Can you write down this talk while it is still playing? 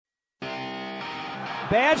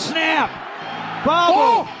Bad snap.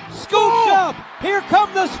 Bobble. Scooped up. Here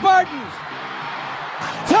come the Spartans.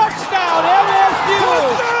 Touchdown,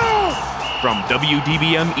 LSU. From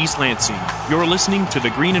WDBM East Lansing, you're listening to the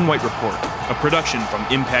Green and White Report, a production from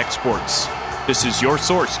Impact Sports. This is your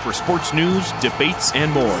source for sports news, debates,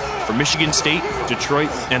 and more from Michigan State, Detroit,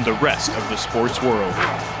 and the rest of the sports world.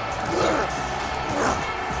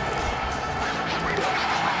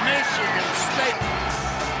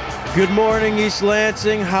 Good morning, East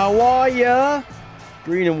Lansing. How are ya?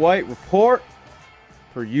 Green and White Report.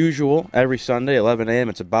 Per usual, every Sunday, 11 a.m.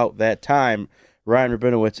 It's about that time. Ryan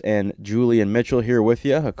Rabinowitz and Julian Mitchell here with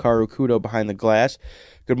you. Hikaru Kudo behind the glass.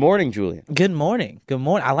 Good morning, Julian. Good morning. Good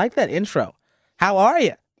morning. I like that intro. How are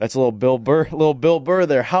you? That's a little Bill Burr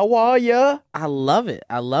there. How are ya? I love it.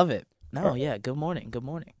 No, yeah. Good morning. Good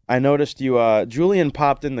morning. I noticed you. Julian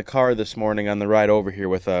popped in the car this morning on the ride over here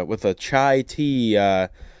with a chai tea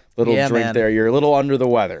little drink, man. There. You're a little under the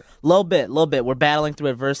weather. Little bit. We're battling through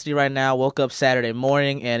adversity right now. Woke up Saturday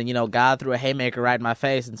morning and, God threw a haymaker right in my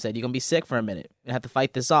face and said, you're going to be sick for a minute. You have to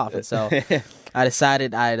fight this off. And so I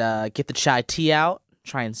decided I'd get the chai tea out,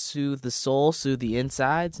 try and soothe the soul, soothe the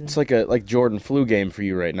insides. It's like Jordan flu game for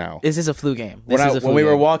you right now. This is a flu game. When we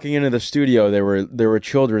were walking into the studio, there were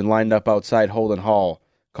children lined up outside Holden Hall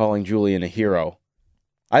calling Julian a hero.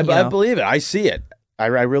 I believe it. I see it. I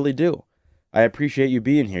really do. I appreciate you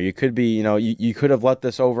being here. You could be, you could have let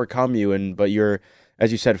this overcome you, but you're,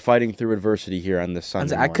 as you said, fighting through adversity here on this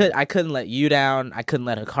Sunday morning. I couldn't let you down. I couldn't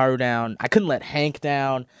let Hikaru down. I couldn't let Hank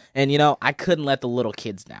down, and I couldn't let the little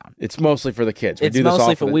kids down. It's mostly for the kids. We do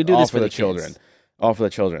this for the children. Kids. All for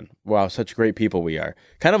the children. Wow, such great people we are.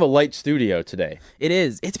 Kind of a light studio today. It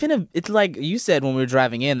is. It's like you said when we were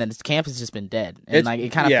driving in that this camp has just been dead, and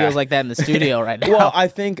it kind of feels like that in the studio right now. Well, I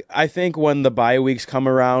think when the bye weeks come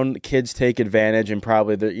around, kids take advantage, and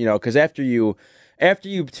probably because after you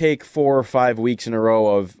take 4 or 5 weeks in a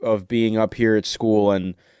row of being up here at school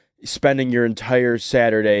and spending your entire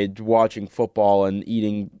Saturday watching football and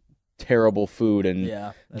eating terrible food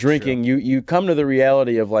and drinking, you come to the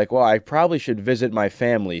reality of I probably should visit my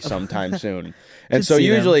family sometime soon. And so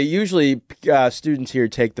usually students here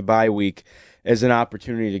take the bye week as an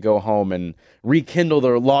opportunity to go home and rekindle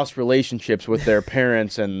their lost relationships with their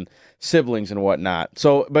parents and siblings and whatnot.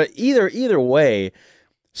 So, but either way,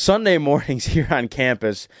 Sunday mornings here on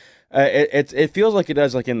campus, it feels like it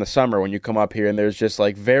does in the summer when you come up here and there's just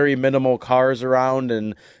very minimal cars around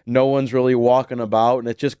and no one's really walking about and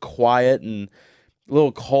it's just quiet and a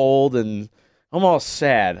little cold and almost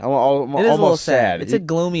sad. It is a little sad. It's a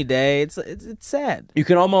gloomy day. It's sad. You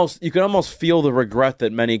can almost feel the regret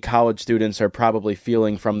that many college students are probably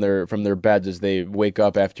feeling from their beds as they wake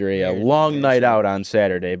up after a long night out on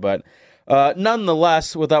Saturday. But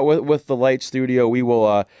nonetheless, with the light studio, we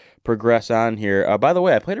will progress on here. By the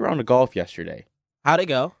way, I played a round of golf yesterday. How'd it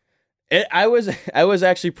go? I was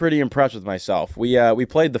actually pretty impressed with myself. We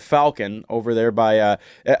played the Falcon over there by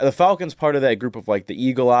the Falcon's part of that group of the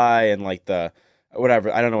Eagle Eye and the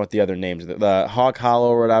whatever, I don't know what the other names, the Hawk Hollow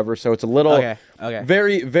or whatever. So it's a little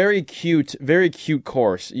very very cute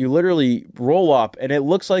course. You literally roll up and it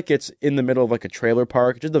looks like it's in the middle of a trailer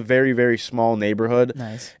park, just a very very small neighborhood.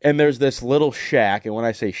 Nice. And there's this little shack, and when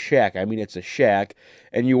I say shack, I mean it's a shack.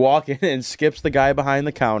 And you walk in and skips the guy behind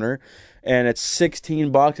the counter. And it's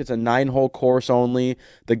 $16. It's a 9-hole course only.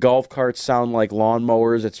 The golf carts sound like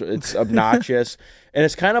lawnmowers. It's obnoxious. And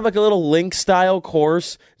it's kind of like a little link style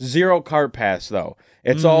course. 0 cart paths though.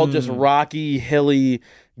 It's all just rocky, hilly,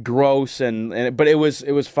 gross, but it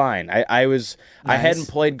was fine. I hadn't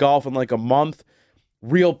played golf in a month.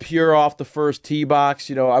 Real pure off the first tee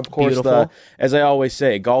box. Of course, as I always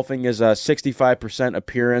say, golfing is a 65%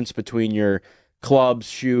 appearance between your clubs,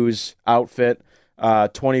 shoes, outfit.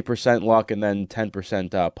 20% luck, and then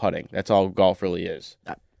 10% putting. That's all golf really is.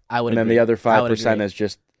 I would. And then the other 5% is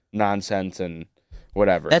just nonsense and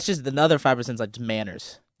whatever. That's just another 5% is just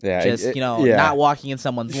manners. Yeah, just not walking in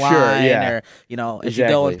someone's line, or as you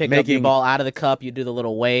go and pick up your ball out of the cup, you do the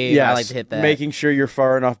little wave. Yes, I like to hit that. Making sure you're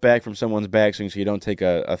far enough back from someone's backswing so you don't take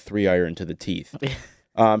a 3-iron to the teeth.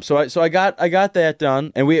 So I got that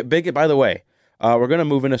done, and by the way. We're going to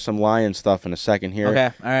move into some Lions stuff in a second here. Okay,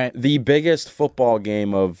 all right. The biggest football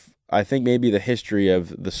game of, I think, maybe the history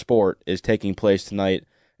of the sport is taking place tonight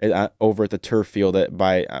over at the turf field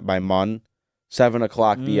by Munn. 7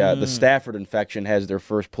 o'clock. The Stafford infection has their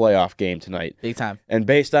first playoff game tonight. Big time. And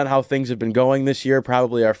based on how things have been going this year,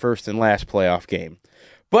 probably our first and last playoff game.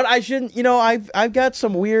 But I shouldn't, I've got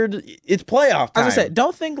some weird. It's playoff time. As I said,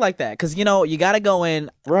 don't think like that because you got to go in.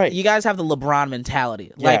 Right. You guys have the LeBron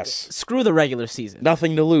mentality. Like, Yes. screw the regular season.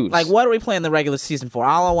 Nothing to lose. Like, what are we playing the regular season for?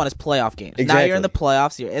 All I want is playoff games. Now Exactly. you're in the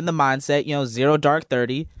playoffs. You're in the mindset. 0 dark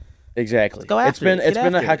 30. Exactly. Go after it. It's Get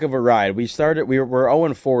been a after heck it. of a ride. We're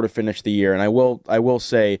 0-4 to finish the year, and I will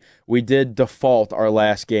say we did default our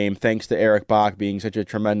last game thanks to Eric Bach being such a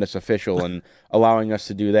tremendous official and allowing us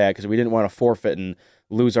to do that because we didn't want to forfeit and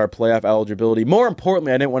lose our playoff eligibility. More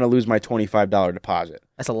importantly, I didn't want to lose my $25 deposit.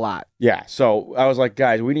 That's a lot. Yeah, so I was like,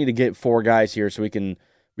 guys, we need to get 4 guys here so we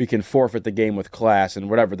can forfeit the game with class and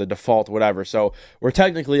whatever, the default, whatever. So we're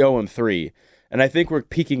technically 0-3, and I think we're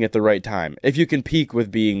peaking at the right time. If you can peak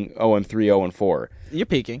with being 0-3, 0-4. You're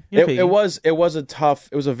peaking. It was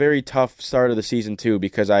a very tough start of the season too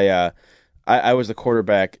because I was the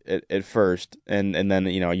quarterback at first and then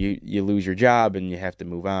you lose your job and you have to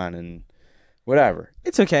move on and whatever.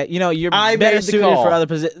 It's okay. You're I better made the suited call. for other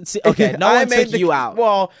positions. Okay, no one took you out.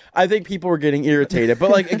 Well, I think people were getting irritated,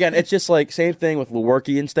 but again, it's just same thing with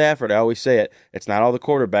Lewerke and Stafford. I always say it. It's not all the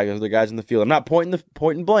quarterbacks; it's the guys in the field. I'm not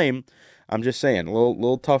pointing blame. I'm just saying a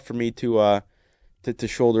little tough for me to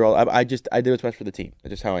shoulder all. I do what's best for the team.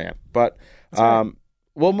 That's just how I am. But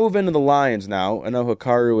we'll move into the Lions now. I know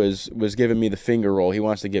Hikaru was giving me the finger roll. He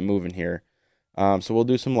wants to get moving here. So we'll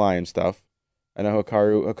do some Lion stuff. I know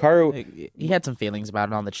Hikaru. He had some feelings about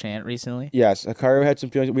it on the chant recently. Yes, Hikaru had some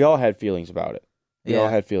feelings. We all had feelings about it. We all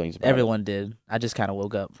had feelings about Everyone did. I just kind of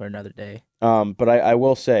woke up for another day. it. But I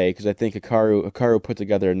will say, because I think Hikaru put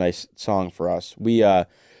together a nice song for us.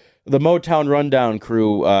 The Motown Rundown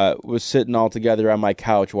crew was sitting all together on my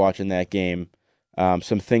couch watching that game.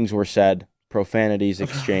 Some things were said, profanities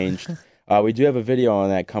exchanged. We do have a video on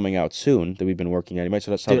that coming out soon that we've been working on. You might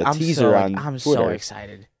saw the teaser on I'm Twitter. so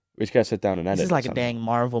excited. We just gotta sit down and edit. This is like a something. dang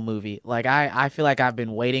Marvel movie. Like I feel like I've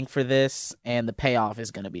been waiting for this, and the payoff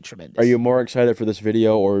is going to be tremendous. Are you more excited for this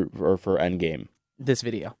video or for Endgame? This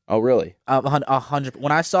video? Oh, really? 100.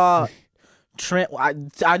 When I saw Trent,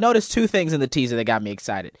 I noticed 2 things in the teaser that got me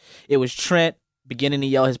excited. It was Trent beginning to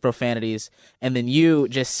yell his profanities, and then you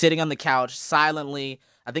just sitting on the couch silently.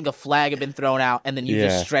 I think a flag had been thrown out, and then you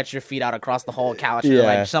just stretch your feet out across the whole couch. And you're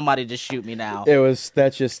like, somebody just shoot me now.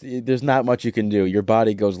 There's not much you can do. Your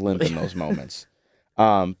body goes limp in those moments.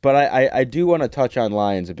 But I do want to touch on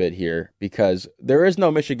Lions a bit here because there is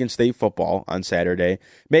no Michigan State football on Saturday,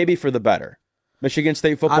 maybe for the better. Michigan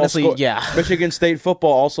State football, honestly, yeah. Michigan State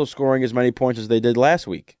football also scoring as many points as they did last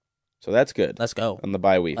week. So that's good. Let's go. On the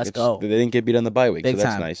bye week. Let's go. They didn't get beat on the bye week, Big so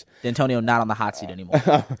that's time. nice. D'Antonio not on the hot seat anymore.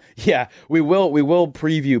 Yeah, we will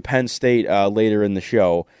preview Penn State later in the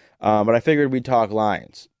show, but I figured we'd talk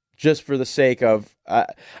Lions just for the sake of.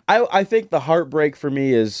 I think the heartbreak for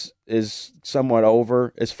me is somewhat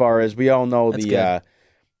over as far as we all know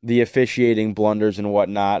the officiating blunders and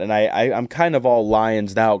whatnot, and I'm kind of all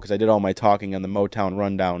Lionsed out because I did all my talking on the Motown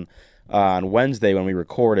Rundown on Wednesday when we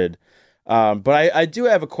recorded. But I do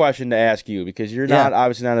have a question to ask you because you're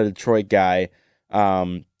obviously not a Detroit guy,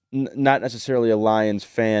 not necessarily a Lions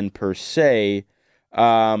fan per se,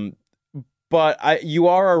 but you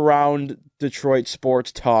are around Detroit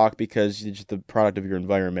sports talk because it's just the product of your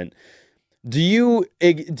environment. Do you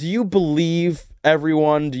believe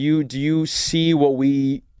everyone? Do you see what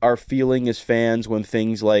we are feeling as fans when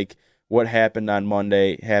things like what happened on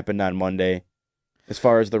Monday? As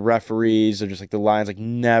far as the referees or just the Lions,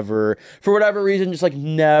 never, for whatever reason, just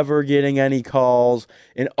never getting any calls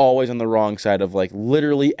and always on the wrong side of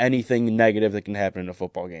literally anything negative that can happen in a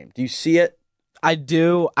football game. Do you see it? I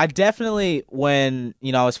do. I definitely, when,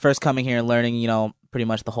 I was first coming here and learning, pretty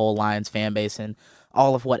much the whole Lions fan base and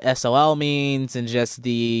all of what SOL means and just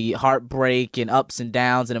the heartbreak and ups and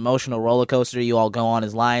downs and emotional roller coaster you all go on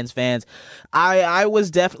as Lions fans, I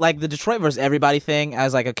was definitely, the Detroit versus everybody thing, I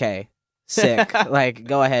was like, okay. Sick.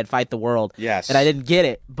 Go ahead, fight the world. Yes. And I didn't get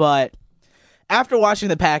it. But after watching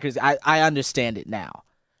the Packers, I understand it now.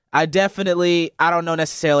 I don't know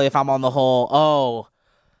necessarily if I'm on the whole,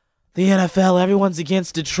 the NFL, everyone's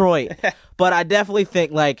against Detroit. But I definitely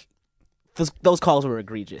think, those calls were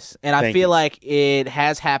egregious. And I feel like it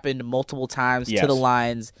has happened multiple times to the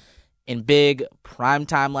Lions in big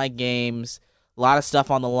primetime-like games, a lot of stuff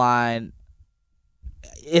on the line.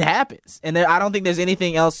 It happens, and I don't think there's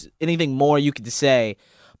anything more you could say,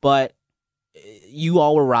 but you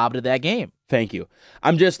all were robbed of that game. Thank you.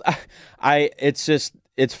 It's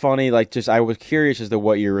funny, I was curious as to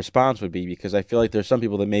what your response would be, because I feel like there's some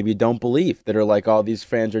people that maybe don't believe, that are like, oh, these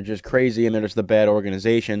fans are just crazy and they're just the bad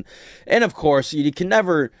organization. And of course, you can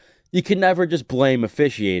never just blame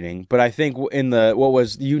officiating, but I think what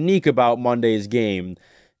was unique about Monday's game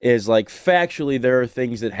is like factually there are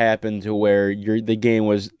things that happened to where the game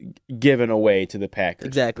was given away to the Packers.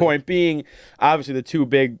 Exactly. Point being, obviously the two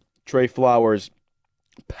big Trey Flowers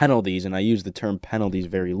penalties, and I use the term penalties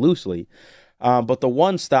very loosely, but the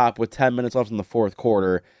one stop with 10 minutes left in the fourth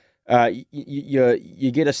quarter,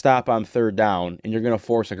 you get a stop on third down, and you're going to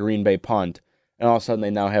force a Green Bay punt, and all of a sudden they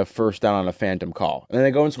now have first down on a phantom call, and then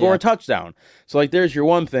they go and score a touchdown. So like there's your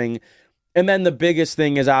one thing. And then the biggest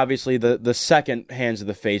thing is obviously the second hands of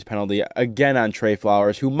the face penalty, again on Trey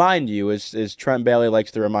Flowers, who, mind you, as Trent Bailey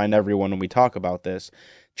likes to remind everyone when we talk about this,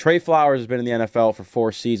 Trey Flowers has been in the NFL for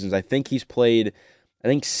 4 seasons. I think he's played,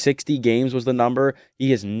 60 games was the number.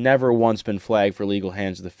 He has never once been flagged for illegal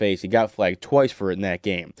hands of the face. He got flagged twice for it in that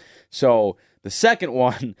game. So the second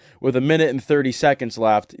one, with 1 minute and 30 seconds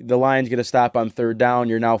left, the Lions get a stop on third down.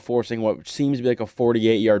 You're now forcing what seems to be like a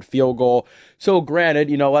 48-yard field goal. So granted,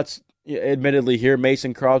 let's admittedly here,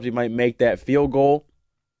 Mason Crosby might make that field goal,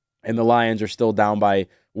 and the Lions are still down by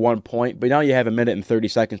 1 point. But now you have 1 minute and 30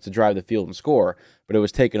 seconds to drive the field and score, but it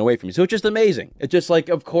was taken away from you. So it's just amazing. It's just like,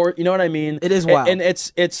 of course, you know what I mean? It is wild. And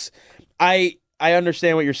it's I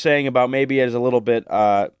understand what you're saying about maybe it is a little bit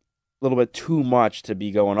too much to be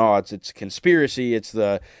going, it's conspiracy, it's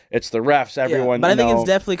the refs, everyone. Yeah, but I think it's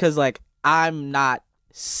definitely because like I'm not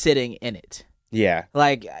sitting in it. Yeah.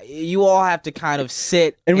 Like, you all have to kind of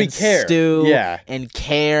sit and we care. Stew yeah. and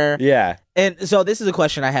care. Yeah. And so this is a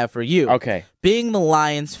question I have for you. Okay. Being the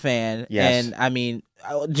Lions fan, yes. and I mean,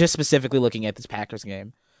 just specifically looking at this Packers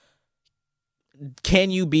game, can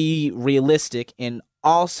you be realistic in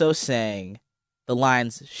also saying the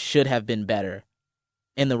Lions should have been better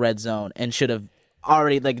in the red zone and should have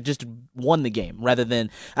already just won the game rather than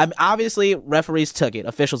obviously referees took it,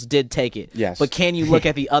 officials did take it, yes, but can you look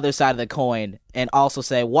at the other side of the coin and also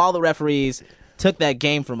say, while the referees took that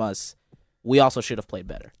game from us, we also should have played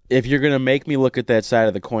better? If you're gonna make me look at that side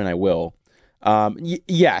of the coin, I will.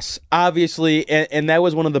 Yes, obviously, and that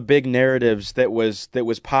was one of the big narratives that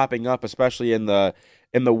was popping up, especially in the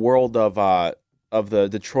world of the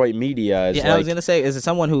Detroit media. I was gonna say, is it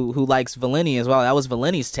someone who likes Valeni as well? That was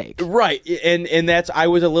Valeni's take, right? And that's, I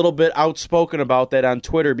was a little bit outspoken about that on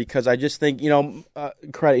Twitter because I just think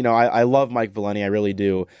credit. I love Mike Valeni, I really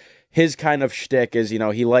do. His kind of shtick is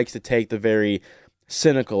he likes to take the very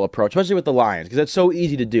cynical approach, especially with the Lions, because it's so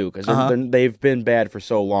easy to do because they've been bad for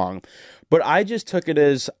so long. But I just took it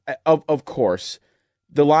as, of course,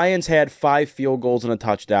 the Lions had 5 field goals and a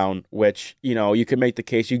touchdown, which, you could make the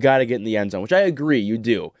case you got to get in the end zone, which I agree, you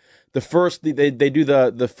do. The first, they do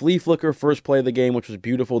the flea flicker first play of the game, which was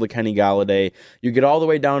beautiful to Kenny Golladay. You get all the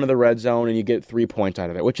way down to the red zone, and you get 3 points out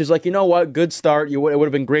of it, which is like, you know what, good start. It would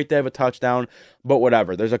have been great to have a touchdown, but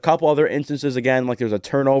whatever. There's a couple other instances, again, like there's a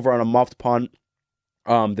turnover on a muffed punt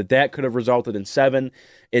that could have resulted in 7.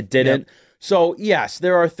 It didn't. Yep. So, yes,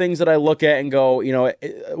 there are things that I look at and go,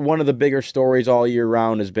 one of the bigger stories all year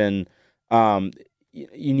round has been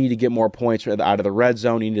you need to get more points out of the red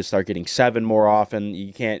zone. You need to start getting 7 more often.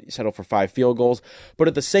 You can't settle for 5 field goals. But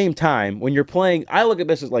at the same time, when you're playing, I look at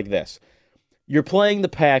this as like this. You're playing the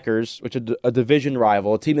Packers, which is a division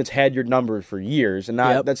rival, a team that's had your number for years, and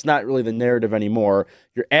that's not really the narrative anymore.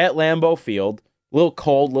 You're at Lambeau Field, a little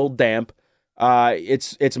cold, a little damp.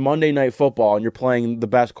 It's Monday Night Football, and you're playing the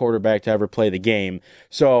best quarterback to ever play the game.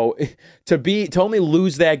 So to only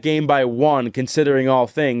lose that game by 1, considering all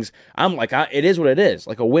things, I'm like, it is what it is.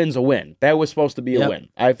 Like, a win's a win. That was supposed to be a win.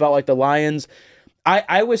 I felt like the Lions.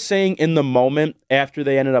 I was saying in the moment after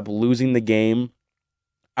they ended up losing the game,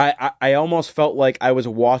 I almost felt like I was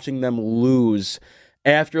watching them lose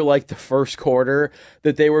after like the first quarter,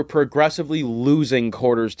 that they were progressively losing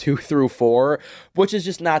quarters 2 through 4, which is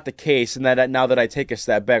just not the case. And that now that I take a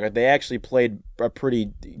step back, they actually played a pretty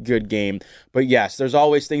good game. But yes, there's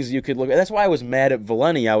always things you could look at. That's why I was mad at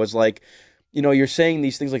Valeni. I was like, you're saying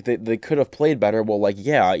these things like they could have played better. Well, like,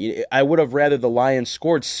 yeah, I would have rather the Lions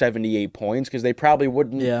scored 78 points because they probably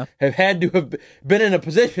wouldn't have had to have been in a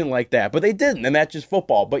position like that. But they didn't, and that's just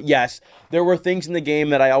football. But yes, there were things in the game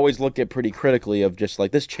that I always look at pretty critically of, just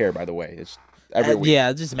like this chair, by the way, is every week.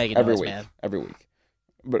 Yeah, just making every noise, week, man. Every week.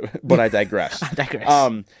 But I digress. I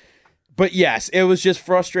digress. But yes, it was just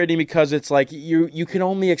frustrating because it's like you can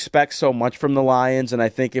only expect so much from the Lions, and I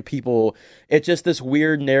think it's just this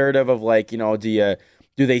weird narrative of like, do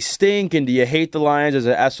they stink and do you hate the Lions as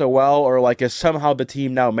a SOL, or like is somehow the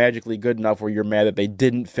team now magically good enough where you're mad that they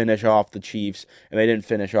didn't finish off the Chiefs and they didn't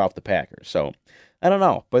finish off the Packers? So I don't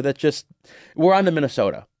know, but we're on to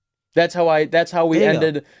Minnesota. That's how we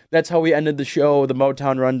ended the show, the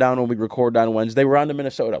Motown Rundown, when we record on Wednesday. We're on to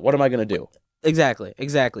Minnesota. What am I going to do?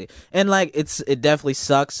 Exactly. And like it definitely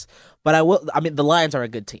sucks, but the Lions are a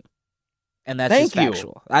good team. And that's Thank just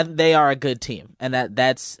you. factual. They are a good team, and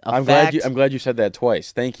that's a I'm fact. glad you said that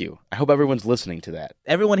twice. Thank you. I hope everyone's listening to that.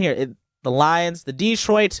 Everyone here, the Lions, the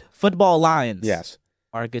Detroit Football Lions, Yes,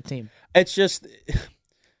 are a good team. it's just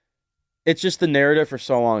the narrative for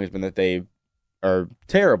so long has been that they are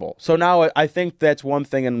terrible. So now I think that's one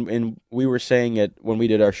thing, and we were saying it when we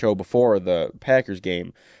did our show before the Packers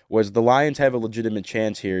game, was the Lions have a legitimate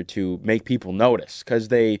chance here to make people notice because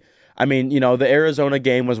the Arizona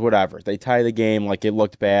game was whatever. They tie the game like it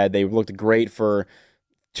looked bad. They looked great for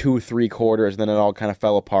 2-3 quarters, then it all kind of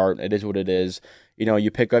fell apart. It is what it is.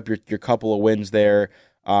 You pick up your couple of wins there.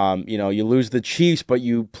 You lose the Chiefs, but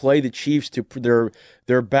you play the Chiefs to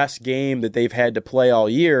their best game that they've had to play all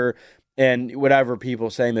year. And whatever people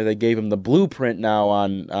saying that they gave them the blueprint now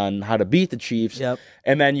on how to beat the Chiefs. Yep.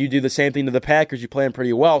 And then you do the same thing to the Packers. You play them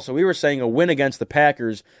pretty well. So we were saying a win against the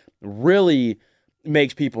Packers really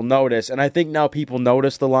makes people notice. And I think now people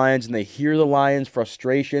notice the Lions and they hear the Lions'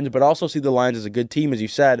 frustrations, but also see the Lions as a good team, as you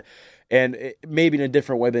said, and maybe in a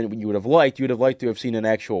different way than you would have liked. You would have liked to have seen an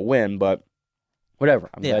actual win, but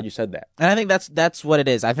whatever. I'm glad you said that. And I think that's what it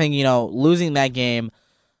is. I think, losing that game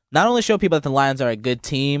not only showed people that the Lions are a good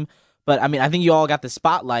team, but, I think you all got the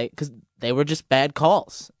spotlight because they were just bad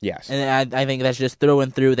calls. Yes. And I think that's just through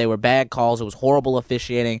and through. They were bad calls. It was horrible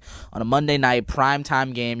officiating on a Monday night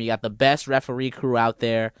primetime game. You got the best referee crew out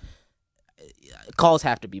there. Calls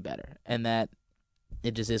have to be better. And that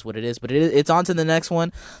it just is what it is. But it's on to the next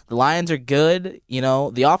one. The Lions are good.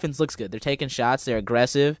 The offense looks good. They're taking shots. They're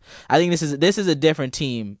aggressive. I think this is a different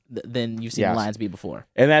team than you've seen the Lions be before.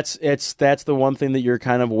 And that's the one thing that you're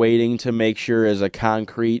kind of waiting to make sure is a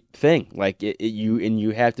concrete thing. Like you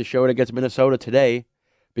have to show it against Minnesota today,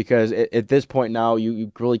 because at this point now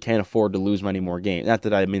you really can't afford to lose many more games. Not that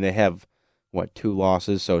they have 2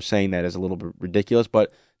 losses, so saying that is a little bit ridiculous.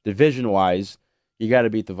 But division wise, you got to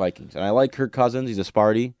beat the Vikings. And I like Kirk Cousins. He's a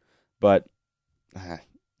Sparty, but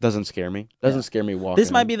doesn't scare me. Doesn't scare me walking.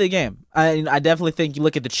 This might be the game. I definitely think you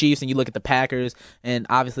look at the Chiefs and you look at the Packers, and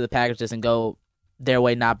obviously the Packers doesn't go their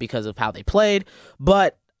way, not because of how they played,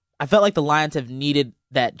 but I felt like the Lions have needed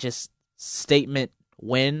that just statement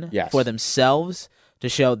win for themselves to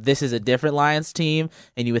show this is a different Lions team,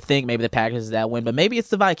 and you would think maybe the Packers is that win, but maybe it's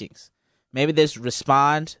the Vikings. Maybe they just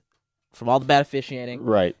respond from all the bad officiating.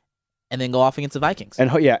 Right. And then go off against the Vikings. And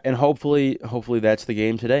hopefully that's the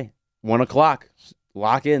game today. 1:00.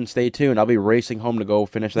 Lock in, stay tuned. I'll be racing home to go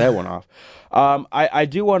finish that one off. I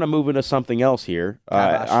do want to move into something else here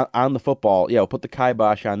on the football. Yeah, we'll put the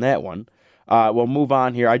kibosh on that one. We'll move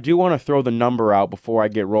on here. I do want to throw the number out before I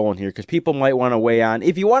get rolling here, because people might want to weigh on.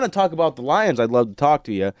 If you want to talk about the Lions, I'd love to talk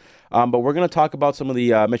to you. But we're going to talk about some of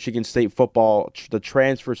the Michigan State football, the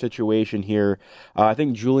transfer situation here. I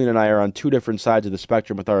think Julian and I are on 2 different sides of the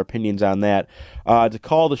spectrum with our opinions on that. To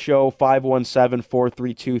call the show,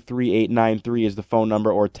 517-432-3893 is the phone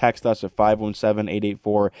number, or text us at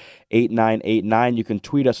 517-884-8989. You can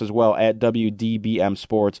tweet us as well at WDBM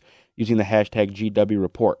Sports using the hashtag GW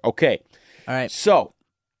Report. Okay. All right. So,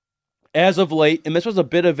 as of late, and this was a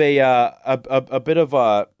bit of a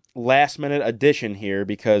last minute addition here,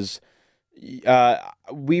 because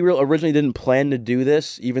we originally didn't plan to do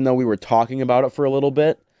this, even though we were talking about it for a little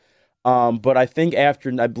bit. But I think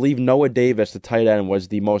after, I believe Noah Davis, the tight end, was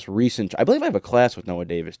the most recent. I believe I have a class with Noah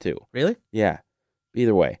Davis too. Really? Yeah.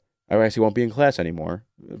 Either way, I actually won't be in class anymore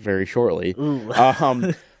very shortly. Ooh.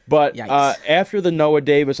 But after the Noah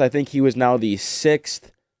Davis, I think he was now the 6th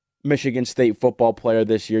Michigan State football player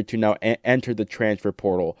this year to now enter the transfer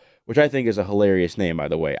portal, which I think is a hilarious name, by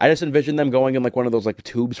the way. I just envision them going in like one of those like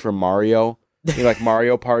tubes from Mario, like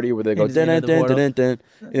Mario Party, where they go dun dun dun dun dun,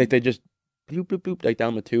 like they just bloop bloop bloop like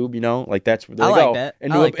down the tube, like that's where they go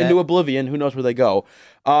into oblivion. Who knows where they go?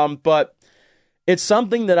 But it's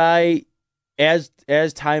something that as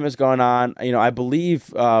time has gone on, I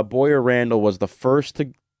believe Boyer Randall was the first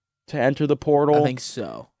to enter the portal. I think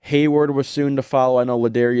so. Hayward was soon to follow. I know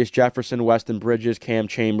Ladarius Jefferson, Weston Bridges, Cam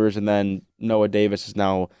Chambers, and then Noah Davis is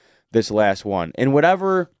now this last one. And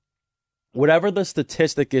whatever the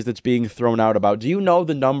statistic is that's being thrown out about, do you know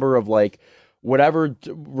the number of like whatever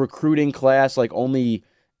recruiting class, like only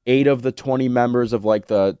 8 of the 20 members of like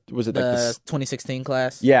the 2016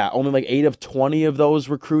 class? Yeah, only like 8 of 20 of those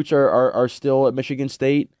recruits are still at Michigan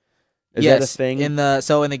State? Is that a thing?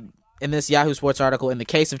 In this Yahoo Sports article, in the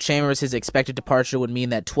case of Chambers, his expected departure would mean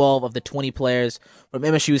that 12 of the 20 players from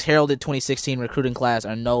MSU's heralded 2016 recruiting class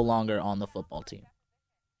are no longer on the football team.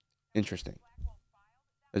 Interesting.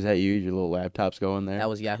 Is that you? Your little laptop's going there? That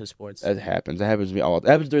was Yahoo Sports. That happens. That happens to me all.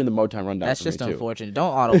 That happens during the Motown Rundown. That's for just me too. unfortunate.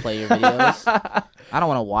 Don't autoplay your videos. I don't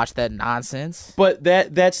want to watch that nonsense. But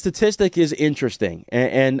that statistic is interesting,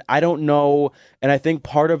 and I don't know. And I think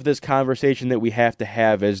part of this conversation that we have to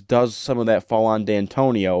have is, does some of that fall on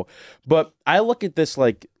D'Antonio? But I look at this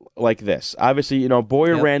like this. Obviously,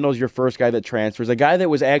 Boyer Randall's your first guy that transfers, a guy that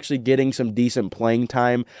was actually getting some decent playing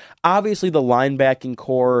time. Obviously, the linebacking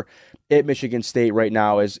core at Michigan State right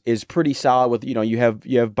now is pretty solid. With you have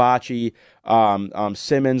Bocce,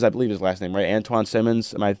 Simmons, I believe his last name, right? Antoine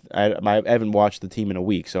Simmons. I haven't watched the team in a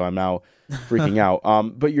week, so I'm now freaking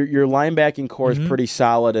out. But your linebacking core is pretty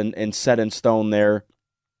solid and set in stone there.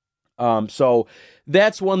 So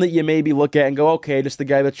that's one that you maybe look at and go, okay, just the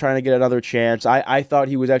guy that's trying to get another chance. I thought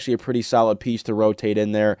he was actually a pretty solid piece to rotate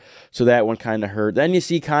in there, so that one kind of hurt. Then you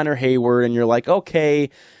see Connor Hayward, and you're like, okay,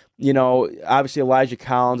 obviously Elijah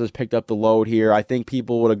Collins has picked up the load here. I think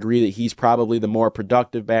people would agree that he's probably the more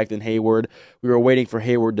productive back than Hayward. We were waiting for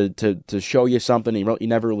Hayward to show you something. He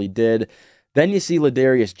never really did. Then you see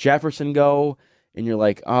Ladarius Jefferson go, and you're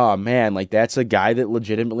like, oh, man, like that's a guy that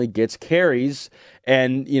legitimately gets carries.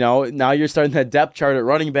 And, now you're starting that depth chart at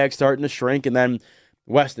running back starting to shrink. And then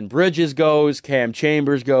Weston Bridges goes, Cam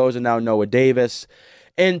Chambers goes, and now Noah Davis.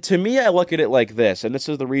 And to me, I look at it like this, and this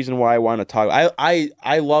is the reason why I want to talk.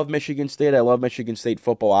 I love Michigan State. I love Michigan State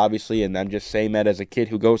football, obviously, and I'm just saying that as a kid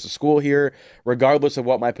who goes to school here, regardless of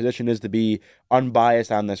what my position is, to be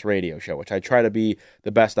unbiased on this radio show, which I try to be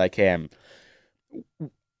the best I can.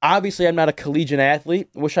 Obviously, I'm not a collegiate athlete.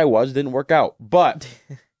 Wish I was. Didn't work out. But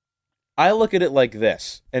I look at it like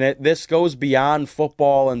this, and this goes beyond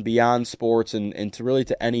football and beyond sports and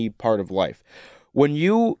to any part of life. When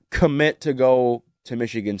you commit to go to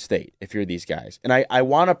Michigan State, if you're these guys, and I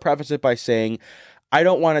want to preface it by saying I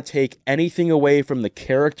don't want to take anything away from the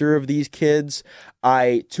character of these kids.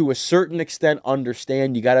 I, to a certain extent,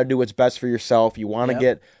 understand you got to do what's best for yourself. You want to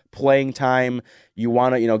get playing time. You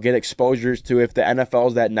want to, get exposures to, if the NFL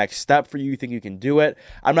is that next step for you, you think you can do it.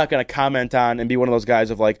 I'm not going to comment on and be one of those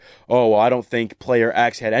guys of like, oh, well, I don't think player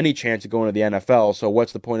X had any chance of going to the NFL, so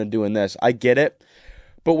what's the point of doing this? I get it.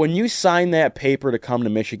 But when you sign that paper to come to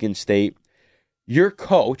Michigan State, your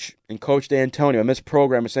coach and Coach D'Antonio in this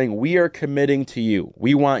program is saying, we are committing to you.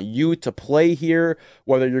 We want you to play here,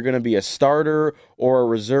 whether you're going to be a starter or a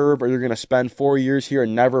reserve, or you're going to spend 4 years here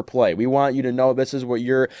and never play. We want you to know this is what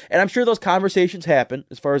you're, and I'm sure those conversations happen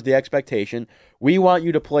as far as the expectation. We want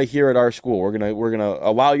you to play here at our school. We're gonna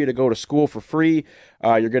allow you to go to school for free.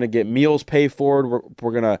 You're gonna get meals paid for.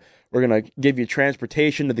 We're gonna give you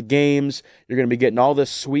transportation to the games. You're gonna be getting all this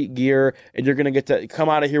sweet gear, and you're gonna get to come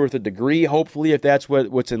out of here with a degree, hopefully, if that's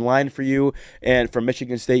what's in line for you, and from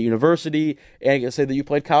Michigan State University, and you can say that you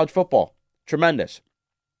played college football. Tremendous.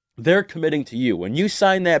 They're committing to you. When you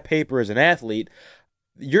sign that paper as an athlete,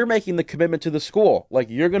 you're making the commitment to the school. Like,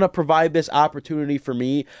 you're going to provide this opportunity for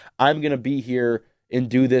me. I'm going to be here and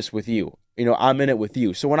do this with you. I'm in it with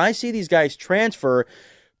you. So when I see these guys transfer,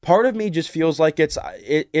 part of me just feels like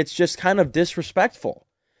it's just kind of disrespectful.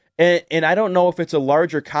 And I don't know if it's a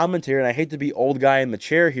larger commentary, and I hate to be old guy in the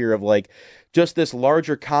chair here, of like just this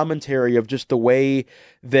larger commentary of just the way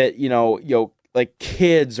that, like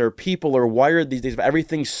kids or people are wired these days.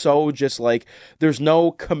 Everything's so just like, there's no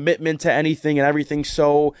commitment to anything, and everything's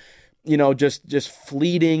so, just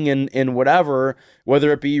fleeting and whatever,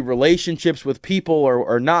 whether it be relationships with people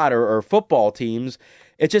or not, or football teams.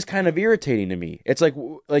 It's just kind of irritating to me. It's like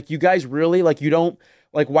you guys really, like, you don't,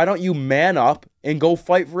 like, why don't you man up and go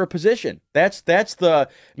fight for a position? That's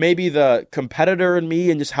maybe the competitor in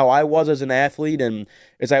me, and just how I was as an athlete. And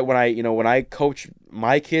it's like when I coach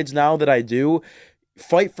my kids now, that I do,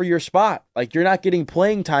 fight for your spot. Like, you're not getting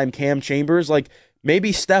playing time, Cam Chambers. Like,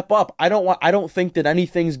 maybe step up. I don't think that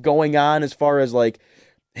anything's going on as far as like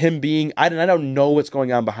him being, I don't know what's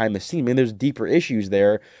going on behind the scene. I mean, there's deeper issues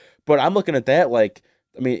there, but I'm looking at that like,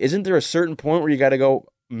 isn't there a certain point where you got to go,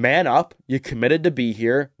 man up, you committed to be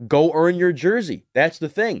here, go earn your jersey. That's the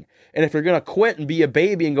thing. And if you're going to quit and be a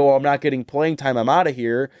baby and go, oh, I'm not getting playing time, I'm out of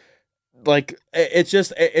here, like, it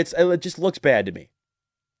just looks bad to me.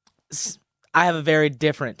 I have a very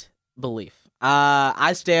different belief.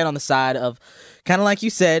 I stand on the side of, kind of like you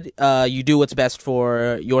said, you do what's best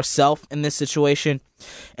for yourself in this situation.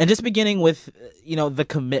 And just beginning with, the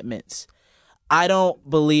commitments. I don't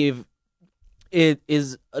believe it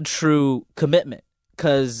is a true commitment.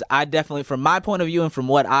 Because I definitely, from my point of view and from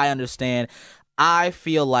what I understand, I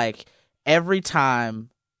feel like every time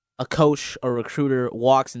a coach or recruiter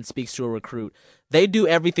walks and speaks to a recruit, they do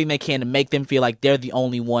everything they can to make them feel like they're the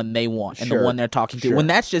only one they want and the one they're talking to, when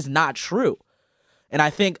that's just not true. And I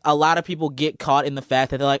think a lot of people get caught in the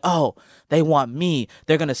fact that they're like, oh, they want me.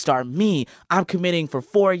 They're going to start me. I'm committing for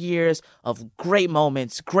 4 years of great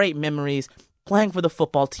moments, great memories, playing for the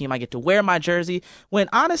football team. I get to wear my jersey. When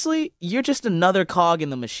honestly, you're just another cog in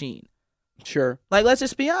the machine. Sure. Like, let's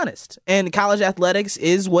just be honest. And college athletics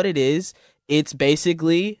is what it is. It's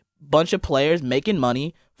basically a bunch of players making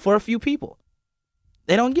money for a few people.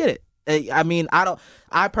 They don't get it. I mean,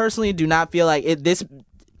 I personally do not feel like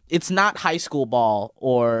it's not high school ball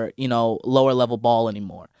or, lower level ball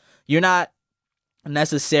anymore. You're not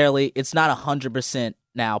necessarily, it's not 100%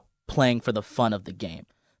 now playing for the fun of the game.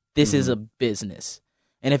 This is a business.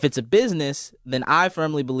 And if it's a business, then I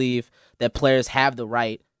firmly believe that players have the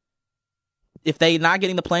right, if they're not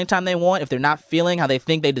getting the playing time they want, if they're not feeling how they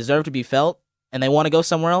think they deserve to be felt, and they want to go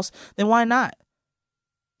somewhere else, then why not?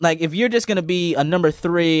 Like, if you're just going to be a number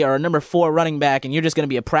 3 or a number 4 running back and you're just going to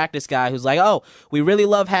be a practice guy who's like, oh, we really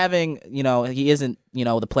love having, he isn't,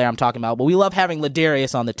 the player I'm talking about, but we love having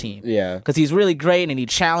Ladarius on the team. Yeah. Because he's really great and he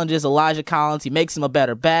challenges Elijah Collins. He makes him a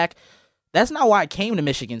better back. That's not why I came to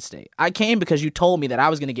Michigan State. I came because you told me that I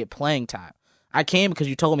was going to get playing time. I came because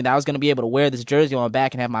you told me that I was going to be able to wear this jersey on my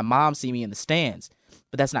back and have my mom see me in the stands.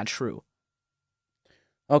 But that's not true.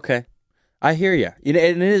 Okay. I hear you.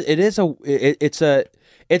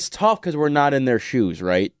 It's tough because we're not in their shoes,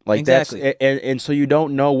 right? Like exactly. And so you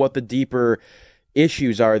don't know what the deeper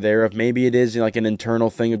issues are there. If maybe it is like an internal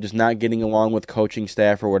thing of just not getting along with coaching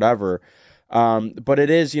staff or whatever. But it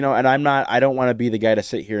is, and I don't want to be the guy to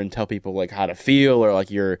sit here and tell people like how to feel or like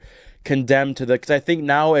you're condemned to because I think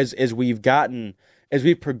now as we've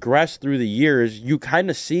progressed through the years, you kind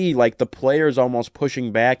of see like the players almost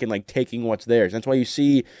pushing back and like taking what's theirs. That's why you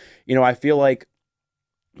see, I feel like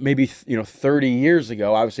maybe 30 years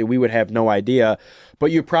ago, obviously we would have no idea,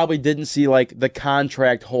 but you probably didn't see like the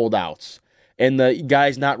contract holdouts and the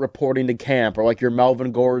guys not reporting to camp or like your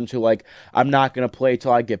Melvin Gordons who like, I'm not going to play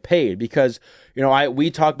till I get paid because, we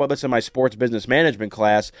talk about this in my sports business management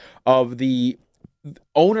class of the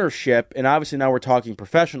ownership. And obviously now we're talking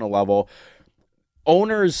professional level.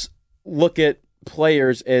 Owners look at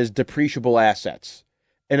players as depreciable assets.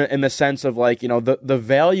 In the sense of like, the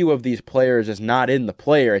value of these players is not in the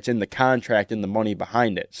player, it's in the contract and the money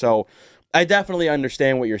behind it. So I definitely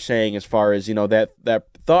understand what you're saying as far as, that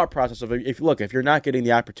thought process of if you're not getting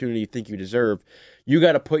the opportunity you think you deserve, you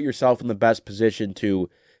got to put yourself in the best position to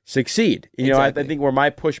succeed. Exactly. I think where my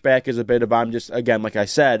pushback is a bit of I'm just, again, like I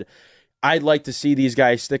said, I'd like to see these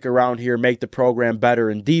guys stick around here, make the program better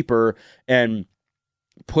and deeper, and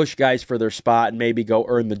push guys for their spot and maybe go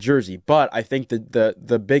earn the jersey. But I think that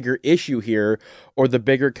the bigger issue here or the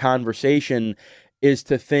bigger conversation is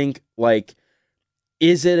to think like,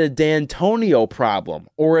 is it a D'Antonio problem?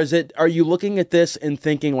 Or are you looking at this and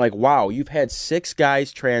thinking like, wow, you've had 6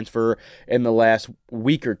 guys transfer in the last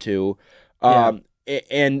week or two. Yeah.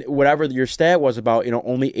 And whatever your stat was about,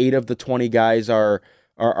 only 8 of the 20 guys are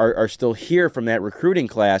still here from that recruiting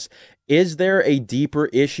class. Is there a deeper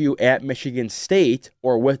issue at Michigan State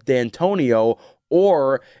or with D'Antonio,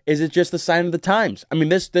 or is it just the sign of the times? I mean,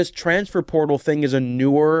 this transfer portal thing is a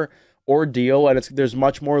newer ordeal, and there's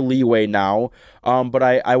much more leeway now. But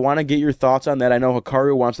I want to get your thoughts on that. I know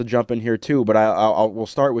Hikaru wants to jump in here too, but we'll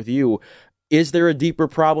start with you. Is there a deeper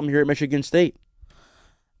problem here at Michigan State?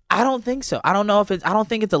 I don't think so. I don't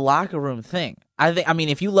think it's a locker room thing. I mean,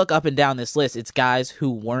 if you look up and down this list, it's guys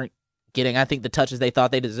who weren't getting, I think, the touches they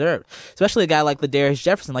thought they deserved. Especially a guy like Ladarius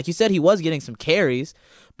Jefferson. Like you said, he was getting some carries,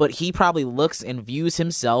 but he probably looks and views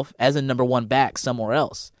himself as a number 1 back somewhere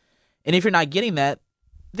else. And if you're not getting that,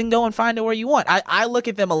 then go and find it where you want. I look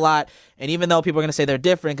at them a lot, and even though people are going to say they're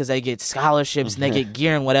different because they get scholarships and they get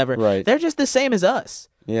gear and whatever, right. They're just the same as us.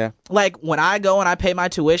 Yeah. Like when I go and I pay my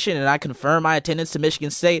tuition and I confirm my attendance to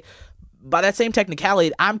Michigan State, by that same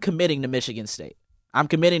technicality, I'm committing to Michigan State. I'm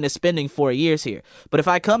committing to spending 4 years here. But if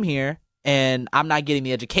I come here and I'm not getting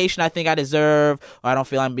the education I think I deserve, or I don't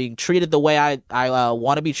feel I'm being treated the way I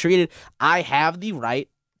want to be treated, I have the right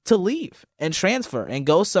to leave and transfer and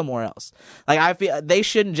go somewhere else. Like I feel they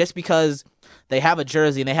shouldn't, just because they have a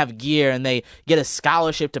jersey and they have gear and they get a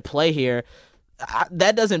scholarship to play here,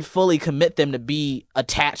 that doesn't fully commit them to be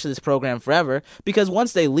attached to this program forever, because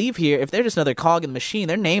once they leave here, if they're just another cog in the machine,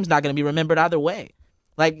 their name's not going to be remembered either way.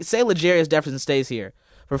 Like, say Ladarius Jefferson stays here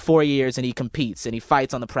for 4 years and he competes and he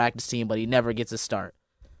fights on the practice team, but he never gets a start.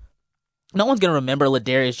 No one's going to remember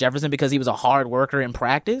Ladarius Jefferson because he was a hard worker in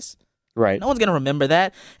practice. Right. No one's going to remember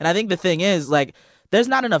that. And I think the thing is, like, there's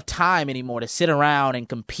not enough time anymore to sit around and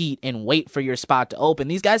compete and wait for your spot to open.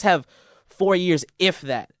 These guys have 4 years, if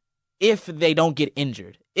they don't get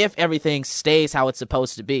injured, if everything stays how it's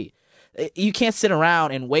supposed to be. You can't sit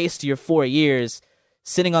around and waste your 4 years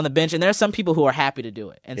sitting on the bench. And there are some people who are happy to do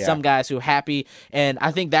it, and some guys who are happy. And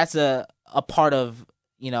I think that's a part of,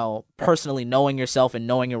 personally knowing yourself and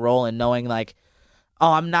knowing your role and knowing like,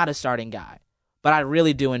 oh, I'm not a starting guy, but I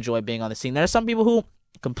really do enjoy being on the team. There are some people who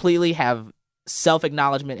completely have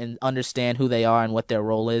self-acknowledgement and understand who they are and what their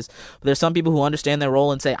role is. But there's some people who understand their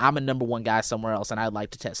role and say, I'm a number one guy somewhere else, and I'd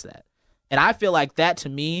like to test that. And I feel like that, to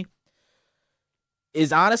me,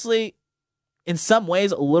 is honestly, in some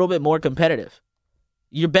ways, a little bit more competitive.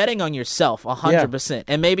 You're betting on yourself 100%. Yeah.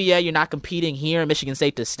 And maybe, you're not competing here in Michigan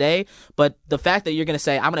State to stay, but the fact that you're going to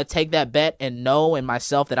say, I'm going to take that bet and know in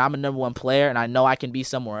myself that I'm a number one player and I know I can be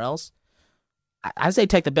somewhere else, I say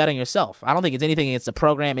take the bet on yourself. I don't think it's anything against the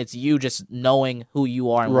program. It's you just knowing who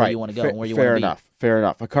you are and where you want to go and where you want to be. Fair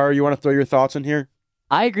enough. Akara, you want to throw your thoughts in here?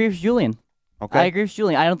 I agree with Julian. Okay. I agree with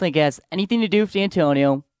Julian. I don't think it has anything to do with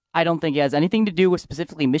D'Antonio. I don't think it has anything to do with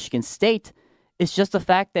specifically Michigan State. It's just the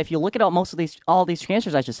fact that if you look at all these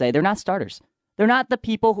transfers, I should say, they're not starters. They're not the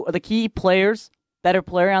people who are the key players that are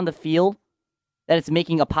playing on the field that it's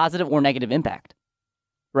making a positive or negative impact.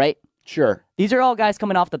 Right? Sure. These are all guys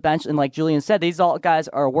coming off the bench, and like Julian said, these all guys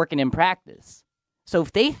are working in practice. So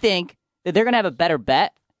if they think that they're going to have a better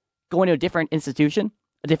bet going to a different institution,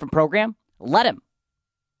 a different program, let them.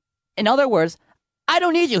 In other words, I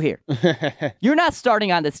don't need you here. You're not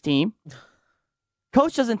starting on this team.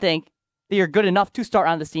 Coach doesn't think that you're good enough to start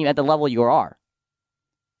on this team at the level you are.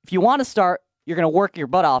 If you want to start, you're going to work your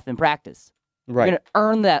butt off in practice. Right. You're going to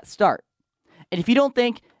earn that start. And if you don't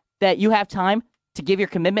think that you have time to give your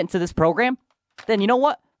commitment to this program, then you know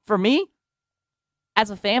what? For me, as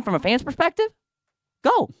a fan, from a fan's perspective,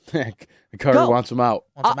 go. Carter wants him out.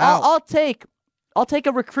 I'll take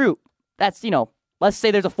a recruit that's, let's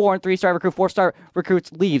say there's a 4 and 3-star recruit, 4-star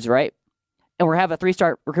recruit leaves, right? And we have a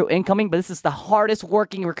 3-star recruit incoming, but this is the hardest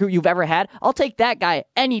working recruit you've ever had. I'll take that guy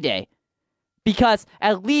any day because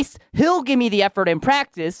at least he'll give me the effort in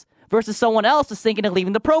practice versus someone else is thinking of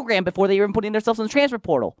leaving the program before they even putting themselves in the transfer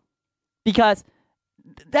portal. Because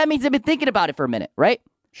that means they've been thinking about it for a minute, right?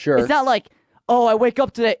 Sure. It's not like, oh, I wake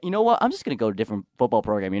up today, you know what? I'm just going to go to a different football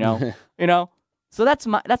program, So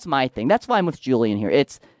that's my thing. That's why I'm with Julian here.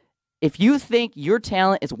 It's if you think your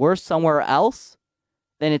talent is worth somewhere else,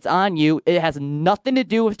 then it's on you. It has nothing to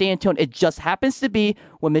do with D'Antonio. It just happens to be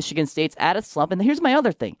when Michigan State's at a slump. And here's my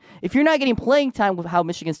other thing. If you're not getting playing time with how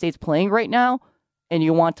Michigan State's playing right now and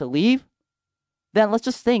you want to leave, then let's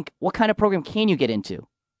just think, what kind of program can you get into?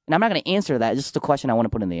 And I'm not going to answer that. It's just a question I want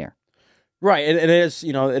to put in the air. Right. It is,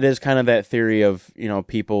 it is kind of that theory of,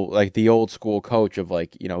 people like the old school coach of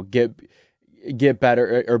like, get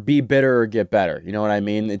better or be bitter or get better. You know what I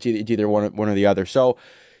mean? It's either one or the other. So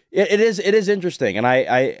it is interesting. And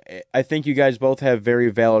I think you guys both have very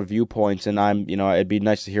valid viewpoints, and it'd be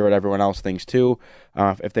nice to hear what everyone else thinks too,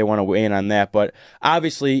 if they want to weigh in on that. But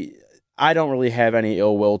obviously, I don't really have any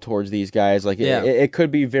ill will towards these guys. Like it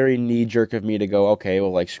could be very knee jerk of me to go, okay,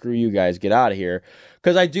 well, like screw you guys, get out of here.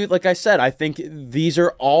 Because I do, like I said, I think these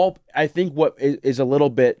are all. I think what is a little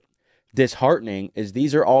bit disheartening is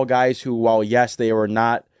these are all guys who, while yes, they were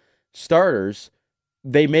not starters,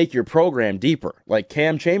 they make your program deeper. Like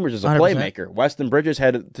Cam Chambers is a 100%. Playmaker. Weston Bridges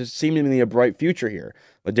had seemingly a bright future here.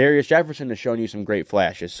 Ladarius Jefferson has shown you some great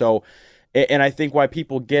flashes. So, and I think why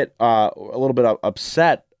people get a little bit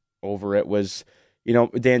upset over it was,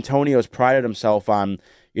 D'Antonio's prided himself on,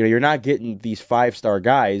 you're not getting these 5-star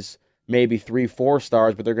guys, maybe 3-4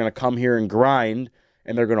 stars, but they're going to come here and grind,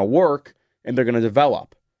 and they're going to work, and they're going to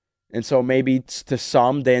develop. And so maybe to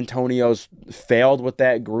some, D'Antonio's failed with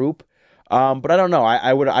that group. But I don't know.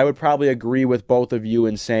 I would probably agree with both of you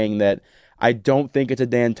in saying that I don't think it's a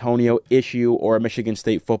D'Antonio issue or a Michigan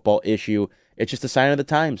State football issue. It's just a sign of the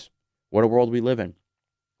times. What a world we live in.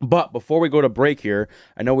 But before we go to break here,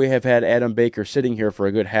 I know we have had Adam Baker sitting here for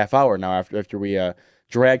a good half hour now after we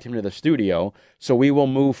dragged him to the studio. So we will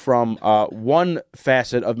move from one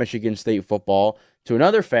facet of Michigan State football to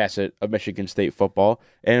another facet of Michigan State football.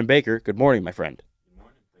 Adam Baker, good morning, my friend. Good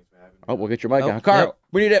morning. Thanks for having me. Oh, we'll get your mic on. Carl,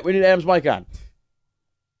 yep. we need Adam's mic on.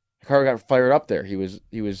 Carl got fired up there. He was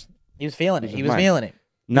feeling it. He was feeling it.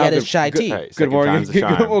 He had his shy tea. Right, good morning.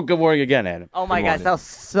 Good morning again, Adam. Oh my gosh, that was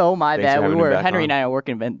so my bad. Henry and I are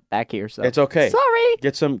working back here, so it's okay. Sorry.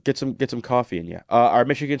 Get some coffee in you. Our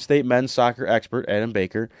Michigan State men's soccer expert, Adam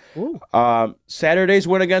Baker. Saturday's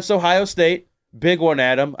win against Ohio State. Big one,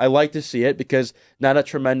 Adam. I like to see it because not a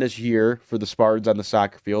tremendous year for the Spartans on the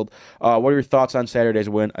soccer field. What are your thoughts on Saturday's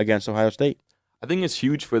win against Ohio State? I think it's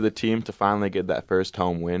huge for the team to finally get that first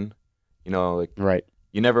home win. Right.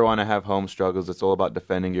 You never want to have home struggles. It's all about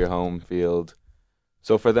defending your home field.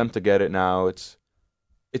 So for them to get it now, it's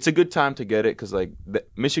it's a good time to get it because like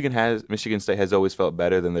Michigan State has always felt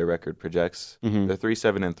better than their record projects. Mhm. They're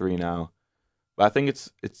 3-7-3 now, but I think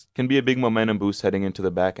it can be a big momentum boost heading into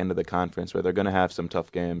the back end of the conference where they're going to have some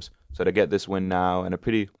tough games. So to get this win now and a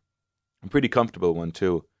pretty comfortable one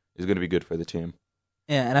too is going to be good for the team.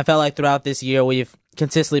 Yeah, and I felt like throughout this year we've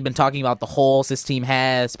consistently been talking about the holes this team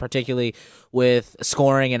has, particularly with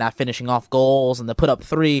scoring and not finishing off goals, and they put up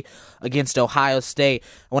 3 against Ohio State.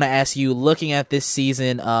 I want to ask you, looking at this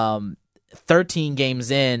season, 13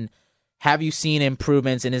 games in, have you seen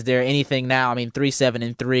improvements, and is there anything now? I mean,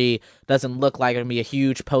 3-7-3 doesn't look like it'll be a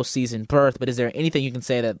huge postseason berth, but is there anything you can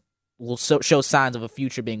say that will show signs of a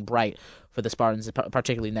future being bright for the Spartans,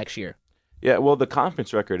 particularly next year? Yeah, well, the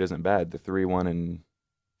conference record isn't bad. The 3-1-2,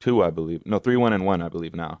 I believe. No, 3-1-1, I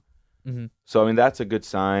believe now. Mm-hmm. So I mean, that's a good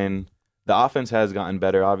sign. The offense has gotten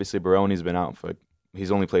better. Obviously, Baroni's been out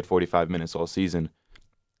he's only played 45 minutes all season,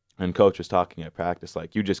 and coach was talking at practice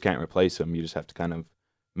like you just can't replace him. You just have to kind of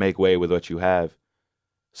make way with what you have.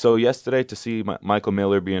 So yesterday, to see Michael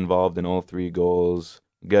Miller be involved in all 3 goals,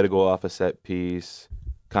 get a goal off a set piece,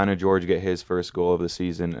 Connor George get his first goal of the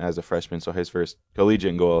season as a freshman, so his first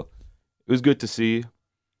collegiate goal. It was good to see.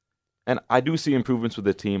 And I do see improvements with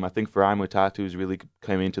the team. I think Farai Mutatu's really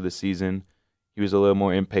came into the season. He was a little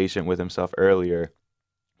more impatient with himself earlier,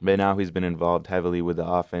 but now he's been involved heavily with the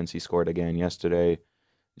offense. He scored again yesterday.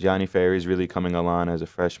 Johnny Ferry's really coming along as a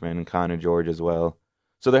freshman, and Connor George as well.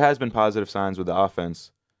 So there has been positive signs with the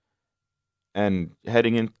offense. And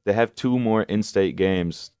heading in, they have 2 more in-state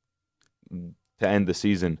games to end the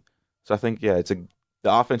season. So I think, yeah, the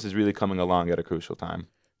offense is really coming along at a crucial time.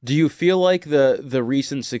 Do you feel like the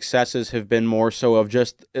recent successes have been more so of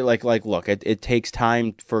just like look, it takes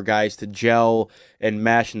time for guys to gel and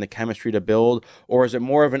mesh and the chemistry to build, or is it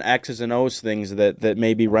more of an X's and O's things that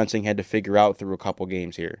maybe Rensing had to figure out through a couple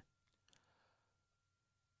games here?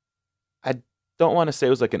 I don't want to say it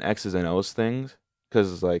was like an X's and O's thing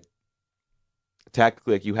because like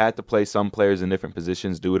tactically, like you had to play some players in different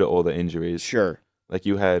positions due to all the injuries. Sure. Like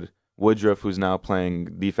you had Woodruff, who's now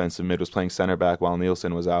playing defensive mid, was playing center back while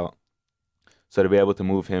Nielsen was out. So to be able to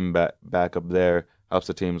move him back up there helps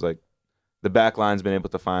the teams. Like the back line's been able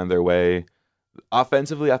to find their way.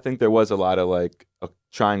 Offensively, I think there was a lot of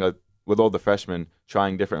with all the freshmen,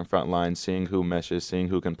 trying different front lines, seeing who meshes, seeing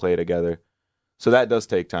who can play together. So that does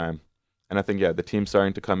take time. And I think, yeah, the team's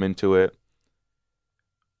starting to come into it,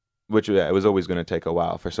 which it was always going to take a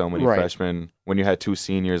while for so many freshmen when you had 2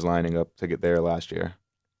 seniors lining up to get there last year.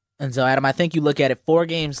 And so, Adam, I think you look at it, 4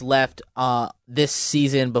 games left this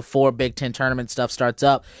season before Big Ten tournament stuff starts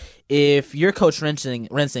up. If you're Coach Rensing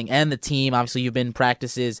and the team, obviously you've been in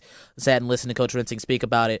practices, sat and listened to Coach Rensing speak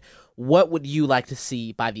about it, what would you like to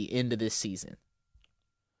see by the end of this season?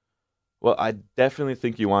 Well, I definitely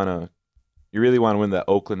think you really want to win that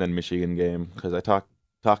Oakland and Michigan game because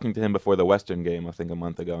talking to him before the Western game, I think a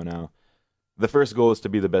month ago now, the first goal is to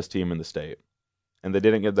be the best team in the state. And they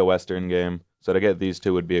didn't get the Western game, so to get these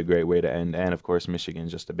 2 would be a great way to end. And, of course,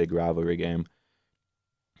 Michigan's just a big rivalry game.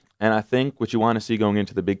 And I think what you want to see going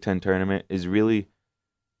into the Big Ten tournament is really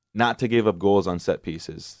not to give up goals on set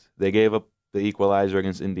pieces. They gave up the equalizer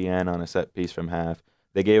against Indiana on a set piece from half.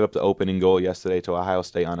 They gave up the opening goal yesterday to Ohio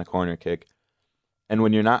State on a corner kick. And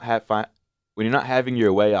when you're not having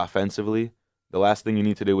your way offensively, the last thing you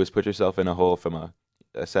need to do is put yourself in a hole from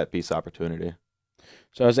a set piece opportunity.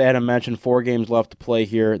 So as Adam mentioned, 4 games left to play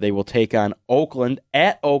here. They will take on Oakland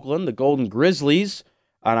at Oakland, the Golden Grizzlies,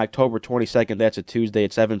 on October 22nd. That's a Tuesday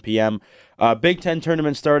at 7 p.m. Big Ten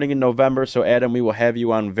tournament starting in November. So, Adam, we will have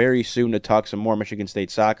you on very soon to talk some more Michigan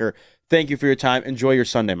State soccer. Thank you for your time. Enjoy your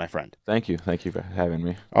Sunday, my friend. Thank you. Thank you for having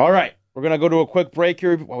me. All right. We're going to go to a quick break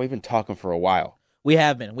here. Well, we've been talking for a while. We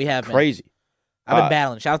have been. Crazy. I've been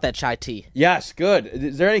battling. Shout out that chai tea. Yes, good.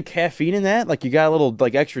 Is there any caffeine in that? Like you got a little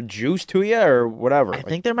extra juice to you or whatever? I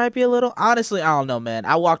think there might be a little. Honestly, I don't know, man.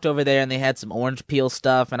 I walked over there and they had some orange peel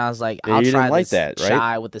stuff, and I was like, I'll try this that, right?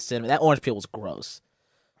 chai with the cinnamon. That orange peel was gross.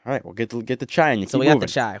 All right, we'll get the chai and you so keep we got moving.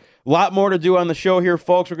 the chai. A lot more to do on the show here,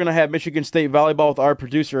 folks. We're going to have Michigan State volleyball with our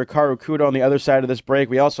producer, Hikaru Kudo, on the other side of this break.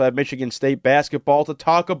 We also have Michigan State basketball to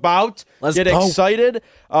talk about. Let's get go. Excited.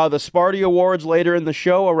 The Sparty Awards later in the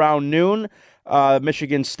show around noon.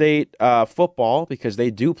 Michigan State football, because they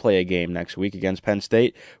do play a game next week against Penn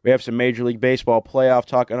State. We have some Major League Baseball playoff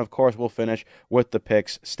talk, and of course we'll finish with the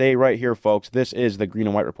picks. Stay right here, folks. This is the Green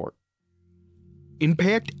and White Report.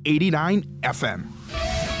 Impact 89 FM.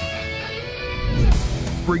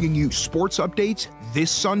 Bringing you sports updates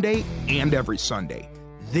this Sunday and every Sunday.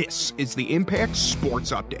 This is the Impact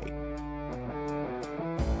Sports Update.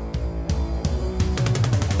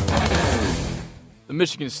 The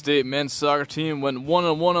Michigan State men's soccer team went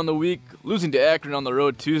 1-1 on the week, losing to Akron on the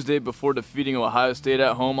road Tuesday before defeating Ohio State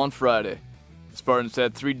at home on Friday. The Spartans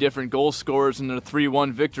had 3 different goal scorers in their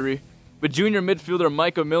 3-1 victory, with junior midfielder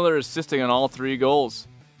Micah Miller assisting on all 3 goals.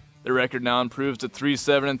 Their record now improves to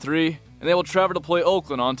 3-7-3, and they will travel to play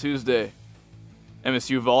Oakland on Tuesday.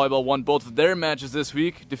 MSU Volleyball won both of their matches this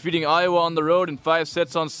week, defeating Iowa on the road in 5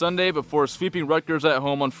 sets on Sunday before sweeping Rutgers at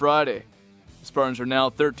home on Friday. The Spartans are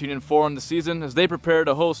now 13-4 in the season as they prepare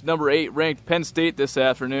to host number 8 ranked Penn State this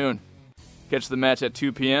afternoon. Catch the match at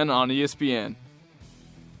 2 p.m. on ESPN.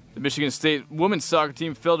 The Michigan State women's soccer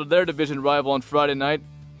team fell to their division rival on Friday night,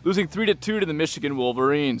 losing 3-2 to the Michigan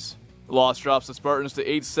Wolverines. The loss drops the Spartans to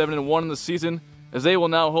 8-7-1 in the season as they will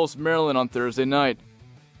now host Maryland on Thursday night.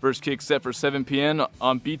 First kick set for 7 p.m.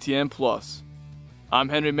 on BTN+. I'm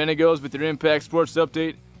Henry Menegos with your Impact Sports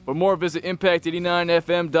Update. For more, visit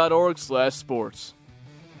impact89fm.org/sports.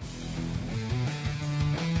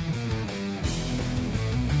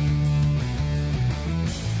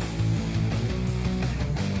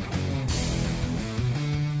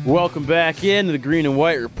 Welcome back into the Green and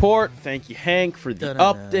White Report. Thank you, Hank, for the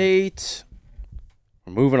update.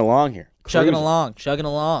 We're moving along here. Chugging along.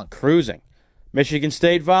 Cruising. Michigan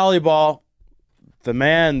State volleyball.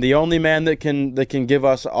 The only man that can give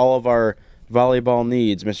us all of our volleyball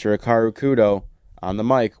needs, Mr. Hikaru Kudo, on the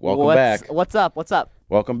mic. Welcome back. What's up?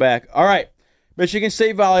 Welcome back. All right. Michigan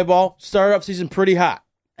State volleyball started off season pretty hot.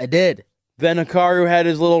 I did. Then Hikaru had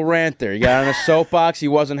his little rant there. He got on a soapbox. He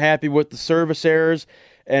wasn't happy with the service errors,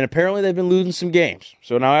 and apparently they've been losing some games.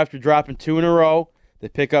 So now after dropping 2 in a row, they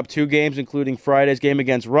pick up 2 games, including Friday's game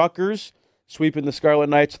against Rutgers, sweeping the Scarlet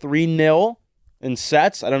Knights 3-0 in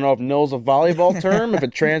sets. I don't know if nil's a volleyball term, if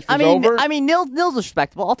it transfers over. Nil's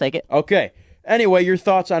respectable. I'll take it. Okay. Anyway, your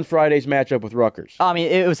thoughts on Friday's matchup with Rutgers? I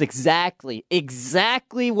mean, it was exactly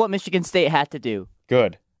what Michigan State had to do.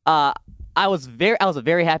 Good. I was a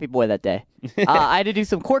very happy boy that day. I had to do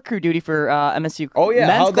some court crew duty for MSU. Oh yeah,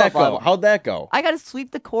 men's how'd that club go? volleyball. How'd that go? I got to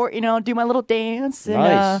sweep the court, do my little dance and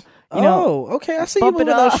Nice. Okay. I see you bump it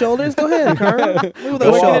moving up. those shoulders. Go ahead, Kurt. Move those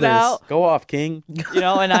Go Working off. it shoulders. out. Go off, King.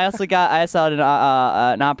 and I also had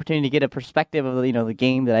an opportunity to get a perspective of the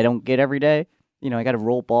game that I don't get every day. I got to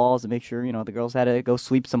roll balls and make sure the girls had to go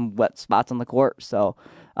sweep some wet spots on the court. So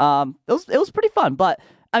it was pretty fun. But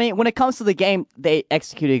I mean, when it comes to the game, they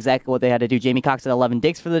executed exactly what they had to do. Jamie Cox had 11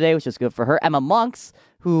 digs for the day, which is good for her. Emma Monks,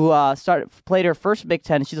 who played her first Big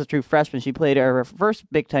Ten. She's a true freshman. She played her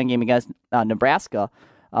first Big Ten game against Nebraska,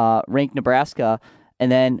 ranked Nebraska.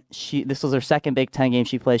 And then this was her second Big Ten game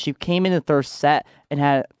she played. She came in the third set and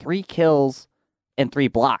had 3 kills and 3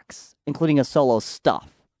 blocks, including a solo stuff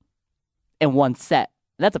in 1 set.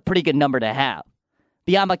 That's a pretty good number to have.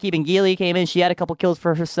 Bianca Kibengili came in. She had a couple kills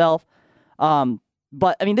for herself.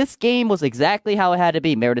 But, I mean, this game was exactly how it had to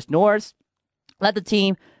be. Meredith Norris led the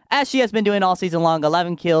team, as she has been doing all season long,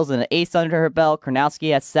 11 kills and an ace under her belt.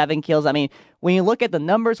 Karnowski had 7 kills. I mean, when you look at the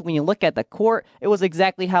numbers, when you look at the court, it was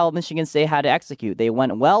exactly how Michigan State had to execute. They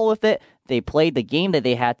went well with it. They played the game that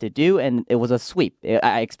they had to do, and it was a sweep.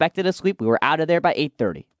 I expected a sweep. We were out of there by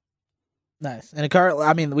 8:30. Nice. And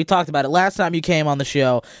we talked about it last time you came on the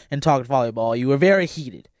show and talked volleyball. You were very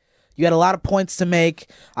heated. You had a lot of points to make.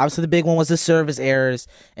 Obviously, the big one was the service errors.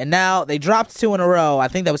 And now they dropped 2 in a row. I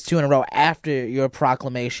think that was 2 in a row after your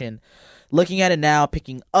proclamation. Looking at it now,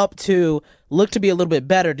 picking up 2, look to be a little bit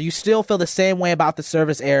better. Do you still feel the same way about the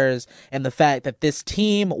service errors and the fact that this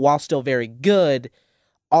team, while still very good,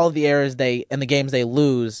 all of the errors and the games they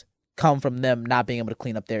lose come from them not being able to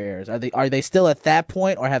clean up their errors? Are they still at that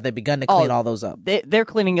point, or have they begun to clean all those up? They're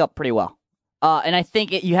cleaning up pretty well. And I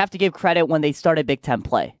think you have to give credit when they started Big Ten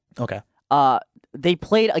play. Okay. They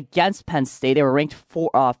played against Penn State. They were ranked 4th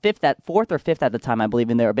or 5th at the time, I believe,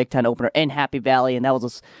 in their Big Ten opener in Happy Valley, and that was a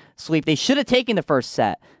sweep. They should have taken the first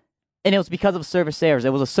set, and it was because of service errors.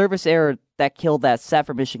 It was a service error that killed that set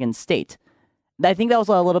for Michigan State. I think that was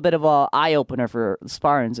a little bit of an eye-opener for the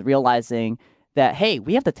Spartans, realizing that, hey,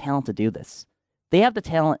 we have the talent to do this. They have the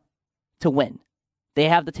talent to win. They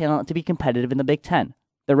have the talent to be competitive in the Big Ten.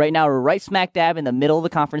 They're right smack dab in the middle of the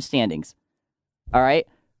conference standings. All right?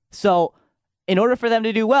 So, in order for them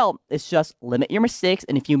to do well, it's just limit your mistakes.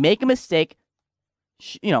 And if you make a mistake,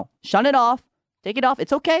 shun it off, take it off.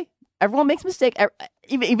 It's okay. Everyone makes mistakes.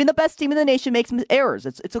 Even the best team in the nation makes errors.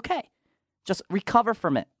 It's okay. Just recover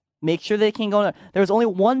from it. Make sure they can go. There was only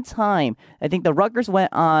one time, I think the Rutgers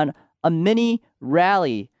went on a mini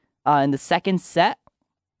rally in the second set.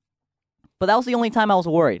 But that was the only time I was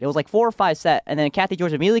worried. It was like 4 or 5 set. And then Kathy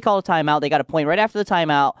George immediately called a timeout. They got a point right after the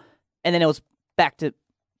timeout. And then it was back to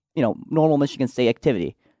normal Michigan State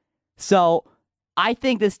activity. So I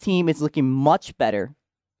think this team is looking much better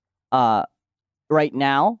right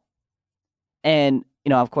now. And,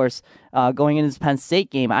 of course, going into this Penn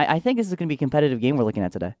State game, I think this is going to be a competitive game we're looking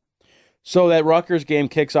at today. So that Rutgers game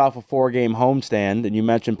kicks off a 4-game homestand, and you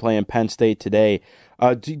mentioned playing Penn State today.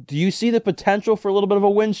 Do you see the potential for a little bit of a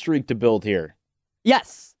win streak to build here?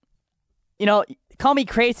 Yes. Call me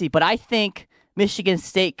crazy, but I think Michigan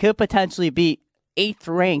State could potentially beat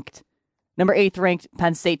number 8th ranked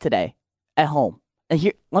Penn State today at home. And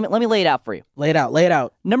here, let me lay it out for you. Lay it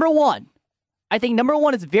out. Number one, I think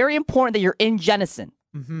it's very important that you're in Jenison.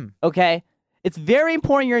 Mm-hmm. Okay? It's very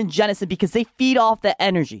important you're in Jenison because they feed off that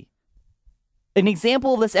energy. An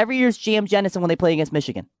example of this every year is JM Jenison when they play against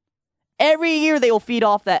Michigan. Every year they will feed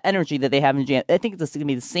off that energy that they have in JM. I think it's going to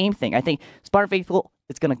be the same thing. I think Spartan Faithful,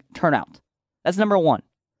 it's going to turn out. That's number one.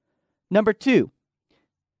 Number two,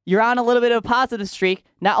 you're on a little bit of a positive streak.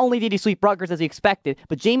 Not only did you sweep Rutgers as you expected,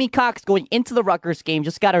 but Jamie Cox going into the Rutgers game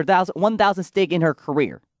just got her 1,000th stig in her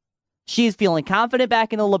career. She's feeling confident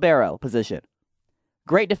back in the libero position.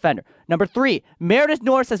 Great defender. Number three, Meredith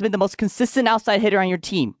Norris has been the most consistent outside hitter on your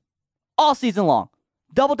team all season long.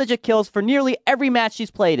 Double-digit kills for nearly every match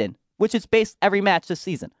she's played in, which is based every match this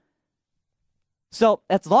season. So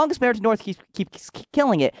as long as Meredith Norris keeps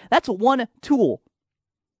killing it, that's one tool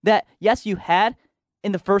that, yes, you had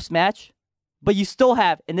in the first match, but you still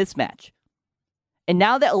have in this match. And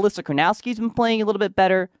now that Alyssa Kronowski's been playing a little bit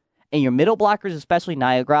better, and your middle blockers, especially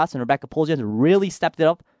Nia Gross and Rebecca Puljan, really stepped it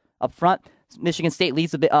up front. Michigan State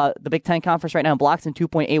leads the Big Ten Conference right now in blocks in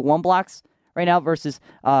 2.81 blocks right now versus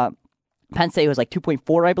Penn State was like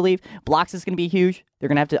 2.4, I believe. Blocks is going to be huge. They're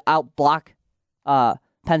going to have to outblock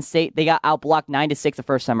Penn State. They got outblocked 9-6 the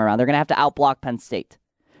first time around. They're going to have to outblock Penn State.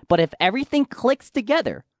 But if everything clicks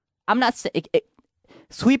together, I'm not saying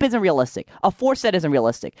sweep isn't realistic. A 4-set isn't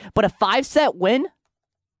realistic. But a 5-set win,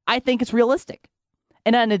 I think it's realistic.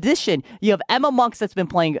 And in addition, you have Emma Monks that's been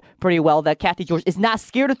playing pretty well, that Kathy George is not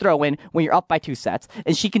scared to throw in when you're up by 2 sets,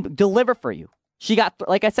 and she can deliver for you. She got,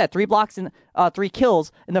 like I said, 3 blocks and 3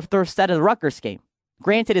 kills in the first set of the Rutgers game.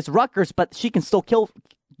 Granted, it's Rutgers, but she can still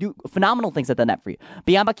do phenomenal things at the net for you.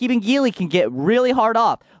 Bianca Kibengili can get really hard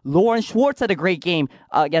off. Lauren Schwartz had a great game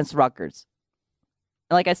against Rutgers.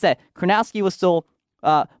 And like I said, Kronowski was still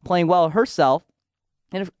playing well herself.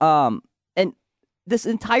 And this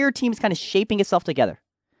entire team is kind of shaping itself together.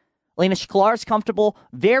 Elena Shklar is comfortable,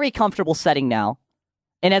 very comfortable setting now.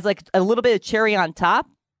 And as like a little bit of cherry on top,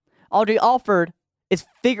 Audrey Alford is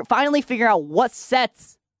finally figuring out what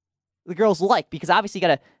sets the girls like, because obviously you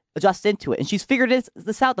got to adjust into it. And she's figured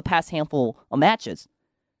this out the past handful of matches.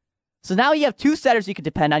 So now you have 2 setters you can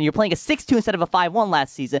depend on. You're playing a 6-2 instead of a 5-1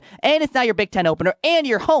 last season. And it's now your Big Ten opener, and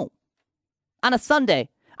you're home on a Sunday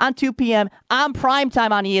on 2 p.m. on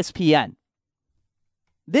primetime on ESPN.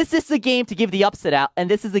 This is the game to give the upset out, and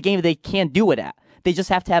this is the game they can do it at. They just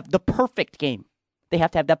have to have the perfect game. They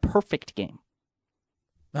have to have that perfect game.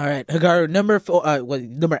 All right, Hagar, number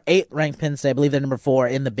 8 ranked Penn State. I believe they're number 4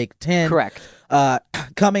 in the Big Ten. Correct.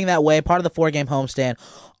 Coming that way, part of the 4-game homestand,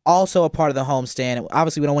 also a part of the homestand.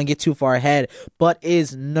 Obviously, we don't want to get too far ahead, but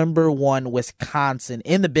is number 1 Wisconsin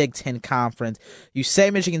in the Big Ten Conference. You say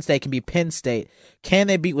Michigan State can beat Penn State. Can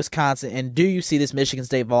they beat Wisconsin? And do you see this Michigan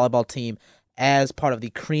State volleyball team as part of the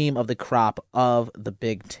cream of the crop of the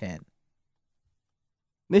Big Ten?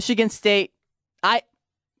 Michigan State,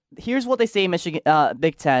 here's what they say in Michigan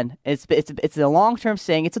Big Ten. It's a long-term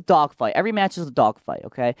saying. It's a dogfight. Every match is a dogfight,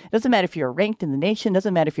 okay? It doesn't matter if you're ranked in the nation. It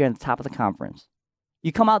doesn't matter if you're on the top of the conference.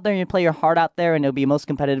 You come out there and you play your heart out there, and it'll be the most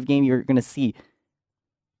competitive game you're going to see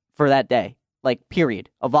for that day, like period,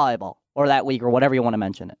 of volleyball, or that week, or whatever you want to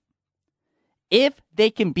mention it. If they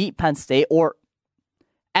can beat Penn State, or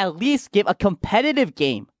at least give a competitive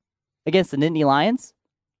game against the Nittany Lions,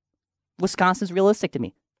 Wisconsin's realistic to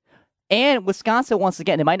me. And Wisconsin, once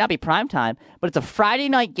again, it might not be prime time, but it's a Friday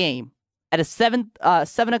night game at a 7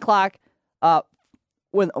 o'clock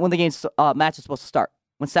when the game's match is supposed to start,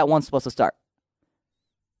 when set 1's supposed to start.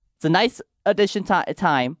 It's a nice addition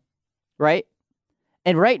time, right?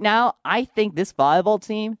 And right now, I think this volleyball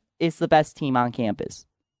team is the best team on campus,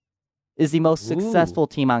 is the most successful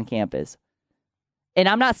team on campus. And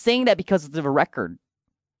I'm not saying that because of the record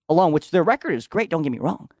alone, which their record is great, don't get me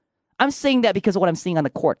wrong. I'm saying that because of what I'm seeing on the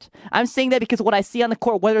court. I'm saying that because of what I see on the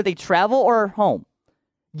court, whether they travel or are home.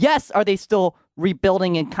 Yes, are they still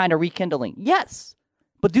rebuilding and kind of rekindling? Yes.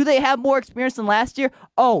 But do they have more experience than last year?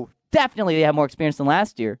 Oh, definitely they have more experience than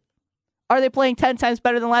last year. Are they playing 10 times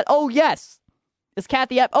better than last? Oh, yes. Is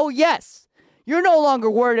Kathy up? Oh, yes. You're no longer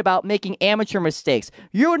worried about making amateur mistakes.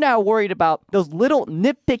 You're now worried about those little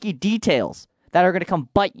nitpicky details that are going to come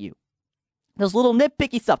bite you. Those little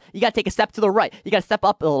nitpicky stuff. You got to take a step to the right. You got to step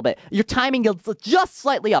up a little bit. Your timing is just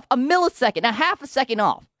slightly off. A millisecond, a half a second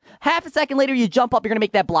off. Half a second later, you jump up, you're going to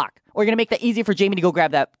make that block. Or you're going to make that easier for Jamie to go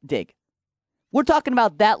grab that dig. We're talking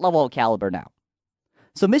about that level of caliber now.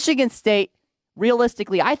 So Michigan State,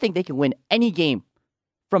 realistically, I think they can win any game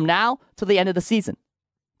from now to the end of the season.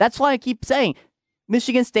 That's why I keep saying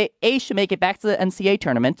Michigan State, A, should make it back to the NCAA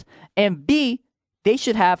tournament, and B, they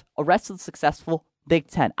should have a rest of the successful Big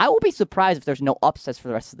Ten. I will be surprised if there's no upsets for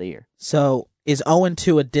the rest of the year. So is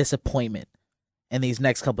 0-2 a disappointment in these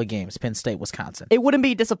next couple of games, Penn State, Wisconsin? It wouldn't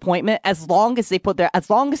be a disappointment as long as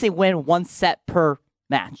they win one set per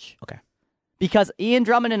match. Okay. Because Ian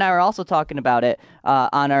Drummond and I are also talking about it we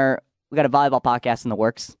got a volleyball podcast in the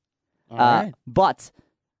works. All right. But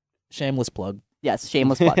Shameless plug. yes,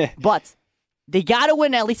 shameless plug. But they got to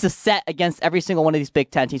win at least a set against every single one of these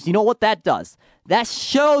Big Ten teams. You know what that does? That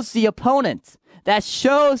shows the opponent. That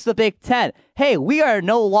shows the Big Ten, hey, we are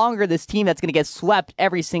no longer this team that's going to get swept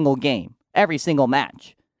every single game, every single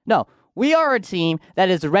match. No, we are a team that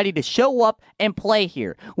is ready to show up and play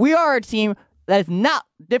here. We are a team that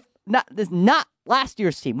is not last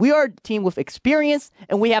year's team. We are a team with experience,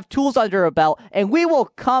 and we have tools under our belt, and we will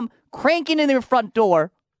come cranking in your front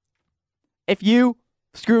door if you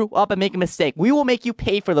screw up and make a mistake. We will make you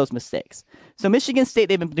pay for those mistakes. So Michigan State,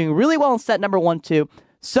 they've been doing really well in set number 1, 2.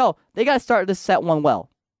 So they got to start this set 1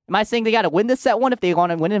 well. Am I saying they got to win this set 1 if they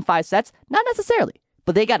want to win in 5 sets? Not necessarily.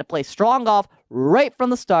 But they got to play strong off right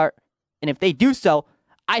from the start. And if they do so,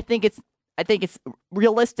 I think it's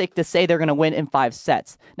realistic to say they're going to win in 5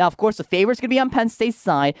 sets. Now, of course, the favorite's going to be on Penn State's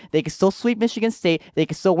side. They can still sweep Michigan State. They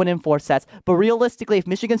can still win in 4 sets. But realistically, if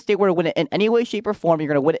Michigan State were to win it in any way, shape, or form, you're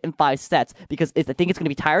going to win it in 5 sets because I think it's going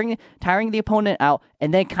to be tiring the opponent out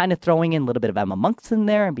and then kind of throwing in a little bit of Emma Monks in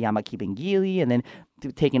there and Biama keeping Geely and then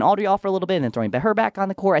taking Audrey off for a little bit and then throwing her back on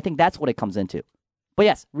the court. I think that's what it comes into. But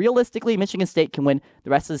yes, realistically, Michigan State can win the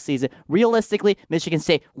rest of the season. Realistically, Michigan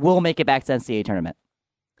State will make it back to the NCAA tournament.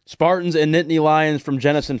 Spartans and Nittany Lions from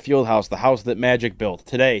Jennison Fieldhouse, the house that Magic built.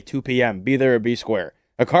 Today, 2 p.m. Be there or be square.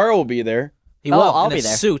 Akara will be there. He will. I'll in be a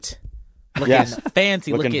there. Suit. Looking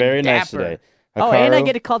fancy, looking looking very dapper. nice today. Oh, and I Akaru,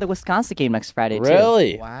 get to call the Wisconsin game next Friday, too.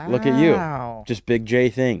 really? Wow. Look at you. Just Big J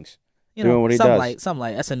things. You doing know, what he some does.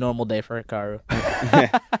 light. That's a normal day for Hikaru.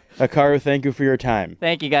 Akaru, thank you for your time.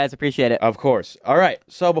 Thank you, guys. Appreciate it. Of course. All right.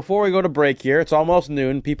 So before we go to break here, it's almost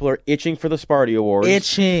noon. People are itching for the Sparty Awards.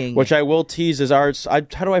 Itching. Which I will tease as how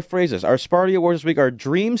do I phrase this? Our Sparty Awards this week are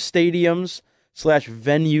dream stadiums /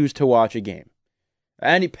 venues to watch a game.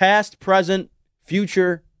 Any past, present,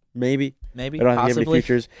 future, maybe. Maybe, I don't have possibly. any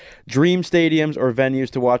futures. Dream stadiums or venues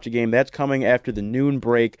to watch a game. That's coming after the noon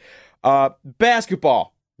break.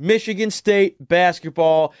 Basketball. Michigan State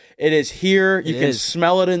basketball. It is here. You can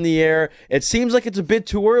smell it in the air. It seems like it's a bit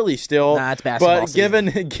too early still. Nah, it's basketball But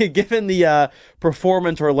season. given the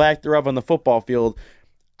performance or lack thereof on the football field,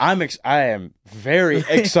 I am very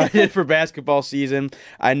excited for basketball season.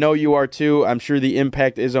 I know you are too. I'm sure the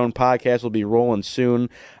Impact Izzone podcast will be rolling soon.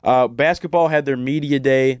 Basketball had their media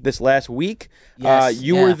day this last week. Yes,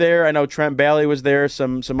 You were there. I know Trent Bally was there.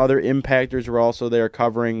 Some other Impactors were also there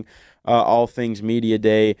covering all things media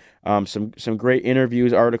day. Some great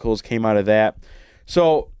interviews, articles came out of that.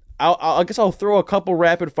 So I guess I'll throw a couple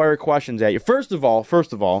rapid fire questions at you. First of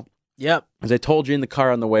all. Yep. As I told you in the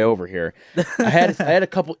car on the way over here, I had a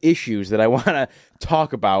couple issues that I want to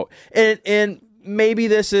talk about, and maybe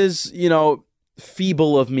this is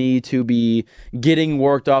feeble of me to be getting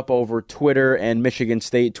worked up over Twitter and Michigan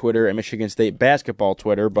State Twitter and Michigan State basketball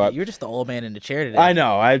Twitter, but You're just the old man in the chair today. I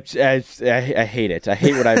know I hate it. I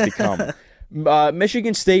hate what I've become.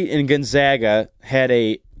 Michigan State and Gonzaga had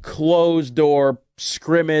a closed door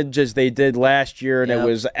scrimmage as they did last year, and It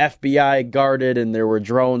was FBI guarded, and there were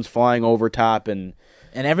drones flying over top, and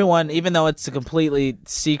everyone, even though it's a completely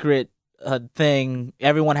secret thing,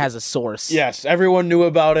 everyone has a source. Yes, everyone knew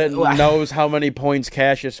about it and knows how many points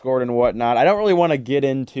Cassius scored and whatnot. I don't really want to get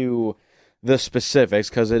into the specifics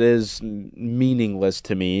because it is meaningless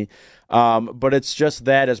to me, but it's just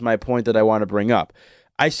that as my point that I want to bring up.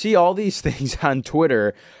 I see all these things on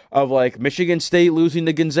Twitter of like Michigan State losing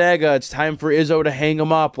to Gonzaga. It's time for Izzo to hang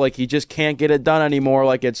him up. Like he just can't get it done anymore.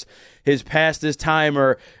 Like it's his past his time,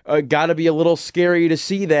 or got to be a little scary to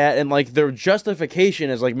see that. And like their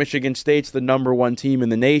justification is like Michigan State's the number 1 team in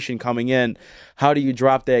the nation coming in. How do you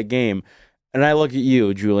drop that game? And I look at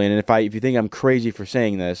you, Julian, and if you think I'm crazy for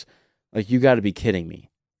saying this, like you got to be kidding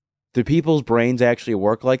me. Do people's brains actually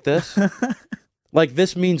work like this? Like,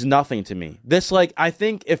 this means nothing to me. This, like, I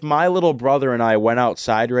think if my little brother and I went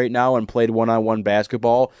outside right now and played one-on-one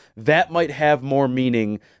basketball, that might have more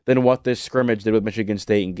meaning than what this scrimmage did with Michigan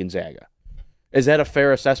State and Gonzaga. Is that a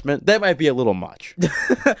fair assessment? That might be a little much.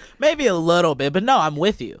 Maybe a little bit, but no, I'm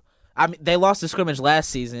with you. I mean, they lost the scrimmage last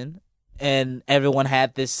season, and everyone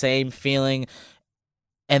had this same feeling,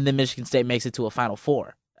 and then Michigan State makes it to a Final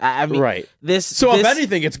Four. I mean, right. If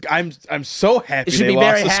anything, I'm so happy. You should they be lost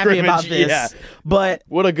very the happy scrimmage. about this. Yeah. But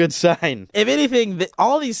what a good sign. If anything,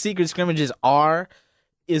 all these secret scrimmages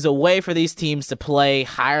is a way for these teams to play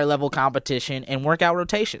higher level competition and work out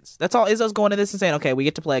rotations. That's all. Izzo's going to this and saying, okay, we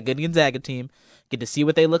get to play a good Gonzaga team, get to see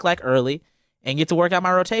what they look like early, and get to work out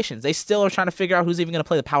my rotations. They still are trying to figure out who's even going to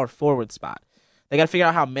play the power forward spot. They got to figure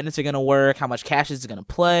out how minutes are going to work, how much Cassius is going to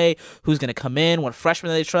play, who's going to come in, what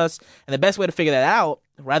freshmen they trust. And the best way to figure that out,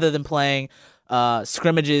 rather than playing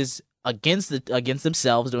scrimmages against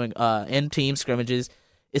themselves, doing in-team scrimmages,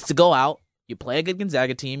 is to go out, you play a good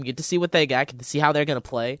Gonzaga team, get to see what they got, get to see how they're going to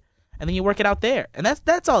play, and then you work it out there. And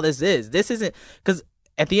that's all this is. This isn't – because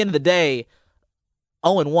at the end of the day,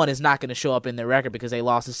 0-1 is not going to show up in their record because they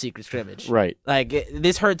lost a secret scrimmage. Right.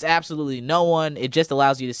 This hurts absolutely no one. It just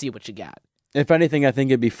allows you to see what you got. If anything, I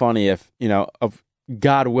think it'd be funny if,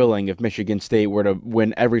 God willing, if Michigan State were to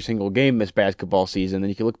win every single game this basketball season, then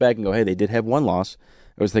you can look back and go, hey, they did have one loss.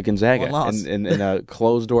 It was the Gonzaga in a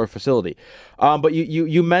closed-door facility. But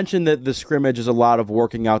you mentioned that the scrimmage is a lot of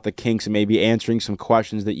working out the kinks and maybe answering some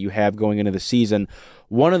questions that you have going into the season.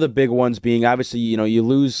 One of the big ones being, obviously, you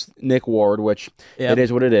lose Nick Ward, which it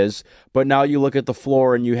is what it is. But now you look at the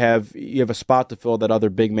floor and you have a spot to fill that other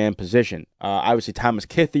big man position. Obviously, Thomas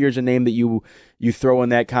Kithier is a name that you throw in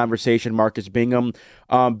that conversation. Marcus Bingham,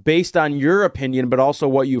 based on your opinion, but also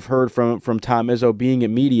what you've heard from Tom Izzo being at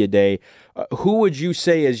Media Day, who would you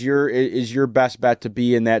say is your best bet to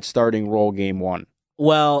be in that starting role game one?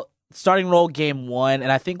 Well, starting role game one,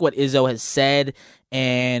 and I think what Izzo has said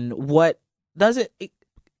and what it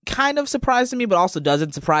kind of surprised me, but also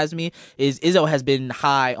doesn't surprise me, is Izzo has been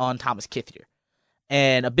high on Thomas Kithier.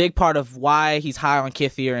 And a big part of why he's high on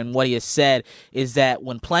Kithier and what he has said is that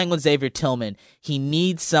when playing with Xavier Tillman, he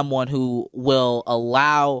needs someone who will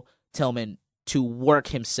allow Tillman to work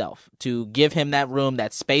himself, to give him that room,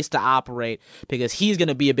 that space to operate, because he's going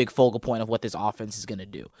to be a big focal point of what this offense is going to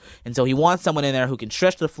do. And so he wants someone in there who can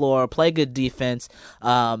stretch the floor, play good defense,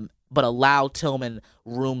 but allow Tillman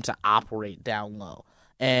room to operate down low.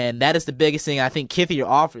 And that is the biggest thing I think Kithier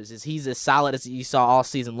offers, is he's as solid as you saw all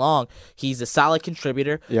season long. He's a solid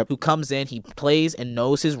contributor who comes in, he plays and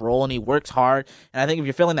knows his role, and he works hard. And I think if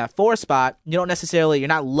you're filling that 4 spot, you're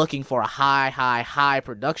not looking for a high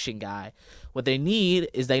production guy. What they need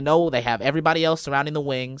is they know they have everybody else surrounding the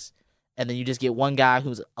wings, and then you just get one guy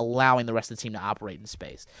who's allowing the rest of the team to operate in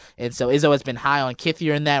space. And so Izzo has been high on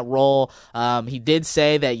Kithier in that role. He did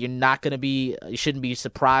say that you shouldn't be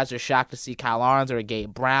surprised or shocked to see Kyle Arns or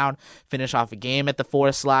Gabe Brown finish off a game at the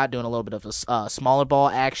 4 slot, doing a little bit of a smaller ball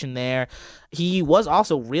action there. He was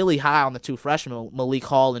also really high on the 2 freshmen, Malik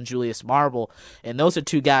Hall and Julius Marble, and those are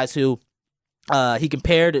 2 guys who he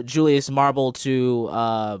compared Julius Marble to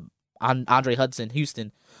Andre Hudson,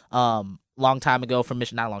 Houston, long time ago from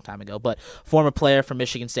Michigan, not a long time ago, but former player from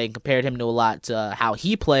Michigan State, and compared him to a lot to how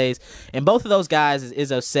he plays. And both of those guys, as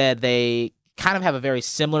Izzo said, they kind of have a very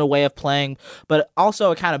similar way of playing, but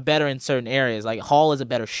also are kind of better in certain areas. Like Hall is a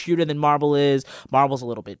better shooter than Marble is. Marble's a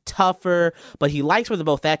little bit tougher, but he likes where they're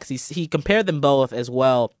both at because he compared them both as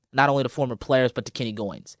well, not only to former players, but to Kenny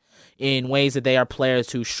Goins, in ways that they are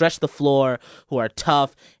players who stretch the floor, who are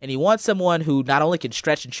tough, and he wants someone who not only can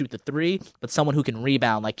stretch and shoot the 3, but someone who can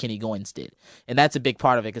rebound like Kenny Goins did. And that's a big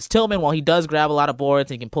part of it, because Tillman, while he does grab a lot of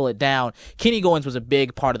boards and can pull it down, Kenny Goins was a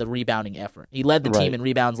big part of the rebounding effort. He led the team in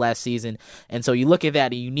rebounds last season, and so you look at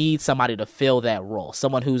that and you need somebody to fill that role,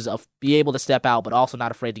 someone who's be able to step out, but also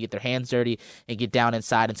not afraid to get their hands dirty and get down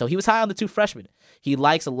inside. And so he was high on the 2 freshmen. He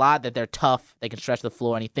likes a lot that they're tough, they can stretch the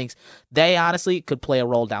floor, and he thinks they honestly could play a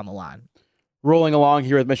role down the line. Rolling along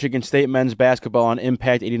here with Michigan State men's basketball on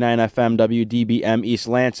Impact 89 FM WDBM East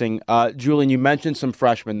Lansing. Julian, you mentioned some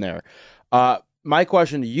freshmen there. My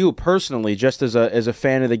question to you personally, just as a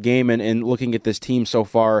fan of the game and looking at this team so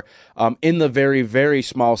far, in the very, very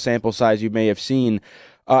small sample size you may have seen,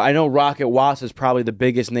 I know Rocket Watts is probably the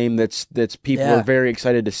biggest name that's people are very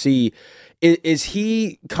excited to see. Is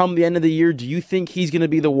he, come the end of the year, do you think he's going to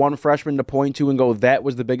be the one freshman to point to and go, that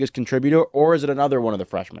was the biggest contributor, or is it another one of the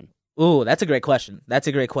freshmen? Ooh, that's a great question. From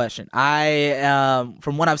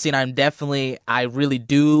what I've seen, I really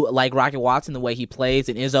do like Rocket Watson, the way he plays,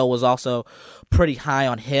 and Izzo was also pretty high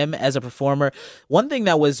on him as a performer. One thing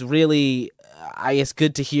that was really it's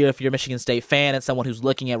good to hear if you're a Michigan State fan and someone who's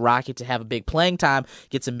looking at Rocket to have a big playing time,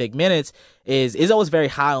 get some big minutes, is always very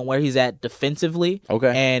high on where he's at defensively.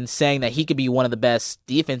 Okay. And saying that he could be one of the best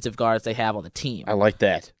defensive guards they have on the team. I like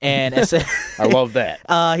that. And I love that.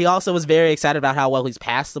 He also was very excited about how well he's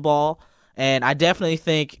passed the ball. And I definitely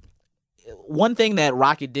think one thing that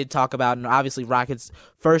Rocket did talk about, and obviously Rocket's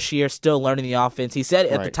first year still learning the offense, he said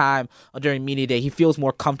at the time during media day he feels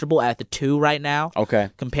more comfortable at the 2 right now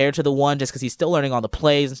compared to the 1 just because he's still learning all the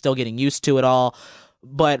plays and still getting used to it all.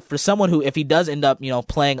 But for someone who, if he does end up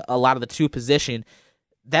playing a lot of the 2 position,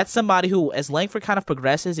 that's somebody who, as Langford kind of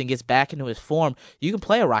progresses and gets back into his form, you can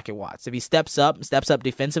play a Rocket Watts. If he steps up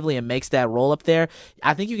defensively and makes that role up there,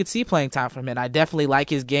 I think you could see playing time from him. I definitely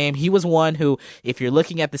like his game. He was one who, if you're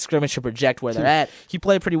looking at the scrimmage to project where they're at, he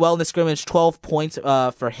played pretty well in the scrimmage, 12 points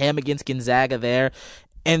for him against Gonzaga there.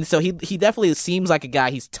 And so he definitely seems like a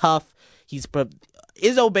guy. He's tough.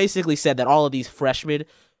 Izzo basically said that all of these freshmen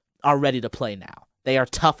are ready to play now. They are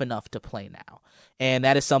tough enough to play now. And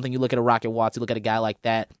that is something you look at a Rocket Watts, you look at a guy like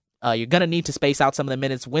that, you're going to need to space out some of the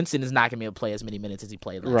minutes. Winston is not going to be able to play as many minutes as he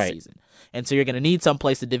played last season. And so you're going to need some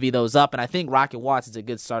place to divvy those up. And I think Rocket Watts is a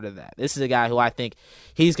good start of that. This is a guy who I think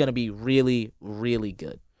he's going to be really, really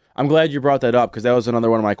good. I'm glad you brought that up because that was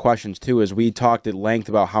another one of my questions too, is we talked at length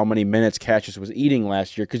about how many minutes Cassius was eating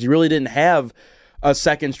last year because you really didn't have a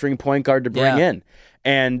second-string point guard to bring in.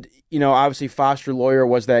 And, obviously Foster Loyer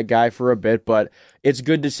was that guy for a bit, but it's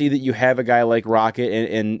good to see that you have a guy like Rocket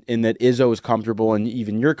and that Izzo is comfortable and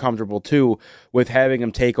even you're comfortable too with having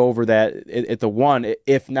him take over that at the 1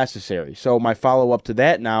 if necessary. So my follow-up to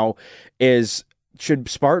that now is, should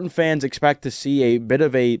Spartan fans expect to see a bit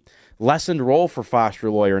of a lessened role for Foster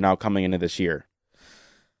Loyer now coming into this year?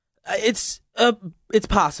 It's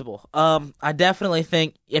possible. I definitely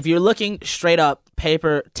think if you're looking straight up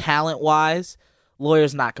paper talent-wise,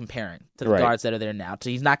 Lawyer's not comparing to the guards that are there now.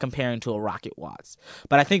 So he's not comparing to a Rocket Watts.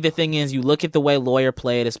 But I think the thing is, you look at the way Lawyer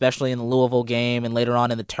played, especially in the Louisville game and later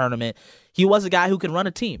on in the tournament, he was a guy who could run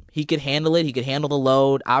a team. He could handle it. He could handle the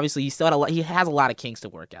load. Obviously, he has a lot of kinks to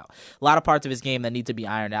work out. A lot of parts of his game that need to be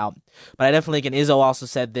ironed out. But I definitely think, and Izzo also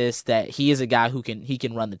said this, that he is a guy who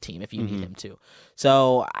can run the team if you need him to.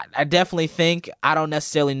 So I definitely think, I don't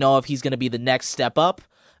necessarily know if he's going to be the next step up,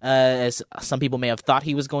 as some people may have thought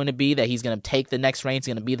he was going to be, that he's going to take the next reign. He's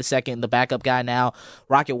going to be the backup guy now.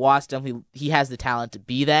 Rocket Watts, definitely, he has the talent to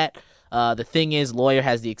be that. The thing is, Lawyer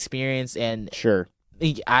has the experience, and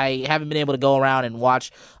I haven't been able to go around and watch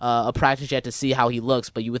a practice yet to see how he looks,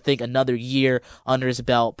 but you would think another year under his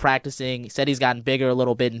belt practicing, he said he's gotten bigger a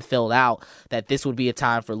little bit and filled out, that this would be a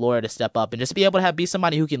time for Lawyer to step up and just be able to be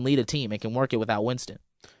somebody who can lead a team and can work it without Winston.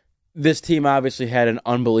 This team obviously had an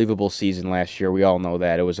unbelievable season last year. We all know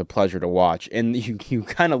that. It was a pleasure to watch. And you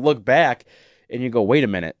kind of look back and you go, wait a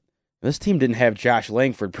minute. This team didn't have Josh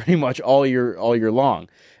Langford pretty much all year long.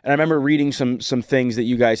 And I remember reading some things that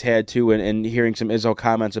you guys had too and hearing some Izzo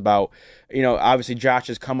comments about, obviously Josh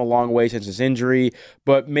has come a long way since his injury,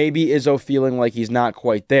 but maybe Izzo feeling like he's not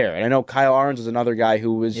quite there. And I know Kyle Ahrens is another guy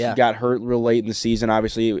who got hurt real late in the season,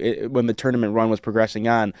 obviously, when the tournament run was progressing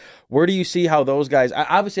on. Where do you see how those guys,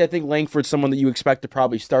 obviously I think Langford's someone that you expect to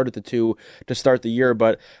probably start at the 2 to start the year,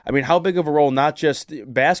 but I mean, how big of a role, not just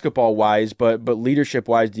basketball-wise, but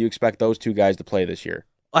leadership-wise, do you expect those 2 guys to play this year?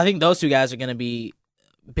 I think those 2 guys are going to be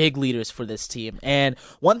big leaders for this team. And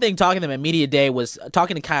one thing talking to them at Media Day was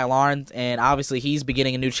talking to Kyle Ahrens, and obviously he's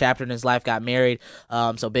beginning a new chapter in his life, got married,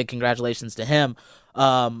 so big congratulations to him.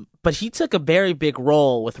 But he took a very big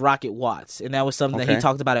role with Rocket Watts, and that was something that he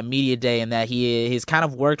talked about at Media Day, and that he's kind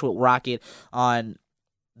of worked with Rocket on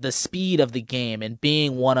the speed of the game and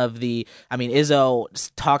being one of the, Izzo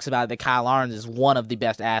talks about that Kyle Ahrens is one of the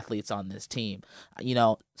best athletes on this team.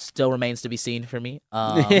 Still remains to be seen for me.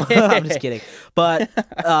 I'm just kidding. But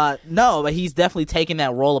no, but he's definitely taken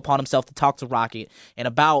that role upon himself to talk to Rocket and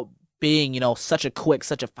about being, such a quick,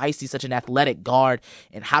 such a feisty, such an athletic guard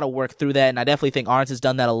and how to work through that. And I definitely think Ahrens has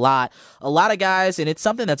done that a lot. A lot of guys, and it's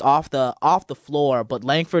something that's off the floor, but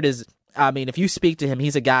Langford is, if you speak to him,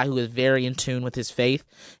 he's a guy who is very in tune with his faith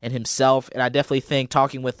and himself. And I definitely think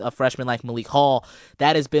talking with a freshman like Malik Hall,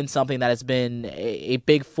 that has been something that has been a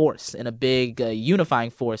big force and a big unifying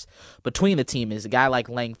force between the team, is a guy like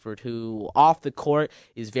Langford who off the court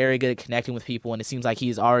is very good at connecting with people. And it seems like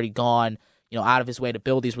he's already gone out of his way to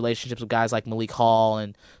build these relationships with guys like Malik Hall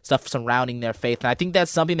and stuff surrounding their faith. And I think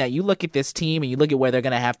that's something that you look at this team and you look at where they're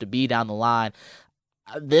going to have to be down the line.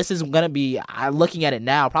 This is going to be, looking at it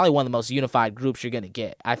now, probably one of the most unified groups you're going to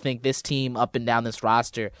get. I think this team up and down this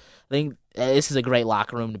roster, I think this is a great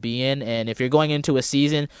locker room to be in. And if you're going into a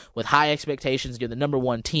season with high expectations, you're the number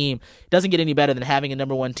one team, it doesn't get any better than having a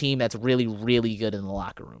number one team that's really, really good in the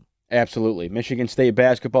locker room. Absolutely. Michigan State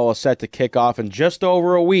basketball is set to kick off in just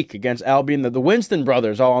over a week against Albion. The Winston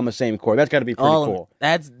brothers all on the same court. That's got to be pretty cool.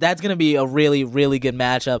 That's going to be a really, really good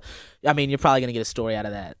matchup. I mean, you're probably going to get a story out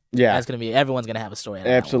of that. Yeah. That's going to be, everyone's going to have a story out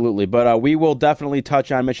of Absolutely. But we will definitely touch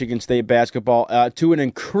on Michigan State basketball to an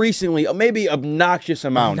increasingly, maybe obnoxious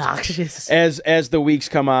amount. As the weeks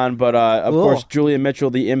come on. But, of course, Julian Mitchell,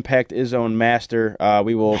 the Impact Izzone master.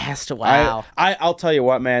 We will. Master, wow. I'll tell you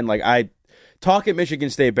what, man. Talk at Michigan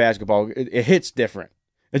State basketball, it hits different.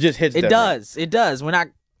 It just hits different. It does. We're not,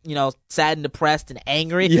 sad and depressed and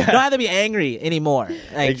angry. Yeah. You don't have to be angry anymore.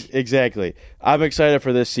 Exactly. I'm excited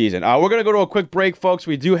for this season. We're going to go to a quick break, folks.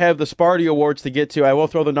 We do have the Sparty Awards to get to. I will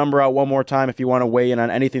throw the number out one more time if you want to weigh in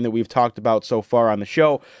on anything that we've talked about so far on the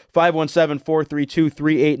show.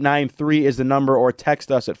 517-432-3893 is the number, or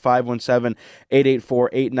text us at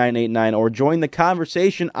 517-884-8989, or join the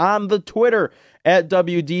conversation on the Twitter at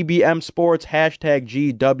WDBM Sports, hashtag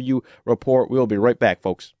GW Report. We'll be right back,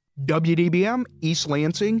 folks. WDBM, East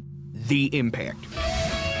Lansing, The Impact.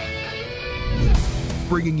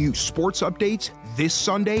 Bringing you sports updates this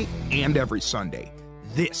Sunday and every Sunday.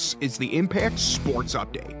 This is the Impact Sports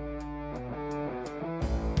Update.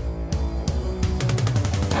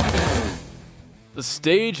 The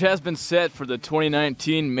stage has been set for the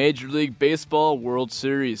 2019 Major League Baseball World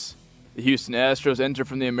Series. The Houston Astros enter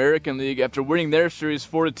from the American League after winning their series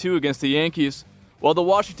 4-2 against the Yankees, while the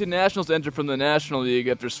Washington Nationals enter from the National League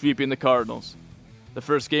after sweeping the Cardinals. The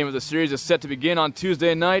first game of the series is set to begin on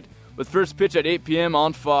Tuesday night, with first pitch at 8 p.m.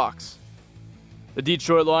 on Fox. The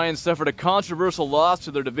Detroit Lions suffered a controversial loss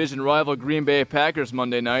to their division rival Green Bay Packers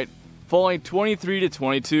Monday night, falling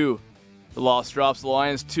 23-22. The loss drops the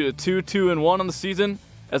Lions to 2-2-1 on the season,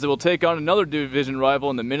 as they will take on another division rival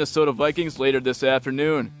in the Minnesota Vikings later this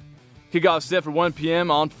afternoon. Kickoff set for 1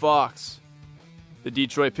 p.m. on Fox. The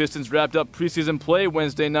Detroit Pistons wrapped up preseason play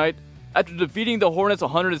Wednesday night after defeating the Hornets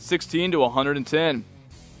 116-110.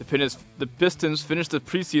 The Pistons finished the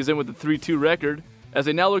preseason with a 3-2 record, as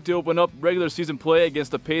they now look to open up regular season play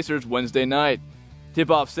against the Pacers Wednesday night.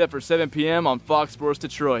 Tip-off set for 7 p.m. on Fox Sports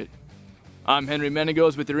Detroit. I'm Henry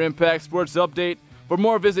Menegos with your Impact Sports Update. For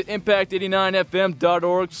more, visit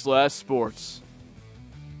impact89fm.org/sports.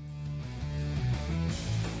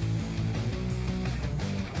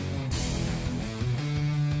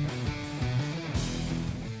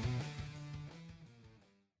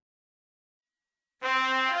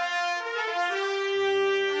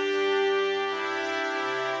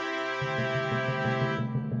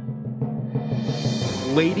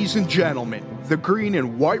 Ladies and gentlemen, the Green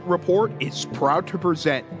and White Report is proud to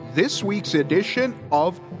present this week's edition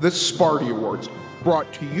of the Sparty Awards,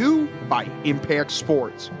 brought to you by Impact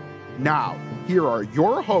Sports. Now, here are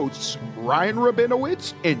your hosts, Ryan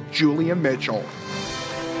Rabinowitz and Julian Mitchell.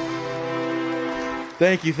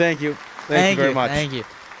 Thank you very much.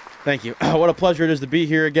 Thank you. What a pleasure it is to be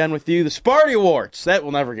here again with you. The Sparty Awards. That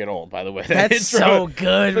will never get old, by the way. That's so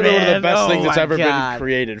good, man. One of the best things that's ever God. been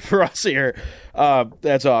created for us here.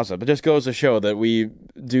 That's awesome. It just goes to show that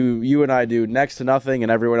you and I do next to nothing,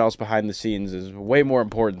 and everyone else behind the scenes is way more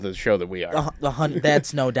important to the show that we are.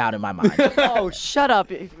 That's no doubt in my mind. Oh, shut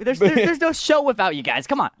up. There's no show without you guys.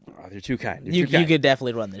 Come on. Oh, you're too kind. You could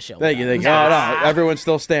definitely run this show. Thank you. Oh, no. Everyone's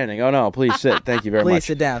still standing. Oh, no. Please sit. Thank you very much.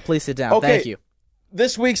 Please sit down. Okay. Thank you.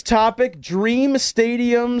 This week's topic, dream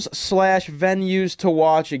stadiums / venues to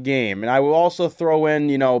watch a game. And I will also throw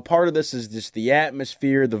in, part of this is just the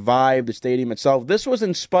atmosphere, the vibe, the stadium itself. This was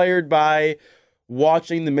inspired by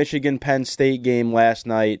watching the Michigan-Penn State game last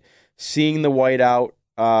night, seeing the whiteout,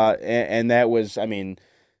 and that was,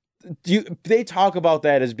 they talk about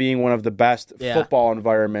that as being one of the best football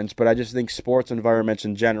environments, but I just think sports environments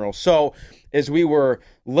in general. So as we were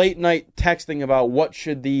late night texting about what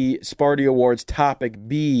should the Sparty Awards topic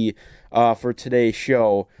be for today's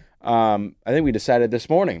show, I think we decided this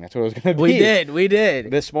morning that's what it was going to be. We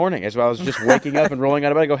did. This morning, as I was just waking up and rolling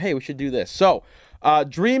out of bed, I go, hey, we should do this. So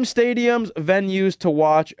dream stadiums, venues to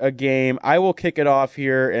watch a game. I will kick it off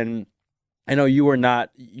here, and I know you are not.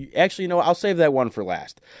 Actually, I'll save that one for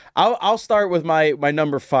last. I'll start with my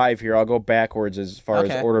number 5 here. I'll go backwards as far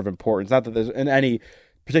as order of importance. Not that there's in any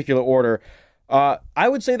particular order. I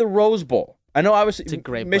would say the Rose Bowl. I know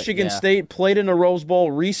Michigan State played in a Rose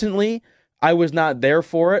Bowl recently. I was not there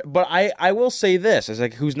for it, but I will say this as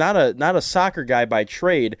who's not a soccer guy by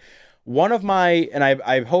trade. One of my, and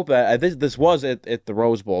I hope that this was at the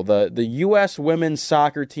Rose Bowl. The U.S. women's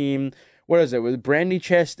soccer team what is it? With Brandy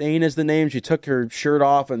Chastain is the name. She took her shirt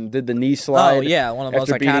off and did the knee slide. Oh yeah, one of the most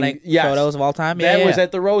after iconic beating- photos of all time. Yeah, That yeah. was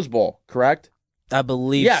at the Rose Bowl, correct? I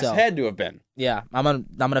believe Yes, so. had to have been. Yeah, I'm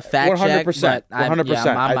gonna fact 100%. check. But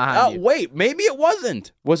 100%. I'm behind you. Wait, maybe it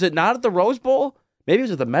wasn't. Was it not at the Rose Bowl? Maybe it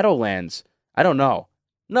was at the Meadowlands. I don't know.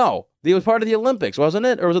 No, it was part of the Olympics, wasn't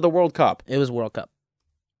it? Or was it the World Cup? It was World Cup.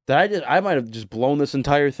 I might have just blown this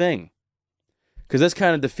entire thing. Because this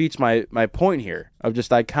kind of defeats my point here of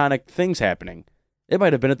just iconic things happening. It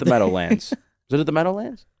might have been at the Meadowlands. Was it at the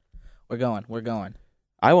Meadowlands? We're going.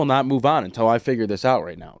 I will not move on until I figure this out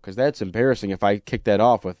right now, because that's embarrassing if I kick that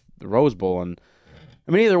off with the Rose Bowl. And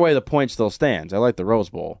I mean, either way, the point still stands. I like the Rose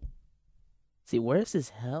Bowl. See, where is this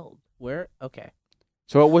held? Where? Okay.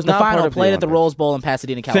 So it was The not final part of played at the Olympics. Rose Bowl in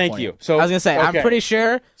Pasadena, California. Thank you. So I was gonna say, okay. I'm pretty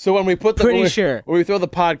sure. So when we put the Pretty when we- sure. when we throw the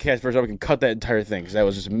podcast version, we can cut that entire thing because that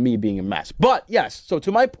was just me being a mess. But yes, so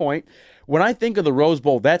to my point, when I think of the Rose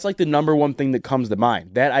Bowl, that's like the number one thing that comes to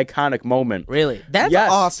mind. That iconic moment. Really, that's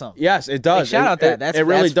Yes. awesome. Yes, it does. Shout out that. It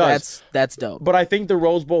really does. That's dope. But I think the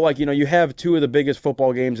Rose Bowl, like, you have two of the biggest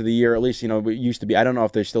football games of the year, at least, it used to be. I don't know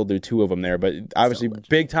if they still do two of them there, but obviously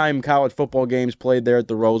big time college football games played there at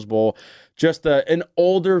the Rose Bowl. Just an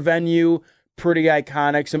older venue, pretty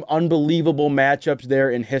iconic, some unbelievable matchups there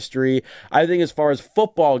in history. I think as far as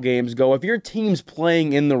football games go, if your team's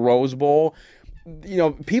playing in the Rose Bowl,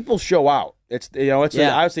 people show out.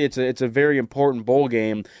 Obviously it's a very important bowl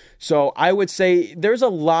game. So I would say there's a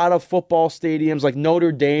lot of football stadiums. Like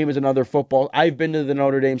Notre Dame is another football. I've been to the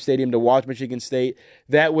Notre Dame Stadium to watch Michigan State.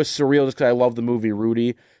 That was surreal just because I love the movie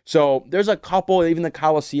Rudy. So there's a couple, even the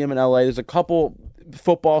Coliseum in LA. There's a couple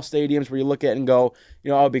football stadiums where you look at it and go,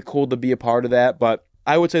 it'd be cool to be a part of that. But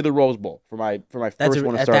I would say the Rose Bowl for my first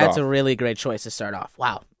one to start off. That's a really great choice to start off.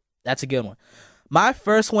 Wow, that's a good one. My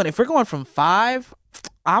first one, if we're going from 5,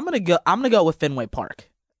 I'm gonna go with Fenway Park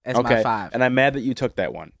as my 5. And I'm mad that you took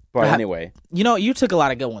that one. But anyway, you took a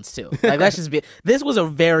lot of good ones too. Like that's just this was a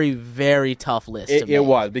very, very tough list. It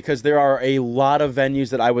was, because there are a lot of venues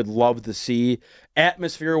that I would love to see.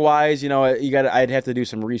 Atmosphere wise, I'd have to do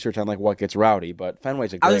some research on like what gets rowdy. But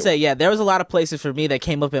Fenway's a great I was gonna say, one. there was a lot of places for me that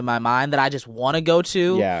came up in my mind that I just want to go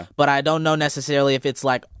to. Yeah. But I don't know necessarily if it's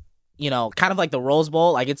like, kind of like the Rose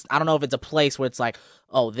Bowl. Like I don't know if it's a place where it's like,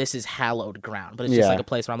 oh, this is hallowed ground. But it's just Yeah. like a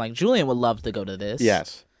place where I'm like, Julian would love to go to this.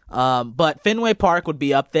 Yes. But Fenway Park would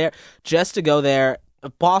be up there just to go there.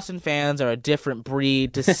 Boston fans are a different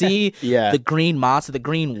breed. To see Yeah. the green monster, the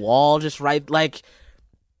green wall, just right, like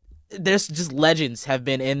there's just legends have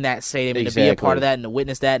been in that stadium, and to be a part of that and to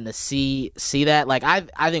witness that and to see that. Like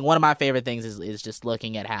I think one of my favorite things is just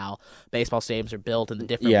looking at how baseball stadiums are built in the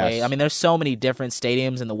different Yes. ways. I mean, there's so many different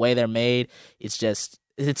stadiums and the way they're made. It's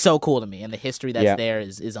so cool to me, and the history that's there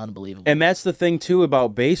is unbelievable. And that's the thing too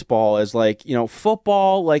about baseball is like,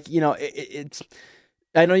 football, like, it's,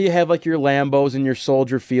 I know you have like your Lambos and your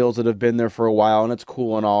Soldier Fields that have been there for a while, and it's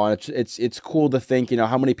cool and all. And it's cool to think,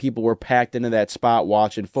 how many people were packed into that spot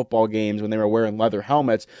watching football games when they were wearing leather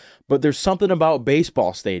helmets. But there's something about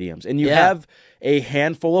baseball stadiums, and you have a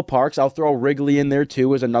handful of parks. I'll throw Wrigley in there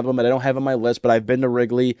too as another one that I don't have on my list, but I've been to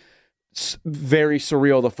Wrigley. It's very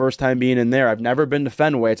surreal the first time being in there. I've never been to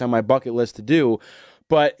Fenway. It's on my bucket list to do.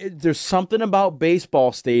 But there's something about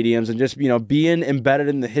baseball stadiums and just, being embedded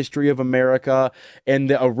in the history of America and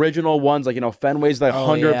the original ones, like, Fenway's like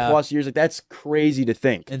 100 plus years. Like, that's crazy to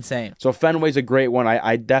think. Insane. So Fenway's a great one.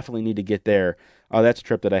 I definitely need to get there. That's a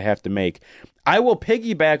trip that I have to make. I will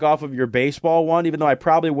piggyback off of your baseball one, even though I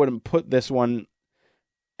probably wouldn't put this one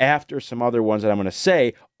after some other ones that I'm going to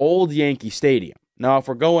say. Old Yankee Stadium. Now, if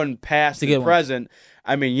we're going past the present,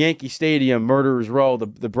 I mean, Yankee Stadium, Murderers Row,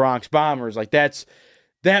 the Bronx Bombers, like that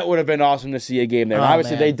would have been awesome to see a game there. Oh,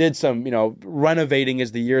 obviously, man. they did some, renovating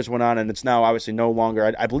as the years went on, and it's now obviously no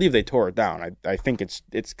longer. I believe they tore it down. I think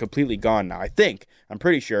it's completely gone now. I'm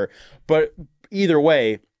pretty sure. But either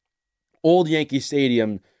way, Old Yankee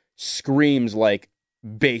Stadium screams like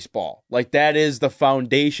baseball. Like that is the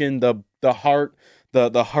foundation, the heart.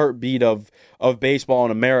 The heartbeat of baseball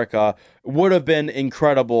in America. Would have been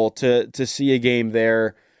incredible to see a game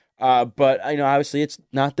there. But obviously it's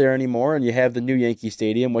not there anymore, and you have the new Yankee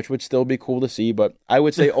Stadium, which would still be cool to see. But I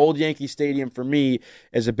would say Old Yankee Stadium for me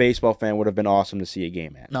as a baseball fan would have been awesome to see a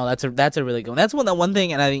game at. No, that's a really good one. That's one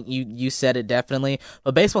thing, and I think you said it definitely.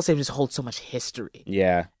 But baseball stadiums just hold so much history.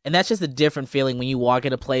 Yeah. And that's just a different feeling when you walk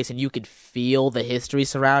in a place and you could feel the history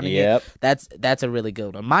surrounding it. That's a really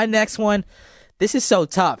good one. My next one. This is so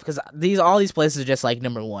tough because all these places are just like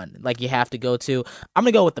number one, like you have to go to. I'm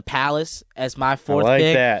gonna go with the Palace as my fourth I like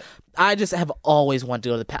pick. that. I just have always wanted to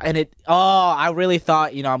go to the Palace, and I really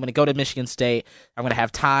thought, I'm gonna go to Michigan State. I'm gonna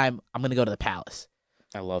have time. I'm gonna go to the Palace.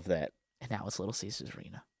 I love that. and now it's Little Caesars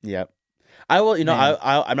Arena. Yep. I will. Man.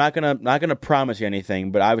 I'm not gonna promise you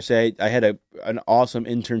anything, but I would say I had an awesome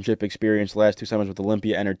internship experience the last 2 summers with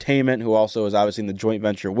Olympia Entertainment, who also is obviously in the joint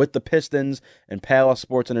venture with the Pistons and Palace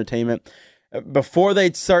Sports Entertainment. Before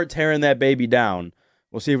they start tearing that baby down,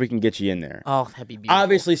 we'll see if we can get you in there. Oh, that'd be beautiful.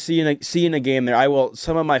 Obviously, seeing a game there, I will.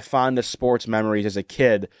 Some of my fondest sports memories as a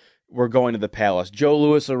kid were going to the Palace, Joe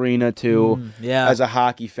Louis Arena too, yeah. as a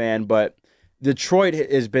hockey fan. But Detroit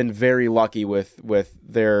has been very lucky with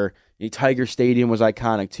their Tiger Stadium was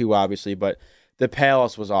iconic too, obviously, but the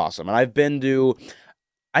Palace was awesome. And I've been to,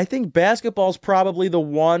 I think basketball's probably the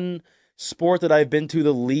one sport that I've been to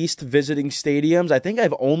the least visiting stadiums. I think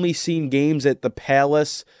I've only seen games at the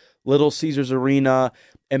Palace, Little Caesars Arena,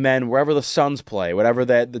 and then wherever the Suns play, whatever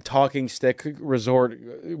the Talking Stick Resort,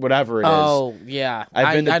 whatever it is. Oh, yeah.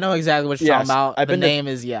 I know exactly what you're talking about. I've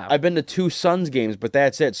been to 2 Suns games, but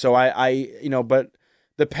that's it. So but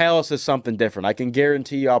the Palace is something different. I can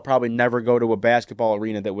guarantee you I'll probably never go to a basketball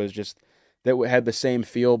arena that had the same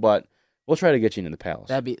feel, but we'll try to get you into the Palace.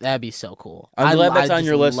 That'd be so cool. I'm glad that's on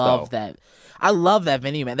your list, though. I love that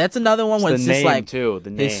venue, man. That's another one where it's just like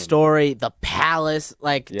the his story, the Palace,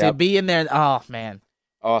 to be in there. Oh man,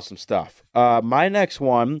 awesome stuff. My next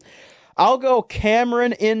one, I'll go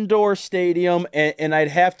Cameron Indoor Stadium, and I'd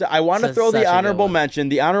have to. I want to throw the honorable mention.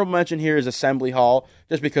 The honorable mention here is Assembly Hall,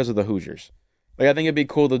 just because of the Hoosiers. I think it'd be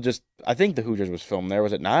cool to just. I think the Hoosiers was filmed there.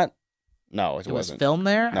 Was it not? No, it wasn't. Was filmed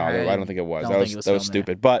there? No, I don't think it was. That was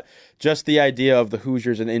stupid. But just the idea of the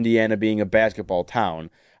Hoosiers in Indiana being a basketball town.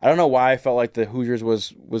 I don't know why I felt like the Hoosiers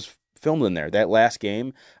was filmed in there. That last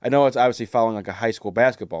game. I know it's obviously following like a high school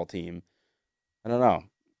basketball team. I don't know.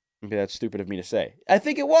 Maybe that's stupid of me to say. I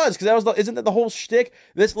think it was, because isn't that the whole shtick?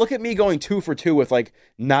 Look at me going 2 for 2 with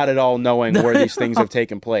not at all knowing where these things have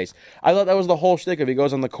taken place. I thought that was the whole shtick. If he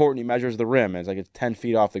goes on the court and he measures the rim, and it's 10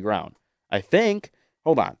 feet off the ground. I think.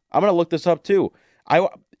 Hold on, I'm gonna look this up too.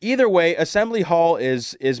 Either way, Assembly Hall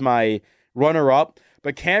is my runner-up,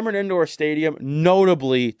 but Cameron Indoor Stadium,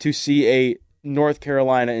 notably to see a North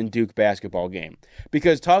Carolina and Duke basketball game,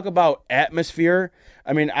 because talk about atmosphere.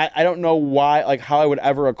 I mean, I don't know why, how I would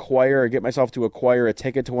ever acquire or get myself to acquire a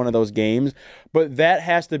ticket to one of those games, but that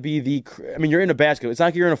has to be you're in a basketball. It's not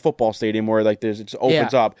like you're in a football stadium where it just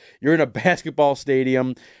opens up. You're in a basketball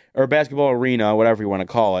stadium or a basketball arena, whatever you want to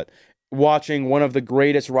call it, watching one of the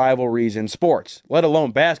greatest rivalries in sports, let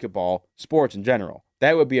alone basketball, sports in general.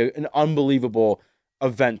 That would be an unbelievable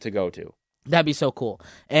event to go to. That'd be so cool.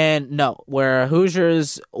 And no, where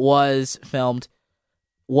Hoosiers was filmed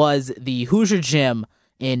was the Hoosier Gym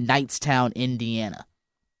in Knightstown, Indiana.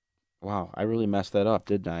 Wow, I really messed that up,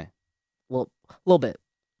 didn't I? Well, a little bit.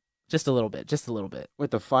 Just a little bit.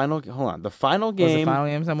 Wait, the final game. Was the final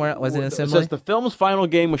game somewhere? Was it in It Assembly? says the film's final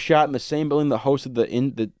game was shot in the same building that hosted the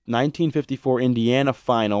 1954 Indiana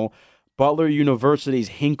final, Butler University's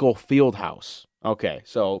Hinkle Fieldhouse. Okay,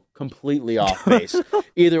 so completely off base.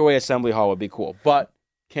 Either way, Assembly Hall would be cool, but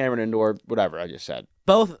Cameron Indoor, whatever I just said.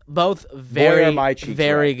 Both very,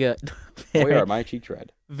 very good. Boy, are my cheeks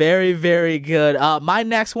red. Very, very good. My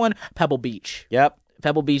next one, Pebble Beach. Yep.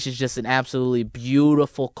 Pebble Beach is just an absolutely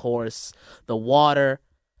beautiful course. The water,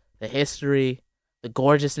 the history, the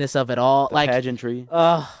gorgeousness of it all. The pageantry.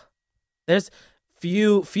 There's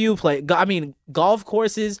few golf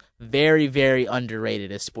courses, very, very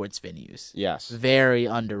underrated as sports venues. Yes. Very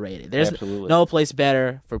underrated. There's Absolutely. no place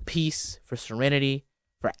better for peace, for serenity,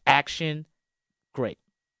 for action. Great.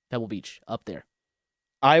 Pebble Beach, up there.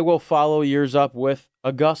 I will follow yours up with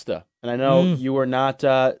Augusta. And I know you were not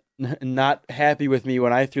happy with me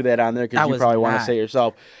when I threw that on there, because you probably want to say it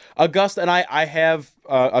yourself. Augusta, and I have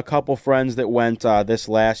a couple friends that went this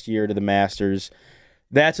last year to the Masters.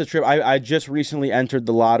 That's a trip. I just recently entered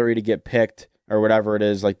the lottery to get picked, or whatever it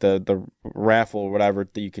is, like the raffle or whatever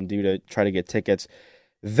that you can do to try to get tickets.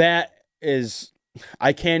 That is,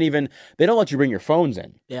 I can't even, they don't let you bring your phones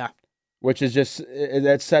in. Yeah. Which is just,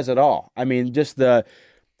 that says it all. I mean, just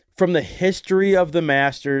from the history of the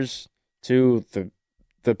Masters to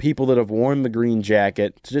the people that have worn the green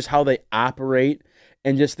jacket, to just how they operate,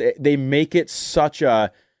 and just they make it such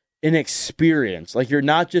an experience. Like, you're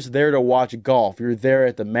not just there to watch golf, you're there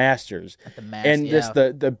at the Masters. And just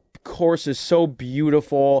the course is so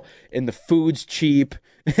beautiful, and the food's cheap.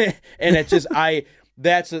 And it's just,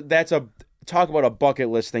 that's a talk about a bucket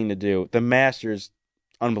list thing to do. The Masters,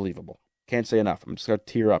 unbelievable. Can't say enough. I'm just going to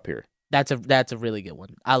tear up here. That's a really good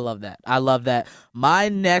one. I love that. My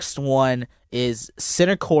next one is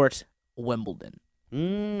Center Court, Wimbledon.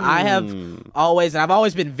 I've always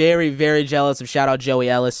been very, very jealous of, shout out Joey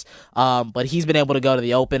Ellis, but he's been able to go to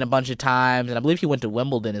the Open a bunch of times, and I believe he went to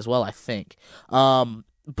Wimbledon as well, I think.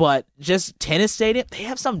 but just Tennis Stadium, they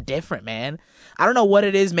have something different, man. I don't know what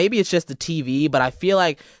it is. Maybe it's just the TV, but I feel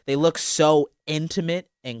like they look so intimate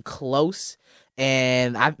and close.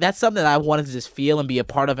 And that's something that I wanted to just feel and be a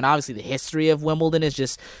part of. And obviously the history of Wimbledon is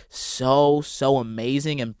just so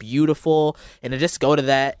amazing and beautiful. And to just go to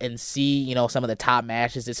that and see, some of the top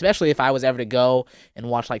matches, especially if I was ever to go and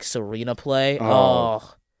watch like Serena play. Oh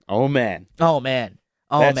man.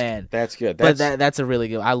 That's good. That's a really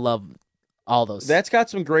good. I love all those. That's got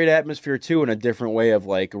some great atmosphere too, in a different way of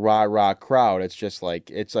like rah crowd. It's just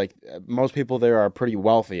like most people there are pretty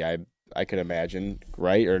wealthy. I could imagine,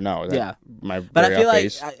 right? Or no? Yeah. But I feel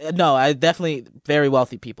like I definitely very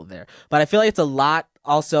wealthy people there. But I feel like it's a lot.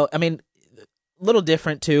 Also, I mean, a little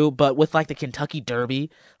different too. But with like the Kentucky Derby,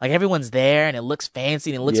 like everyone's there and it looks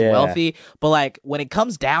fancy and it looks wealthy. But like when it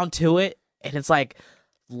comes down to it, and it's like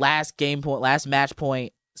last match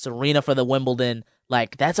point, Serena for the Wimbledon.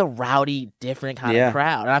 Like that's a rowdy, different kind of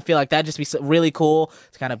crowd, and I feel like that'd just be really cool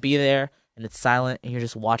to kind of be there and it's silent and you're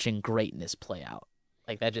just watching greatness play out.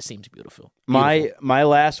 Like that just seems beautiful. My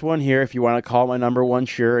last one here, if you want to call it my number one,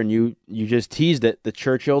 sure, and you just teased it, the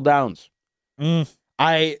Churchill Downs.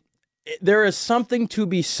 There is something to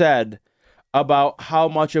be said about how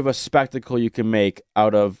much of a spectacle you can make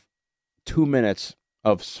out of 2 minutes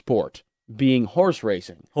of sport being horse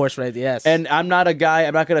racing. Horse racing, yes. And I'm not a guy,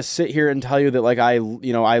 I'm not going to sit here and tell you that like I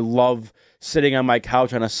love sitting on my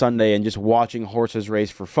couch on a Sunday and just watching horses race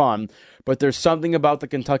for fun. But there's something about the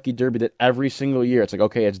Kentucky Derby that every single year it's like,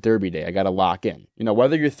 okay, it's Derby Day. I got to lock in.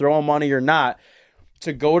 Whether you're throwing money or not,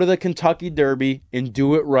 to go to the Kentucky Derby and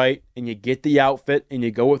do it right, and you get the outfit and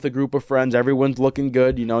you go with a group of friends, everyone's looking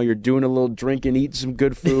good. You're doing a little drink and eating some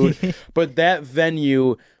good food. But that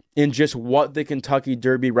venue in just what the Kentucky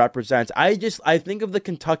Derby represents, I think of the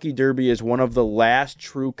Kentucky Derby as one of the last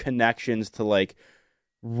true connections to like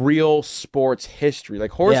real sports history.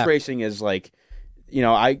 Like horse racing is like,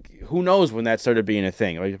 who knows when that started being a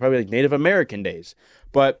thing? Like probably like Native American days.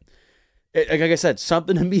 But like I said,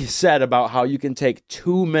 something to be said about how you can take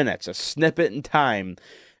 2 minutes, a snippet in time,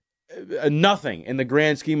 nothing in the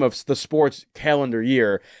grand scheme of the sports calendar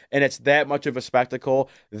year, and it's that much of a spectacle.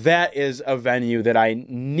 That is a venue that I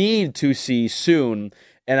need to see soon,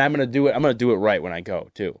 and I'm gonna do it. I'm gonna do it right when I go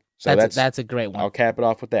too. So that's a great one. I'll cap it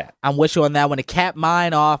off with that. I'm with you on that one. To cap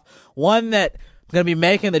mine off, one that I'm going to be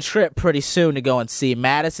making the trip pretty soon to go and see,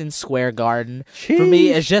 Madison Square Garden. Jeez. For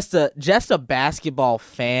me, as just a basketball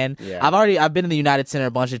fan. Yeah. I've been in the United Center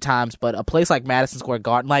a bunch of times, but a place like Madison Square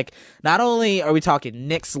Garden, like not only are we talking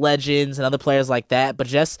Knicks legends and other players like that, but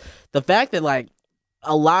just the fact that like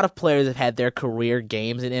a lot of players have had their career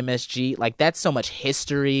games at MSG. Like that's so much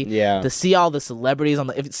history. Yeah. To see all the celebrities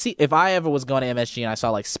on if I ever was going to MSG and I saw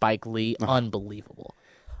like Spike Lee, unbelievable.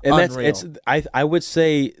 And I would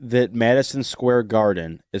say that Madison Square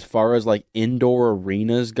Garden, as far as like indoor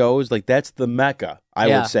arenas goes, like that's the Mecca. I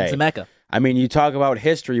would say it's the Mecca. I mean, you talk about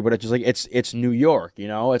history, but it's just like it's New York.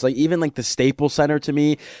 It's like even like the Staples Center to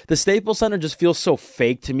me. The Staples Center just feels so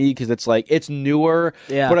fake to me because it's like it's newer,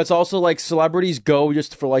 but it's also like celebrities go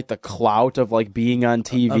just for like the clout of like being on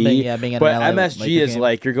TV. Being but LA MSG is game.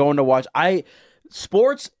 like you're going to watch.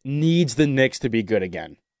 Sports needs the Knicks to be good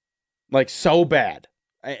again, like so bad.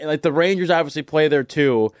 Like the Rangers obviously play there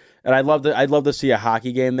too, and I'd love to see a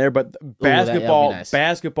hockey game there. But basketball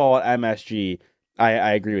at MSG,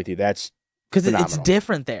 I agree with you. That's because it's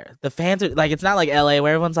different there. The fans are like, it's not like LA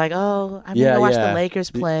where everyone's like, oh, I'm gonna watch the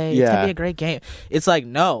Lakers play. It's gonna be a great game. It's like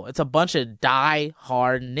no, it's a bunch of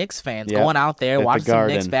die-hard Knicks fans going out there watching some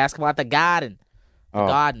Knicks basketball at the Garden.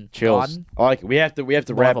 Garden, chills. Garden. I like it. We have to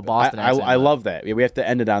More wrap. of a Boston accent, I love that. We have to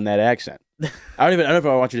end it on that accent. I don't know if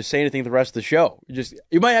I want you to say anything the rest of the show.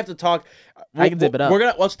 You might have to talk. I can zip it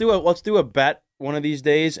up. Let's do a bet one of these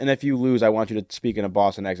days, and if you lose, I want you to speak in a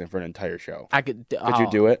Boston accent for an entire show. Could you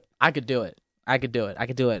do it? I could do it.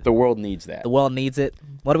 The world needs that. The world needs it.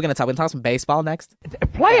 What are we going to talk? We're going to talk some baseball next?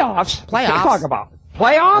 Playoffs? What are you talking about?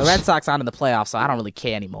 Playoffs? The Red Sox aren't in the playoffs, so I don't really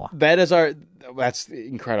care anymore. That's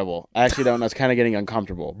incredible. I actually don't. That's kind of getting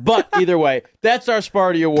uncomfortable. But either way, that's our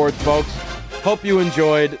Sparty Awards, folks. Hope you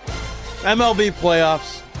enjoyed MLB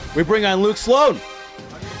playoffs. We bring on Luke Sloan.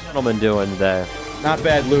 How are you gentlemen doing today? Not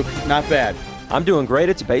bad, Luke. Not bad. I'm doing great.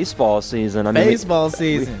 It's baseball season. Baseball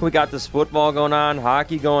season. We got this football going on,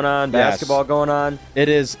 hockey going on, basketball going on. It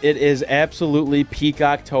is absolutely peak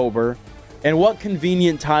October. And what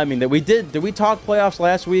convenient timing that we did. Did we talk playoffs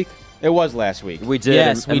last week? It was last week. We did.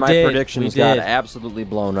 Yes, and my predictions got absolutely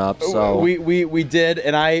blown up. So we did,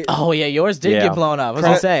 and I. Oh yeah, yours did get blown up. I was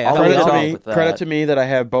gonna say. Credit to me that I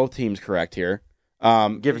have both teams correct here.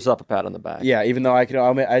 Give yourself a pat on the back. Yeah, even though I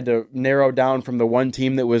had to narrow down from the one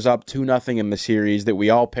team that was up 2-0 in the series that we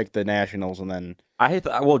all picked the Nationals, and then I hate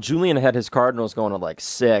well, Julian had his Cardinals going to like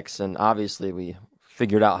 6, and obviously we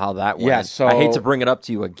figured out how that went. Yeah, so I hate to bring it up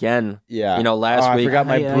to you again. Yeah, last week I forgot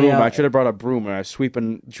my broom. yeah. I should have brought a broom. And I was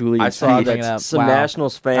sweeping Julian's I saw feet. that some Wow.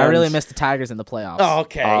 Nationals fans. I really missed the Tigers in the playoffs. Oh,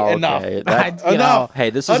 okay, enough. Enough. Hey,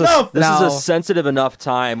 this is Enough. this is a sensitive enough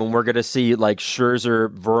time when we're gonna see like Scherzer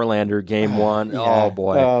Verlander game 1. Yeah. Oh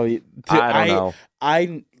boy, I don't know.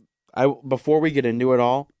 I before we get into it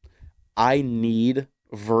all, I need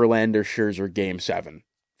Verlander Scherzer game 7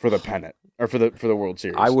 for the pennant or for the World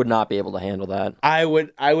Series. I would not be able to handle that. I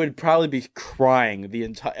would probably be crying the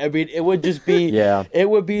entire. I mean, it would just be. Yeah. It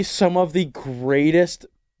would be some of the greatest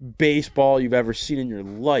baseball you've ever seen in your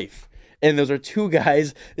life, and those are two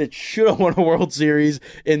guys that should have won a World Series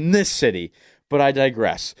in this city. But I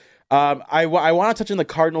digress. I want to touch on the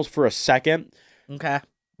Cardinals for a second. Okay.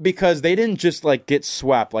 Because they didn't just like get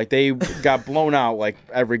swept, like they got blown out like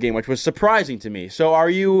every game, which was surprising to me. So are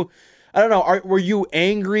you? I don't know. Were you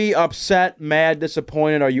angry, upset, mad,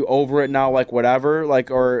 disappointed? Are you over it now? Like whatever.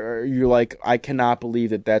 Like, or are you like, I cannot believe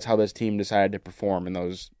that that's how this team decided to perform in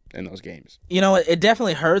those games. You know, it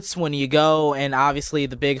definitely hurts when you go and obviously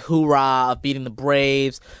the big hoorah of beating the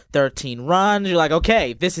Braves, 13 runs. You're like,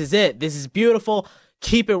 okay, this is it. This is beautiful.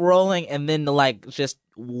 Keep it rolling, and then like just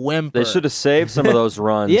whimper. They should have saved some of those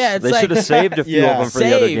runs. Yeah, it's they like- should have saved a few of them for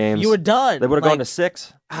the other games. You were done. They would have Like, gone to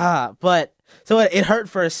 6. But so it hurt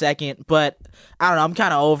for a second, but I don't know. I'm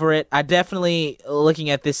kind of over it. I definitely, looking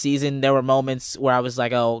at this season, there were moments where I was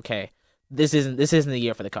like, oh, okay, this isn't the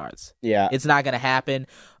year for the Cards. Yeah, It's not gonna happen.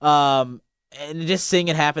 And just seeing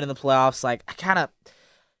it happen in the playoffs, like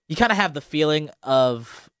you kind of have the feeling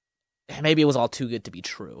of maybe it was all too good to be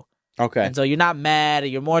true. okay. And so you're not mad.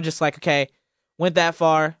 You're more just like, okay, went that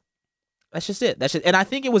far. That's just it. And I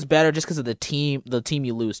think it was better just because of the team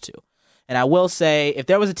you lose to. And I will say, if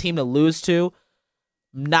there was a team to lose to,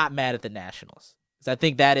 I'm not mad at the Nationals. Because I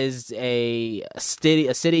think that is a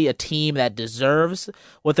team that deserves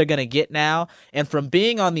what they're going to get now. And from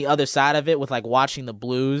being on the other side of it with like watching the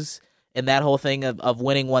Blues and that whole thing of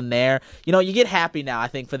winning one there, you know, you get happy now, I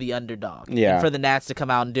think, for the underdog. Yeah. And for the Nats to come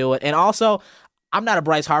out and do it. And also, I'm not a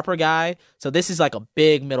Bryce Harper guy, so this is like a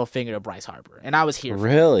big middle finger to Bryce Harper. And I was here for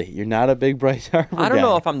it. Really, you're not a big Bryce Harper I don't guy?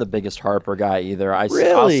 know if I'm the biggest Harper guy either. I'll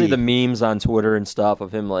Really? see the memes on Twitter and stuff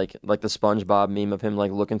of him like the SpongeBob meme of him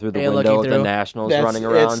like looking through the Yeah, window looking of the through. Nationals running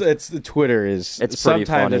around. It's the Twitter is. It's pretty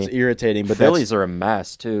sometimes funny. it's irritating, but Phillies are a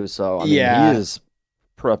mess too. So I mean, Yeah. he is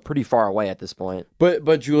pretty far away at this point.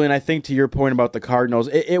 But Julian, I think to your point about the Cardinals,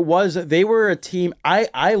 they were a team.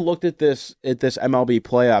 I looked at this MLB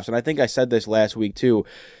playoffs, and I think I said this last week too.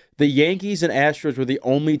 The Yankees and Astros were the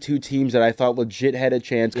only two teams that I thought legit had a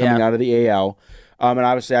chance coming out of the AL. And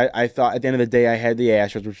obviously, I thought at the end of the day, I had the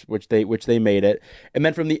Astros, which they made it. And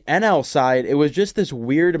then from the NL side, it was just this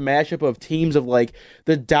weird mashup of teams of like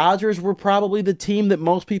the Dodgers were probably the team that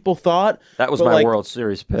most people thought. That was but, my like, World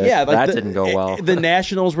Series pick. Yeah, like that didn't go well. The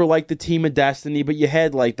Nationals were like the team of destiny, but you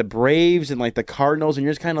had like the Braves and like the Cardinals, and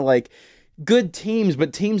you're just kind of like good teams,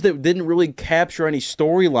 but teams that didn't really capture any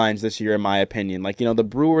storylines this year, in my opinion. Like, you know, the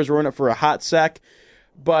Brewers were in it for a hot sec,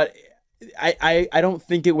 but I don't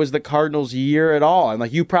think it was the Cardinals' year at all. And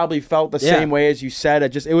like you probably felt the same way as you said.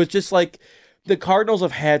 It was just like the Cardinals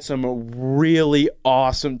have had some really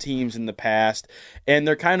awesome teams in the past, and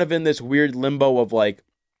they're kind of in this weird limbo of like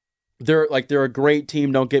they're a great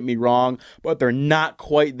team, don't get me wrong, but they're not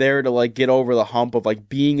quite there to like get over the hump of like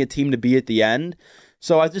being a team to be at the end.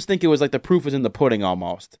 So I just think it was like the proof was in the pudding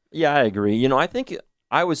almost. Yeah, I agree. You know, I think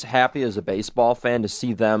I was happy as a baseball fan to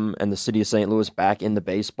see them and the city of St. Louis back in the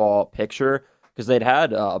baseball picture because they'd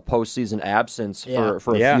had a postseason absence for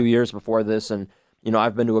a few years before this. And, you know,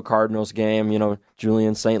 I've been to a Cardinals game, you know,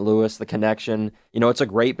 Julian, St. Louis, the connection. You know, it's a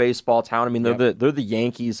great baseball town. I mean, they're the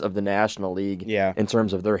Yankees of the National League in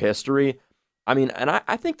terms of their history. I mean, and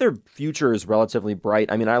I think their future is relatively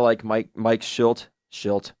bright. I mean, I like Mike Schilt.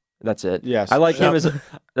 That's it. Yes. I like him as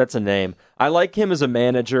that's a name. I like him as a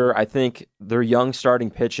manager. I think their young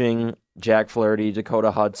starting pitching, Jack Flaherty,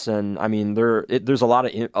 Dakota Hudson. I mean, there's a lot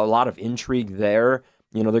of intrigue there.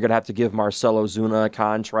 You know, they're gonna have to give Marcell Ozuna a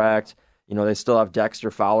contract. You know, they still have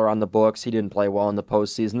Dexter Fowler on the books. He didn't play well in the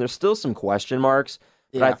postseason. There's still some question marks,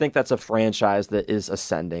 but I think that's a franchise that is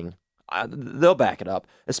ascending. They'll back it up,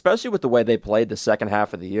 especially with the way they played the second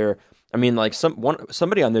half of the year. I mean, like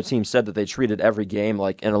somebody on their team said that they treated every game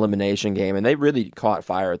like an elimination game, and they really caught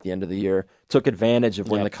fire at the end of the year. Took advantage of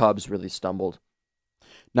when the Cubs really stumbled.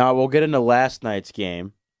 Now we'll get into last night's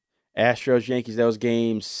game, Astros Yankees. That was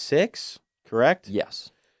Game 6, correct?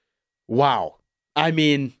 Yes. Wow. I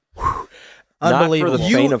mean, Not Unbelievable. for the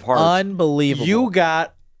faint of heart. Unbelievable. you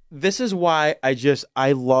got. This is why I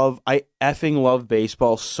effing love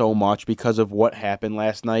baseball so much because of what happened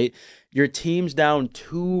last night. Your team's down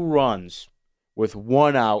 2 runs with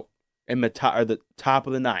 1 out in the top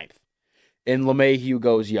of the 9th, and LeMahieu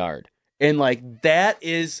goes yard. And like that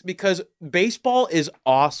is because baseball is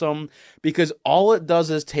awesome because all it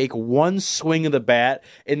does is take one swing of the bat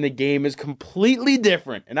and the game is completely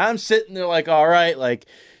different. And I'm sitting there like, all right, like,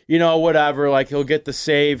 you know, whatever, like he'll get the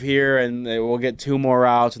save here and we'll get 2 more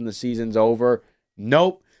outs and the season's over.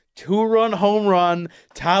 Nope. 2-run home run,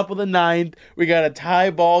 top of the 9th. We got a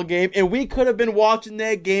tie ball game, and we could have been watching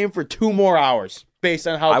that game for 2 more hours based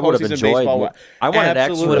on how I would have postseason enjoyed baseball it. I wanted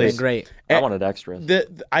extras. would have been great. I wanted extras.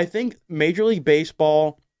 I think Major League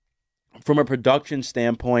Baseball, from a production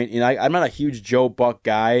standpoint, you know, I'm not a huge Joe Buck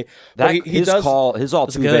guy. But His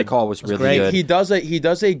Altuve good. call was really great. good. He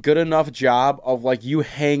does a good enough job of like you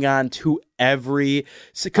hang on to every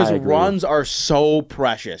because I agree. runs are so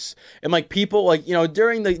precious and like people like you know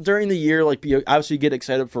during the year like obviously you get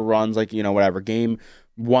excited for runs like you know whatever game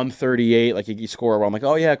 138 like you score a run like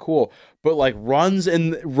oh yeah cool but like runs in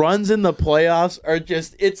the playoffs are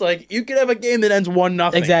just it's like you could have a game that ends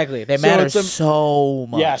 1-0 Exactly. They matter so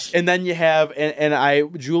much. Yes, and then you have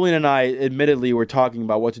Julian and I admittedly were talking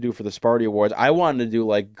about what to do for the Sparty Awards. I wanted to do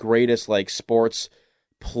like greatest like sports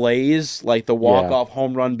plays, like the walk-off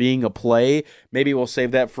home run being a play. Maybe we'll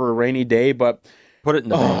save that for a rainy day, but Put it in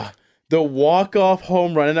the bank. the walk-off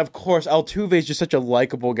home run, and of course, Altuve is just such a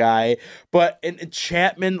likable guy. But and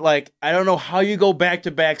Chapman, like, I don't know how you go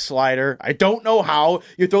back-to-back slider. I don't know how.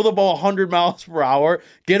 You throw the ball 100 miles per hour,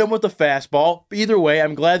 get him with the fastball. Either way,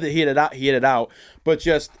 I'm glad that he hit it out. But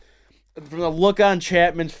just from the look on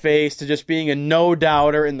Chapman's face to just being a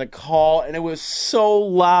no-doubter in the call, and it was so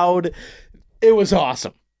loud. It was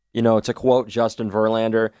awesome. You know, to quote Justin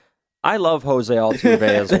Verlander, I love Jose Altuve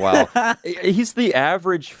as well. He's the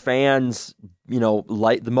average fan's, you know,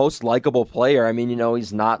 the most likable player. I mean, you know,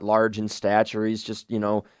 he's not large in stature. He's just, you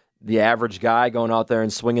know, the average guy going out there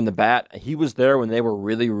and swinging the bat. He was there when they were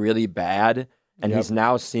really, really bad, and he's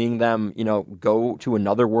now seeing them, you know, go to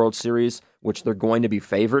another World Series, which they're going to be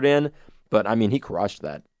favored in. But, I mean, he crushed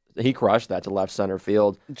that. He crushed that to left center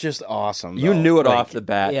field. Just awesome. You though. knew it Like, off the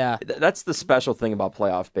bat. Yeah. That's the special thing about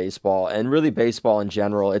playoff baseball and really baseball in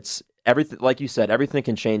general. It's everything, like you said, everything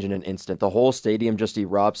can change in an instant. The whole stadium just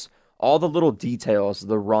erupts. All the little details,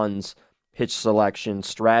 the runs, pitch selection,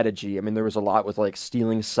 strategy. I mean, there was a lot with like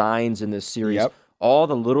stealing signs in this series. Yep. All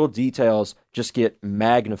the little details just get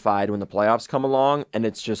magnified when the playoffs come along, and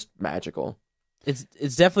it's just magical.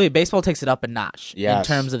 It's definitely baseball takes it up a notch in Yes.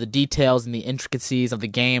 terms of the details and the intricacies of the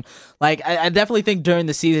game. Like I definitely think during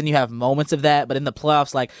the season you have moments of that, but in the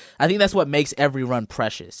playoffs, like I think that's what makes every run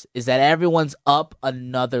precious is that everyone's up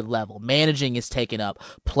another level. Managing is taken up,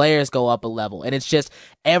 players go up a level, and it's just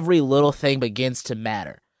every little thing begins to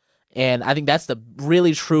matter. And I think that's the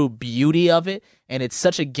really true beauty of it. And it's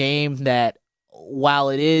such a game that while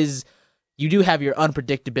it is. You do have your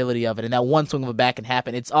unpredictability of it, and that one swing of a bat can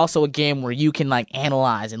happen. It's also a game where you can like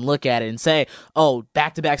analyze and look at it and say, "Oh,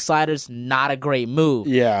 back-to-back sliders, not a great move."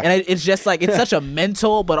 Yeah, and it's just like it's such a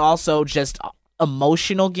mental, but also just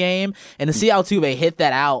emotional game. And to see Altuve hit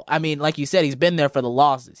that out, I mean, like you said, he's been there for the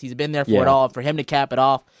losses. He's been there for it all. For him to cap it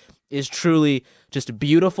off is truly just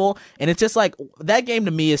beautiful. And it's just like that game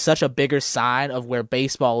to me is such a bigger sign of where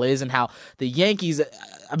baseball is and how the Yankees.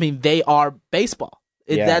 I mean, they are baseball.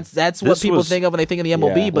 That's what people think of when they think of the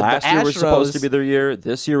MLB. But last the year Astros was supposed to be their year.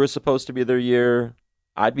 This year was supposed to be their year.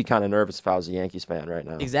 I'd be kind of nervous if I was a Yankees fan right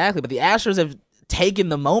now. Exactly, but the Astros have taken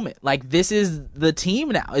the moment. Like this is the team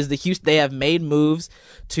now. Is the Houston? They have made moves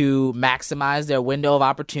to maximize their window of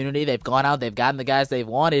opportunity. They've gone out. They've gotten the guys they've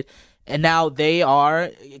wanted, and now they are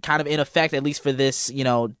kind of in effect, at least for this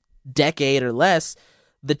decade or less,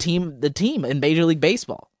 the team in Major League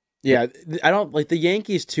Baseball. Yeah, I don't like the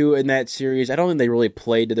Yankees too in that series. I don't think they really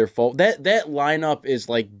played to their fault. That lineup is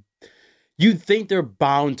like you'd think they're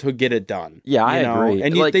bound to get it done. Yeah, I agree.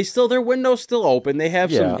 And like, their window's still open. They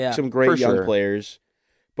have some great young players,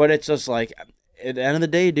 but it's just like at the end of the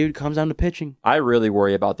day, dude, it comes down to pitching. I really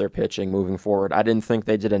worry about their pitching moving forward. I didn't think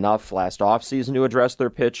they did enough last offseason to address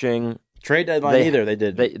their pitching. Trade deadline either. They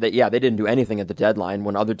did. They didn't do anything at the deadline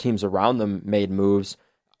when other teams around them made moves.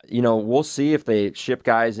 You know, we'll see if they ship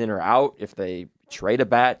guys in or out, if they trade a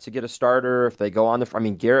bat to get a starter, if they go on I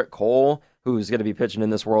mean, Garrett Cole, who's going to be pitching in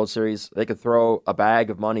this World Series, they could throw a bag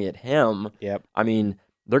of money at him. Yep. I mean,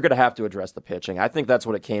 they're going to have to address the pitching. I think that's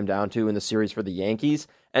what it came down to in the series for the Yankees.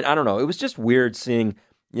 And I don't know, it was just weird seeing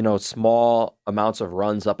small amounts of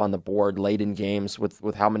runs up on the board late in games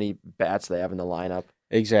with how many bats they have in the lineup.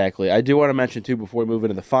 Exactly. I do want to mention, too, before we move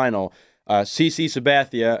into the final, CC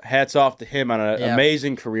Sabathia, hats off to him on an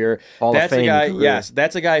amazing career. Hall of Fame career. Yes,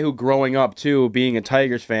 that's a guy who, growing up, too, being a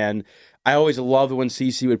Tigers fan, I always loved when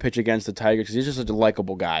CC would pitch against the Tigers because he's just such a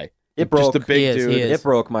likable guy. Just a big dude. It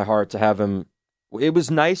broke my heart to have him. It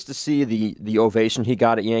was nice to see the ovation he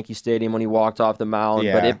got at Yankee Stadium when he walked off the mound,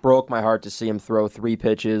 but it broke my heart to see him throw 3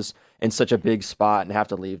 pitches in such a big spot and have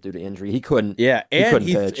to leave due to injury. He couldn't. Yeah,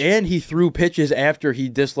 and he threw pitches after he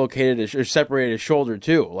dislocated or separated his shoulder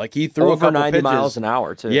too. Like he threw over a couple 90 pitches. miles an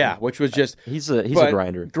hour too. Yeah, which was just he's a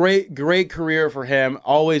grinder. Great career for him.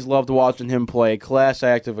 Always loved watching him play. Class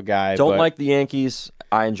act of a guy. Don't like the Yankees.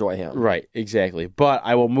 I enjoy him. Right, exactly. But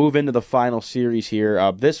I will move into the final series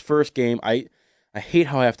here. This first game, I hate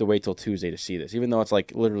how I have to wait till Tuesday to see this, even though it's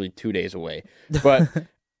like literally 2 days away. But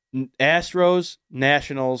Astros,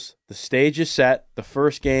 Nationals, the stage is set. The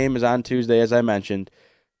first game is on Tuesday, as I mentioned.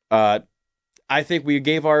 I think we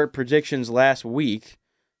gave our predictions last week,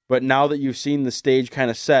 but now that you've seen the stage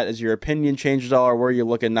kind of set, has your opinion changed at all, or where are you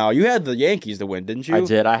looking now? You had the Yankees to win, didn't you? I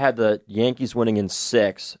did. I had the Yankees winning in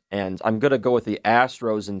 6, and I'm going to go with the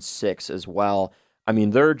Astros in 6 as well. I mean,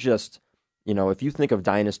 they're just... if you think of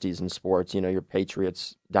dynasties in sports, your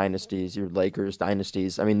Patriots dynasties, your Lakers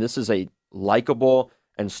dynasties, I mean, this is a likable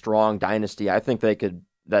and strong dynasty. I think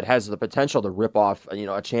that has the potential to rip off,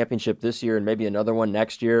 a championship this year and maybe another one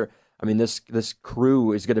next year. I mean, this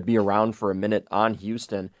crew is going to be around for a minute on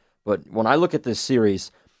Houston. But when I look at this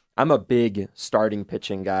series, I'm a big starting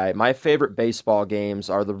pitching guy. My favorite baseball games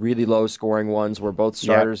are the really low scoring ones where both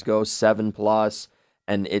starters go 7+,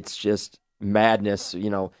 and it's just madness,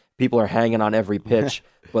 People are hanging on every pitch,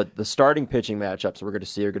 but the starting pitching matchups we're going to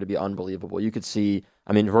see are going to be unbelievable. You could see,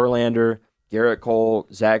 Verlander, Garrett Cole,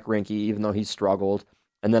 Zach Greinke, even though he struggled.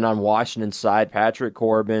 And then on Washington's side, Patrick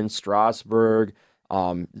Corbin, Strasburg,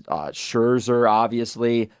 Scherzer,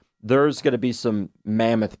 obviously. There's going to be some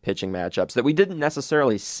mammoth pitching matchups that we didn't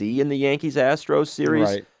necessarily see in the Yankees-Astros series,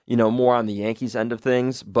 right. More on the Yankees end of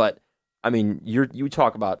things. But, you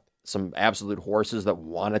talk about some absolute horses that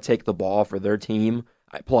want to take the ball for their team.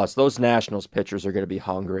 Plus, those Nationals pitchers are going to be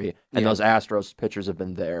hungry, and those Astros pitchers have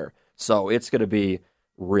been there. So it's going to be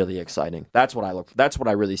really exciting. That's what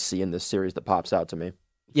I really see in this series that pops out to me.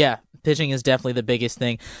 Yeah, pitching is definitely the biggest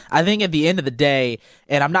thing. I think at the end of the day,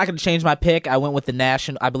 and I'm not going to change my pick. I went with the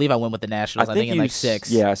National. I believe I went with the Nationals. I think in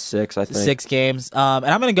 6. Yeah, 6. I think 6 games. And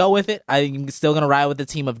I'm going to go with it. I'm still going to ride with the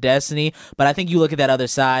team of destiny. But I think you look at that other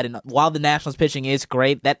side, and while the Nationals pitching is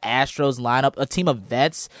great, that Astros lineup, a team of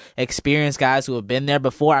vets, experienced guys who have been there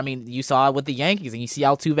before. You saw it with the Yankees, and you see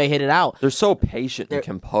Altuve hit it out. They're so patient and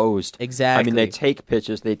composed. Exactly. They take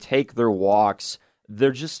pitches, they take their walks.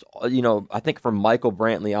 They're just, I think from Michael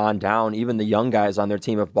Brantley on down, even the young guys on their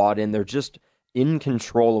team have bought in. They're just in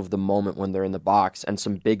control of the moment when they're in the box, and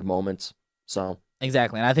some big moments. So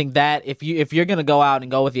exactly, and I think that if you're going to go out and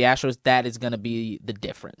go with the Astros, that is going to be the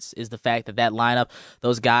difference, is the fact that lineup,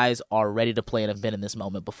 those guys are ready to play and have been in this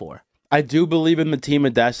moment before. I do believe in the team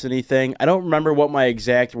of destiny thing. I don't remember what my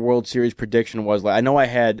exact World Series prediction was. I know I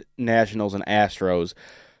had Nationals and Astros.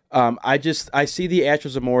 I see the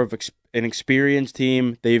Astros are more of an experienced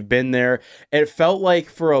team. They've been there. It felt like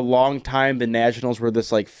for a long time the Nationals were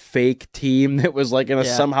this fake team that was going to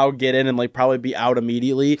somehow get in and probably be out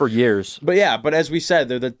immediately for years. But as we said,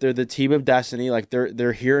 they're the team of destiny.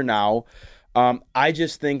 They're here now. I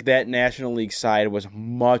just think that National League side was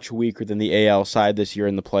much weaker than the AL side this year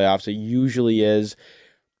in the playoffs. It usually is.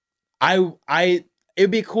 It'd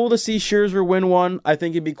be cool to see Scherzer win one. I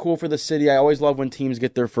think it'd be cool for the city. I always love when teams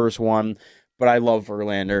get their first one, but I love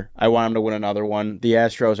Verlander. I want him to win another one. The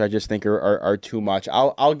Astros, I just think are too much.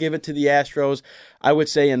 I'll give it to the Astros. I would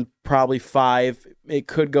say in probably 5. It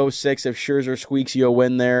could go 6 if Scherzer squeaks you a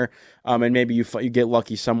win there, and maybe you get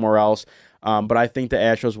lucky somewhere else. But I think the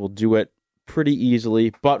Astros will do it pretty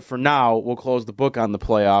easily. But for now, we'll close the book on the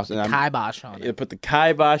playoffs. And kibosh on it. Put the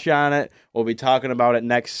kibosh on it. We'll be talking about it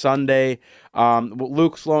next Sunday.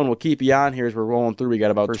 Luke Sloan will keep you on here as we're rolling through. We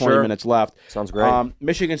got about 20 minutes left. Sounds great.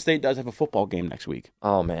 Michigan State does have a football game next week.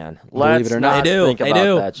 Oh, man. Believe it or not. They do.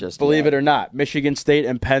 Believe it or not. Michigan State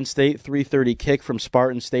and Penn State, 3:30 kick from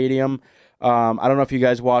Spartan Stadium. I don't know if you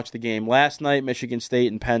guys watched the game last night. Michigan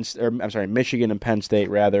and Penn State,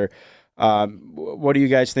 rather. What do you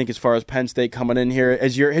guys think as far as Penn State coming in here?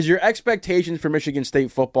 Has your expectations for Michigan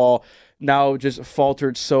State football now just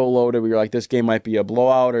faltered so low that you're like, this game might be a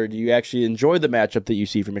blowout, or do you actually enjoy the matchup that you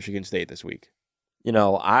see for Michigan State this week?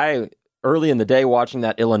 I early in the day watching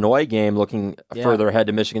that Illinois game, looking further ahead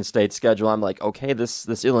to Michigan State's schedule, I'm like, okay,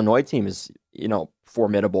 this Illinois team is,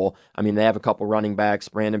 formidable. I mean, they have a couple running backs.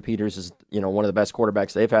 Brandon Peters is, one of the best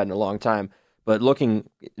quarterbacks they've had in a long time. But looking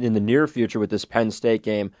in the near future with this Penn State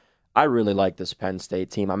game, I really like this Penn State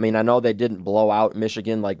team. I mean, I know they didn't blow out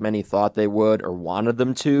Michigan like many thought they would or wanted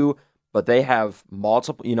them to, but they have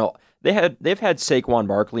multiple, they've had Saquon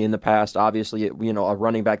Barkley in the past, obviously, a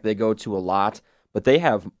running back they go to a lot, but they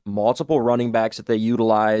have multiple running backs that they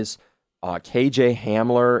utilize. KJ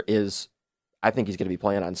Hamler I think he's going to be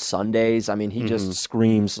playing on Sundays. I mean, he just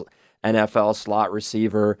screams NFL slot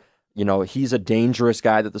receiver. He's a dangerous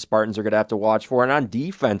guy that the Spartans are going to have to watch for. And on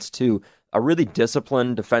defense, too, a really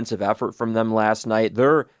disciplined defensive effort from them last night.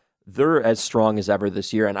 They're as strong as ever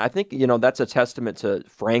this year. And I think, that's a testament to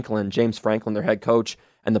James Franklin, their head coach,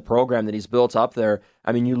 and the program that he's built up there.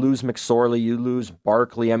 I mean, you lose McSorley, you lose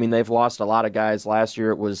Barkley. I mean, they've lost a lot of guys. Last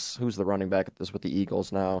year it was, who's the running back with the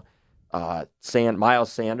Eagles now?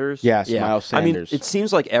 Miles Sanders? Yes, yeah. Miles Sanders. I mean, it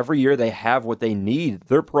seems like every year they have what they need.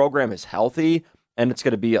 Their program is healthy, and it's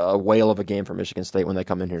going to be a whale of a game for Michigan State when they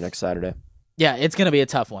come in here next Saturday. Yeah, it's going to be a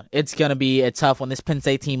tough one. It's going to be a tough one. This Penn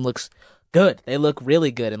State team looks good. They look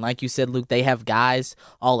really good. And like you said, Luke, they have guys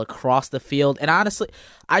all across the field. And honestly,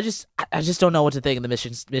 I just don't know what to think of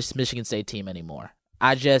the Michigan State team anymore.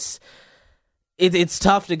 It's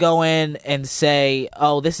tough to go in and say,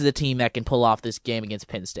 oh, this is a team that can pull off this game against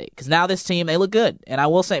Penn State. Because now this team, they look good. And I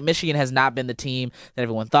will say Michigan has not been the team that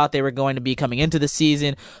everyone thought they were going to be coming into the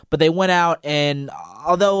season. But they went out, and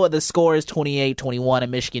although the score is 28-21 and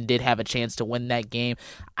Michigan did have a chance to win that game,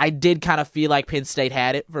 I did kind of feel like Penn State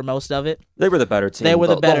had it for most of it. They were the better team. They were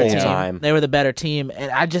the better team. Time. They were the better team. And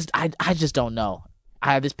I just don't know.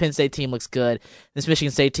 This Penn State team looks good. This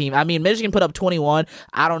Michigan State team, I mean, Michigan put up 21.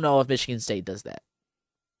 I don't know if Michigan State does that.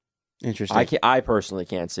 Interesting. I personally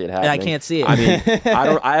can't see it happening. And I can't see it. I mean,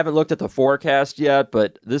 I haven't looked at the forecast yet,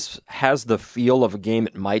 but this has the feel of a game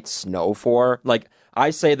it might snow for. Like, I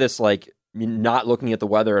say this not looking at the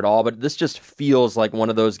weather at all, but this just feels like one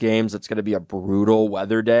of those games that's going to be a brutal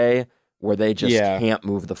weather day where they just can't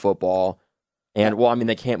move the football. And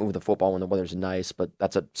they can't move the football when the weather's nice, but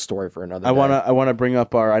that's a story for another day. I want to bring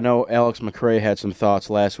up I know Alex McRae had some thoughts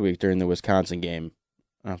last week during the Wisconsin game.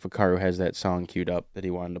 Fakaru has that song queued up that he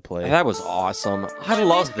wanted to play. That was awesome. I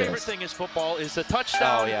love this. Favorite thing is football is the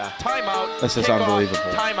touchdown, timeout, this is kickoff, unbelievable.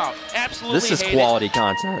 Timeout. Absolutely. This is quality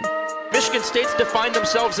content. Michigan State's defined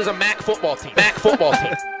themselves as a MAC football team. MAC football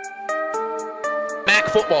team. MAC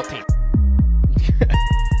football team.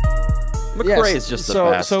 McRae is just the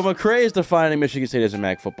best. So McRae is defining Michigan State as a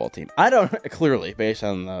MAC football team. I don't clearly based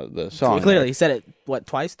on the song. Clearly, he said it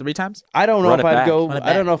twice, 3 times. I don't know if I'd go.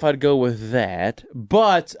 I don't know if I'd go with that,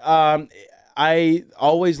 but I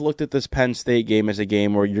always looked at this Penn State game as a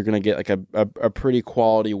game where you're going to get a pretty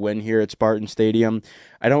quality win here at Spartan Stadium.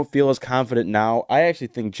 I don't feel as confident now. I actually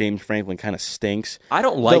think James Franklin kind of stinks. I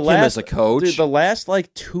don't like him as a coach. Dude, the last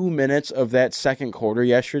 2 minutes of that second quarter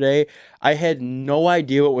yesterday, I had no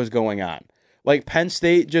idea what was going on. Penn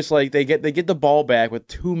State just they get the ball back with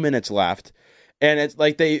 2 minutes left, and it's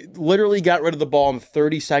they literally got rid of the ball in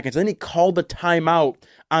 30 seconds. Then he called the timeout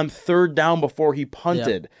on third down before he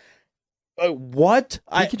punted. What?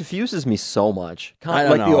 He confuses me so much. I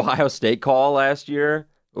don't know. The Ohio State call last year.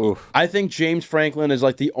 Oof. I think James Franklin is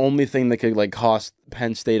the only thing that could cost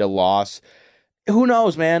Penn State a loss. Who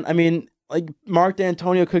knows, man? I mean, Mark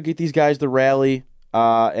D'Antonio could get these guys to rally,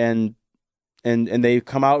 and they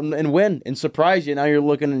come out and win and surprise you. Now you're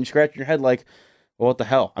looking and scratching your head well, what the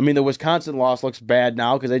hell? I mean, the Wisconsin loss looks bad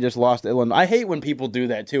now because they just lost to Illinois. I hate when people do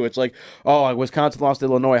that, too. It's Wisconsin lost to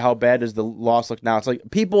Illinois. How bad does the loss look now? It's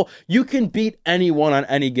people, you can beat anyone on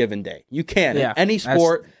any given day. You can. In any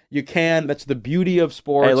sport, you can. That's the beauty of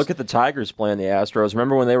sports. Hey, look at the Tigers playing the Astros.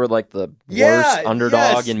 Remember when they were the worst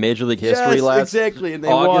underdog in Major League history last exactly, and they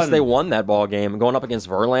August? won. They won that ball game going up against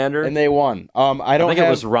Verlander. And they won. I think it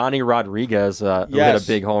was Ronnie Rodriguez who hit a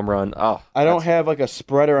big home run. Oh, I don't have a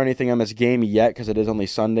spread or anything on this game yet because it is only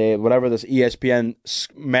Sunday. Whatever this ESPN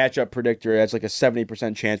matchup predictor, that's a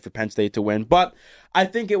 70% chance for Penn State to win. But I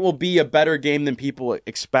think it will be a better game than people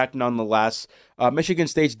expect nonetheless. Michigan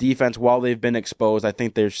State's defense, while they've been exposed, I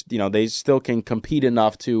think there's they still can compete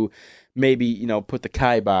enough to maybe put the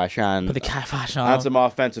kibosh on. On some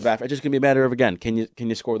offensive effort. It's just gonna be a matter of can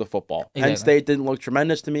you score the football? Exactly. Penn State didn't look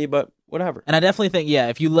tremendous to me, but whatever. And I definitely think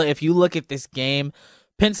if you look at this game,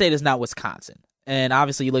 Penn State is not Wisconsin. And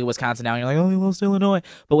obviously, you look at Wisconsin now, and you're they lost to Illinois.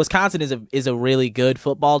 But Wisconsin is a really good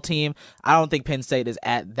football team. I don't think Penn State is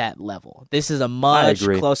at that level. This is a much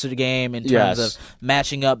closer game in terms of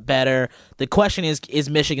matching up better. The question is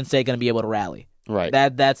Michigan State going to be able to rally? Right.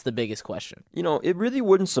 That's the biggest question. It really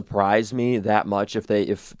wouldn't surprise me that much if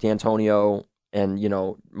D'Antonio and,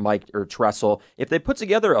 Mike or Tressel, if they put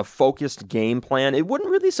together a focused game plan, it wouldn't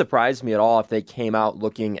really surprise me at all if they came out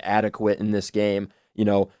looking adequate in this game.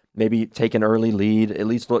 Maybe take an early lead, at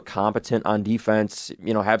least look competent on defense,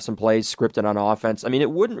 have some plays scripted on offense. I mean,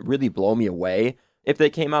 it wouldn't really blow me away if they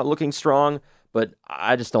came out looking strong, but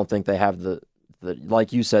I just don't think they have the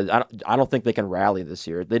like you said, I don't think they can rally this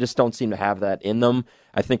year. They just don't seem to have that in them.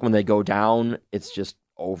 I think when they go down, it's just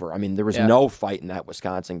over. I mean, there was no fight in that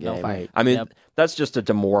Wisconsin game. No fight. I mean, that's just a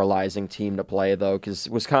demoralizing team to play, though, because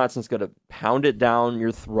Wisconsin's going to pound it down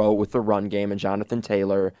your throat with the run game and Jonathan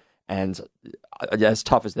Taylor, and as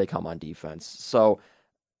tough as they come on defense. So,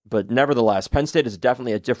 but nevertheless, Penn State is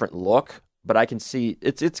definitely a different look, but I can see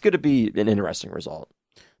it's going to be an interesting result.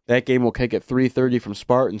 That game will kick at 3:30 from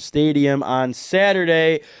Spartan Stadium on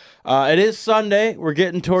Saturday. It is Sunday. We're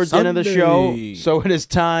getting towards the end of the show, so it is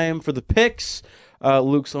time for the picks.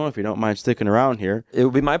 Luke Sloan, if you don't mind sticking around here. It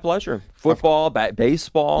would be my pleasure. Football,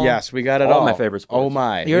 baseball. Yes, we got it all. My favorite sports. Oh,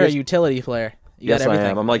 my. You're a utility player. Yes, I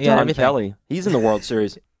am. I'm like Don Kelly. He's in the World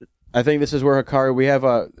Series. I think this is where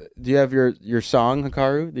Hikaru, do you have your song,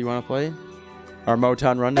 Hikaru, that you want to play? Our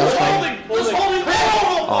Motown Rundown song?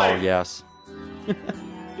 Oh, yes.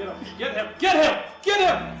 Get him!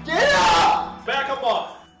 Back him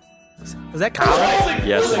up! Is that Collins?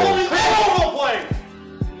 Yes, it is.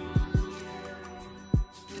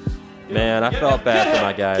 Man, I felt bad for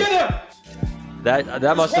my guys.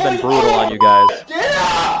 That must have been brutal on you guys.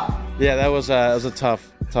 Yeah, that was a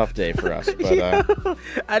tough day for us. But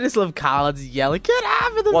I just love Collins yelling, "Get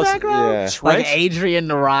out in the background!" Yeah. Like Adrian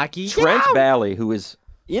Naraki. Trent Bally, who is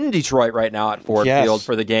in Detroit right now at Ford Field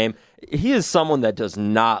for the game. He is someone that does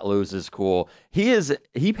not lose his cool. He has it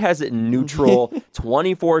in neutral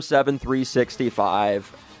 24/7,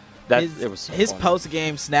 365. His post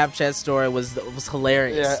game Snapchat story was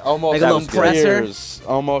hilarious. Yeah, almost like a little presser.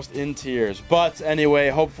 Almost in tears. But anyway,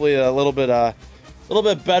 hopefully a little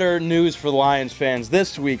bit better news for the Lions fans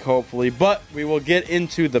this week. Hopefully, but we will get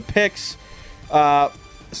into the picks.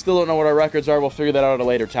 Still don't know what our records are. We'll figure that out at a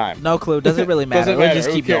later time. No clue. Doesn't really matter. We'll just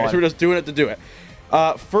keep going. We're just doing it to do it.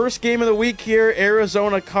 First game of the week here,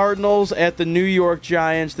 Arizona Cardinals at the New York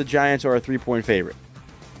Giants. The Giants are a 3-point favorite.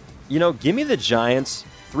 Give me the Giants,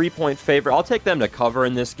 3-point favorite. I'll take them to cover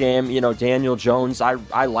in this game. Daniel Jones,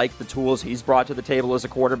 I like the tools he's brought to the table as a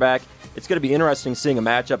quarterback. It's going to be interesting seeing a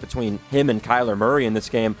matchup between him and Kyler Murray in this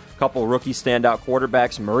game. A couple rookie standout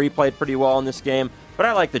quarterbacks. Murray played pretty well in this game. But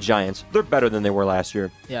I like the Giants. They're better than they were last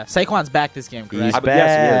year. Yeah, Saquon's back this game, correct? He's back. Yes,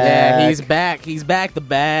 he is. Yeah, he's back. He's back. The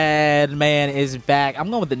bad man is back. I'm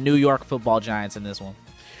going with the New York Football Giants in this one.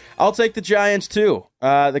 I'll take the Giants, too.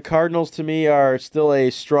 The Cardinals, to me, are still a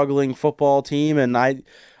struggling football team, and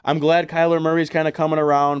I'm glad Kyler Murray's kind of coming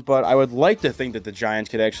around, but I would like to think that the Giants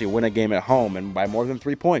could actually win a game at home and by more than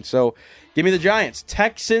 3 points. So give me the Giants.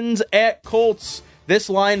 Texans at Colts. This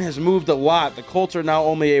line has moved a lot. The Colts are now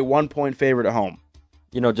only a 1-point favorite at home.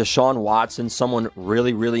 Deshaun Watson, someone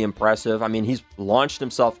really, really impressive. I mean, he's launched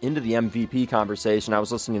himself into the MVP conversation. I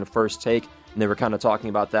was listening to First Take, and they were kind of talking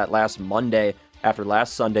about that last Monday after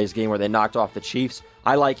last Sunday's game where they knocked off the Chiefs.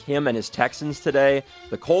 I like him and his Texans today.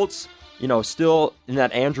 The Colts, still in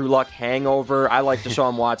that Andrew Luck hangover. I like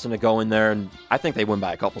Deshaun Watson to go in there, and I think they win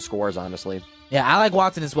by a couple scores, honestly. Yeah, I like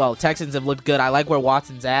Watson as well. Texans have looked good. I like where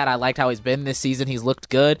Watson's at. I liked how he's been this season. He's looked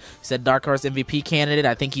good. He said dark horse MVP candidate.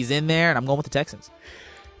 I think he's in there, and I'm going with the Texans.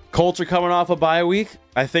 Colts are coming off a bye week.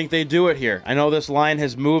 I think they do it here. I know this line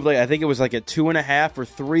has moved. I think it was like a 2.5 or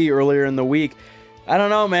 3 earlier in the week. I don't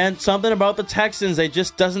know, man. Something about the Texans, they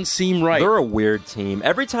just doesn't seem right. They're a weird team.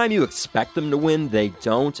 Every time you expect them to win, they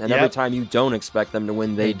don't. And every time you don't expect them to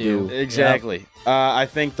win, they do. Exactly. Yep. I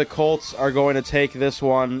think the Colts are going to take this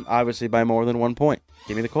one, obviously, by more than 1 point.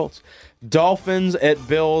 Give me the Colts. Dolphins at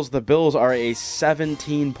Bills. The Bills are a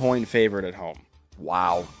 17-point favorite at home.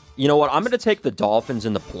 Wow. You know what? I'm going to take the Dolphins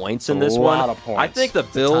in the points in this one. A lot of points. I think the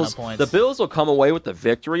Bills will come away with the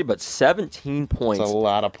victory, but 17 points. That's a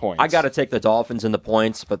lot of points. I got to take the Dolphins in the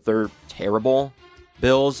points, but they're terrible.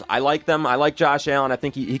 Bills, I like them. I like Josh Allen. I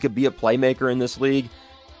think he could be a playmaker in this league.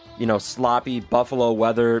 Sloppy Buffalo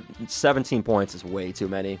weather. 17 points is way too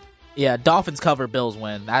many. Yeah, Dolphins cover, Bills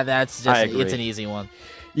win. That's just it's an easy one.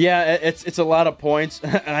 Yeah, it's a lot of points,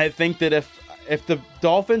 and I think that if the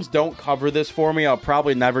Dolphins don't cover this for me, I'll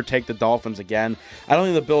probably never take the Dolphins again. I don't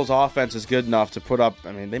think the Bills' offense is good enough to put up.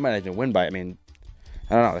 I mean, they might even win by. I don't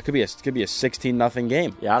know. It could be a 16-0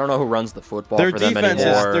 game. Yeah, I don't know who runs the football for them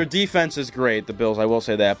anymore. Their defense is great, the Bills. I will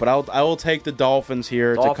say that, but I will take the Dolphins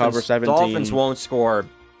here to cover 17. Dolphins won't score,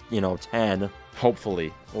 10.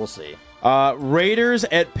 Hopefully, we'll see. Raiders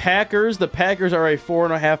at Packers. The Packers are a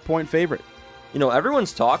 4.5-point favorite. You know,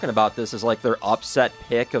 everyone's talking about this as like their upset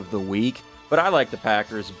pick of the week, but I like the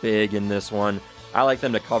Packers big in this one. I like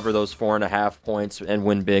them to cover those 4.5 points and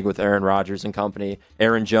win big with Aaron Rodgers and company.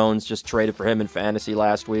 Aaron Jones just traded for him in fantasy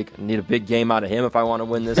last week. I need a big game out of him if I want to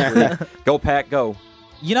win this week. Go, Pack, go.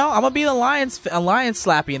 You know, I'm going to be the Lions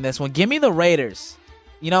slappy in this one. Give me the Raiders.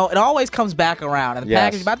 You know, it always comes back around, and the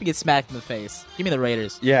Packers are about to get smacked in the face. Give me the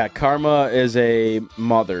Raiders. Yeah, karma is a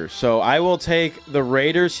mother. So I will take the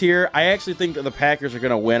Raiders here. I actually think that the Packers are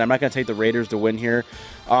going to win. I'm not going to take the Raiders to win here.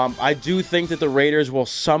 I do think that the Raiders will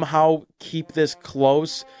somehow keep this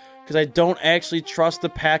close because I don't actually trust the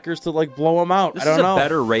Packers to blow them out. This I don't know. This is a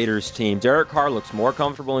better Raiders team. Derek Carr looks more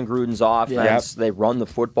comfortable in Gruden's offense. Yep. They run the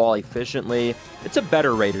football efficiently. It's a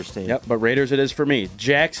better Raiders team. Yep, but Raiders it is for me.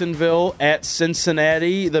 Jacksonville at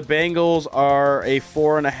Cincinnati. The Bengals are a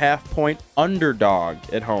 4.5-point underdog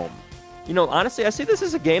at home. You know, honestly, I see this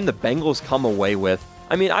as a game the Bengals come away with.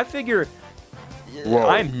 I mean, I figure... Whoa.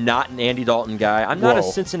 I'm not an Andy Dalton guy. I'm not a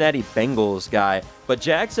Cincinnati Bengals guy. But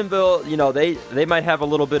Jacksonville, you know, they might have a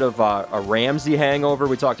little bit of a Ramsey hangover.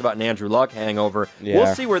 We talked about an Andrew Luck hangover. Yeah.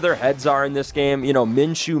 We'll see where their heads are in this game. You know,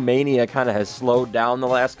 Minshew mania kind of has slowed down the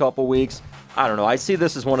last couple weeks. I don't know. I see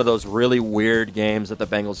this as one of those really weird games that the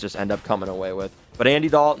Bengals just end up coming away with. But Andy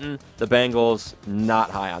Dalton, the Bengals,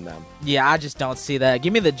 not high on them. Yeah, I just don't see that.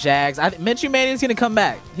 Give me the Jags. Minshew Mania's going to come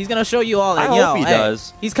back. He's going to show you all that. I hope he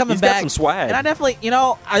does. He's coming He's back. Got some swag. And I definitely,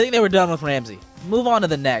 I think they were done with Ramsey. Move on to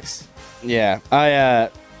the next. Yeah,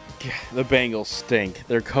 the Bengals stink.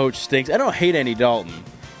 Their coach stinks. I don't hate Andy Dalton,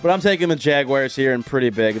 but I'm taking the Jaguars here and pretty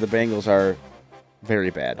big. The Bengals are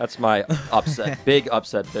very bad. That's my big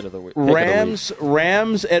upset bit of the week.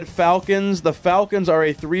 Rams at Falcons. The Falcons are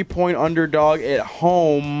a 3-point underdog at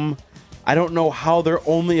home. I don't know how they're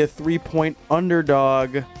only a 3-point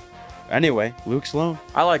underdog. Anyway, Luke Sloan.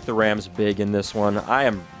 I like the Rams big in this one. I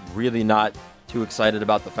am really not too excited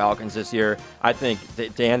about the Falcons this year. I think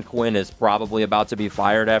that Dan Quinn is probably about to be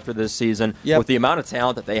fired after this season. Yep. With the amount of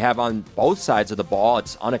talent that they have on both sides of the ball,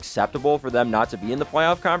 it's unacceptable for them not to be in the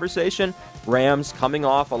playoff conversation. Rams coming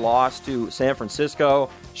off a loss to San Francisco.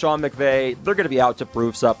 Sean McVay, they're going to be out to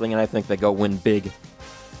prove something, and I think they go win big.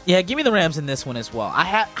 Yeah, give me the Rams in this one as well. I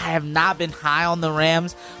have not been high on the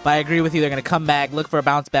Rams, but I agree with you. They're going to come back, look for a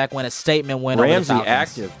bounce back win, a statement win. Ramsey over the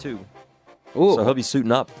active, too. Ooh. So he'll be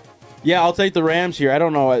suiting up. Yeah, I'll take the Rams here. I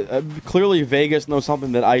don't know. Clearly, Vegas knows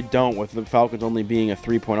something that I don't with the Falcons only being a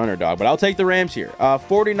 3-point underdog. But I'll take the Rams here.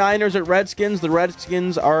 49ers at Redskins. The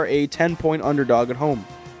Redskins are a 10-point underdog at home.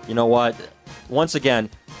 You know what? Once again,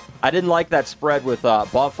 I didn't like that spread with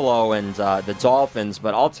Buffalo and the Dolphins,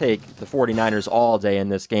 but I'll take the 49ers all day in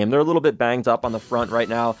this game. They're a little bit banged up on the front right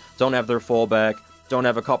now. Don't have their fullback. Don't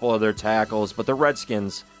have a couple of their tackles. But the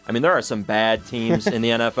Redskins... I mean, there are some bad teams in the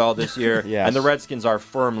NFL this year, yes. And the Redskins are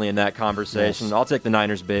firmly in that conversation. Yes. I'll take the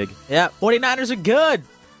Niners big. Yeah, 49ers are good.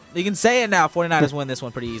 You can say it now. 49ers win this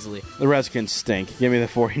one pretty easily. The Redskins stink. Give me the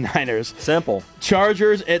 49ers. Simple.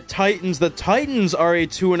 Chargers at Titans. The Titans are a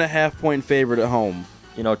 2.5-point favorite at home.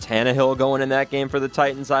 You know, Tannehill going in that game for the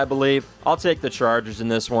Titans, I believe. I'll take the Chargers in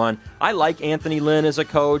this one. I like Anthony Lynn as a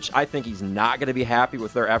coach. I think he's not going to be happy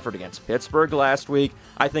with their effort against Pittsburgh last week.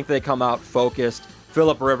 I think they come out focused.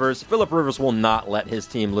 Phillip Rivers will not let his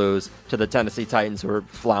team lose to the Tennessee Titans, who are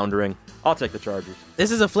floundering. I'll take the Chargers.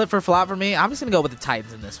 This is a flip for flop for me. I'm just going to go with the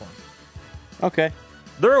Titans in this one. Okay.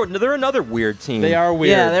 They're another weird team. They are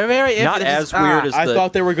weird. Yeah, they're very not as weird as I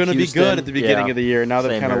thought they were going to be good at the beginning of the year. Now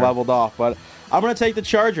they've kind of leveled off. But I'm going to take the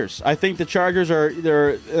Chargers. I think the Chargers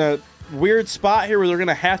they're a weird spot here where they're going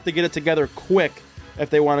to have to get it together quick if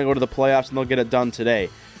they want to go to the playoffs, and they'll get it done today.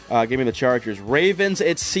 Give me the Chargers. Ravens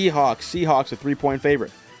at Seahawks. Seahawks a 3-point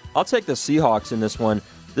favorite. I'll take the Seahawks in this one.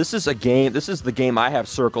 This is the game I have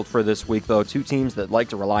circled for this week, though. Two teams that like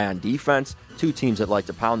to rely on defense, two teams that like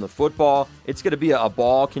to pound the football. It's going to be a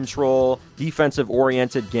ball control,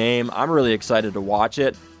 defensive-oriented game. I'm really excited to watch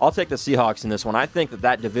it. I'll take the Seahawks in this one. I think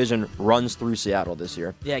that division runs through Seattle this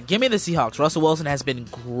year. Yeah, give me the Seahawks. Russell Wilson has been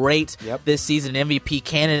great this season, MVP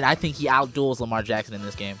candidate. I think he outduels Lamar Jackson in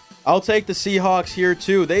this game. I'll take the Seahawks here,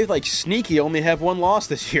 too. They, sneaky, only have one loss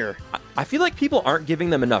this year. I feel like people aren't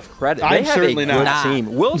giving them enough credit. I'm certainly not. not.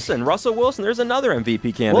 Team. Russell Wilson, there's another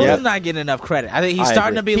MVP candidate. Wilson's not getting enough credit. I think he's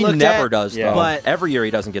starting to be looked at. He never does, though. But every year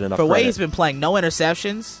he doesn't get enough credit. For the way credit. he's been playing, no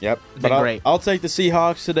interceptions. Yep. Been great. I'll take the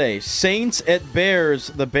Seahawks today. Saints at Bears.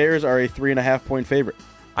 The Bears are a 3.5-point favorite.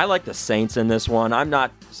 I like the Saints in this one. I'm not.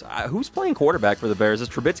 Who's playing quarterback for the Bears? Is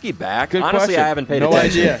Trubisky back? Good Honestly, question. I haven't paid no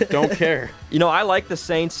attention. idea. Don't care. I like the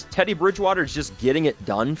Saints. Teddy Bridgewater is just getting it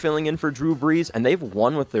done, filling in for Drew Brees, and they've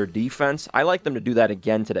won with their defense. I like them to do that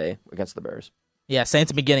again today against the Bears. Yeah, Saints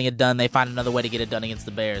have been getting it done. They find another way to get it done against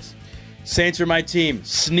the Bears. Saints are my team.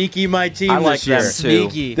 Sneaky my team I like this year. them, too.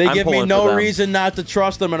 Sneaky. They I'm give me pulling for no them. reason not to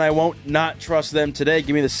trust them, and I won't not trust them today.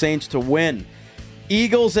 Give me the Saints to win.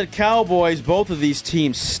 Eagles at Cowboys. Both of these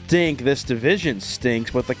teams stink. This division stinks,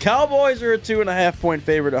 but the Cowboys are a 2.5-point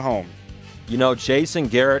favorite at home. Jason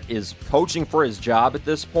Garrett is coaching for his job at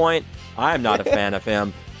this point. I'm not a fan of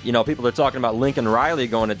him. People are talking about Lincoln Riley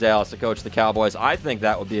going to Dallas to coach the Cowboys. I think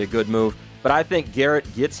that would be a good move, but I think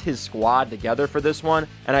Garrett gets his squad together for this one,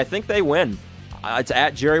 and I think they win. It's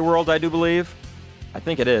at Jerry World, I do believe. I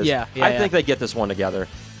think it is. Yeah, I think they get this one together.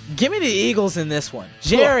 Give me the Eagles in this one.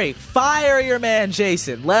 Jerry, fire your man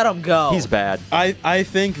Jason. Let him go. He's bad. I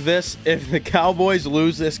think if the Cowboys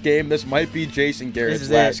lose this game, this might be Jason Garrett's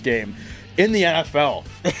last game in the NFL,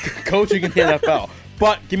 coaching in the NFL.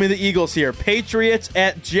 But give me the Eagles here. Patriots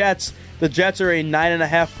at Jets. The Jets are a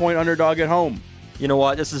 9.5-point underdog at home. You know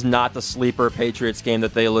what? This is not the sleeper Patriots game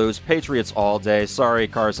that they lose. Patriots all day. Sorry,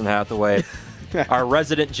 Carson Hathaway. Our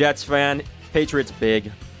resident Jets fan. Patriots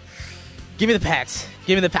big. Give me the Pats.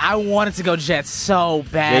 I wanted to go Jets so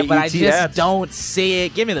bad, but I just don't see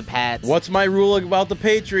it. Give me the Pats. What's my rule about the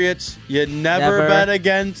Patriots? You never bet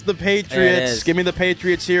against the Patriots. Give me the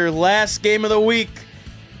Patriots here. Last game of the week.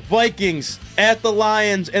 Vikings at the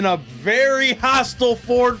Lions in a very hostile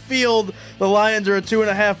Ford Field. The Lions are a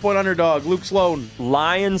 2.5-point underdog. Luke Sloan.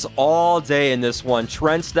 Lions all day in this one.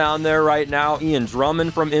 Trent's down there right now. Ian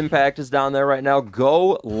Drummond from Impact is down there right now.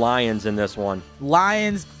 Go Lions in this one.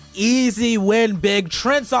 Lions, easy win, big.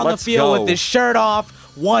 Trent's on Let's the field go. with his shirt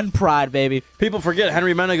off. One pride, baby. People forget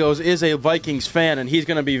Henry Menegos is a Vikings fan, and he's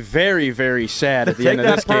going to be very, very sad at the Take end of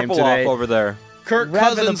that this game purple today. off over there. Kirk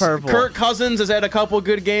Purple. Cousins has had a couple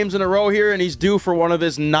good games in a row here, and he's due for one of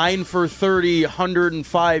his 9 for 30,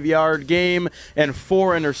 105-yard game and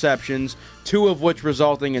 4 interceptions, 2 of which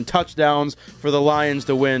resulting in touchdowns for the Lions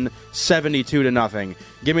to win 72-0.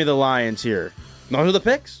 Give me the Lions here. Those are the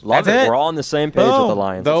picks. Love That's it. it. We're all on the same page with the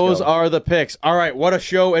Lions. Let's Those go. are the picks. All right, what a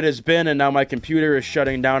show it has been, and now my computer is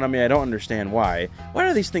shutting down on me. I don't understand why. Why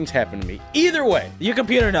do these things happen to me? Either way. Your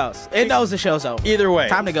computer knows. It knows the show's over. Either way.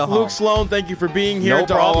 Time to go home. Luke Sloan, thank you for being here. No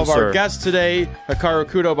to problem, all of our sir. guests today, Hikaru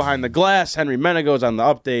Kudo behind the glass, Henry Menegos on the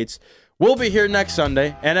updates. We'll be here next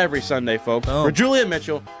Sunday and every Sunday, folks. Boom. For Julia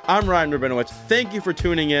Mitchell, I'm Ryan Rabinowitz. Thank you for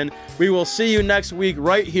tuning in. We will see you next week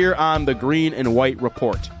right here on the Green and White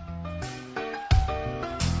Report.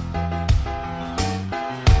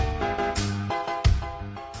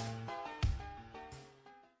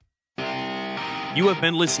 You have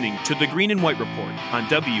been listening to the Green and White Report on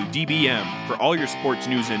WDBM. For all your sports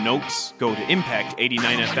news and notes, go to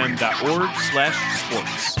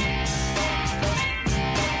impact89fm.org/sports.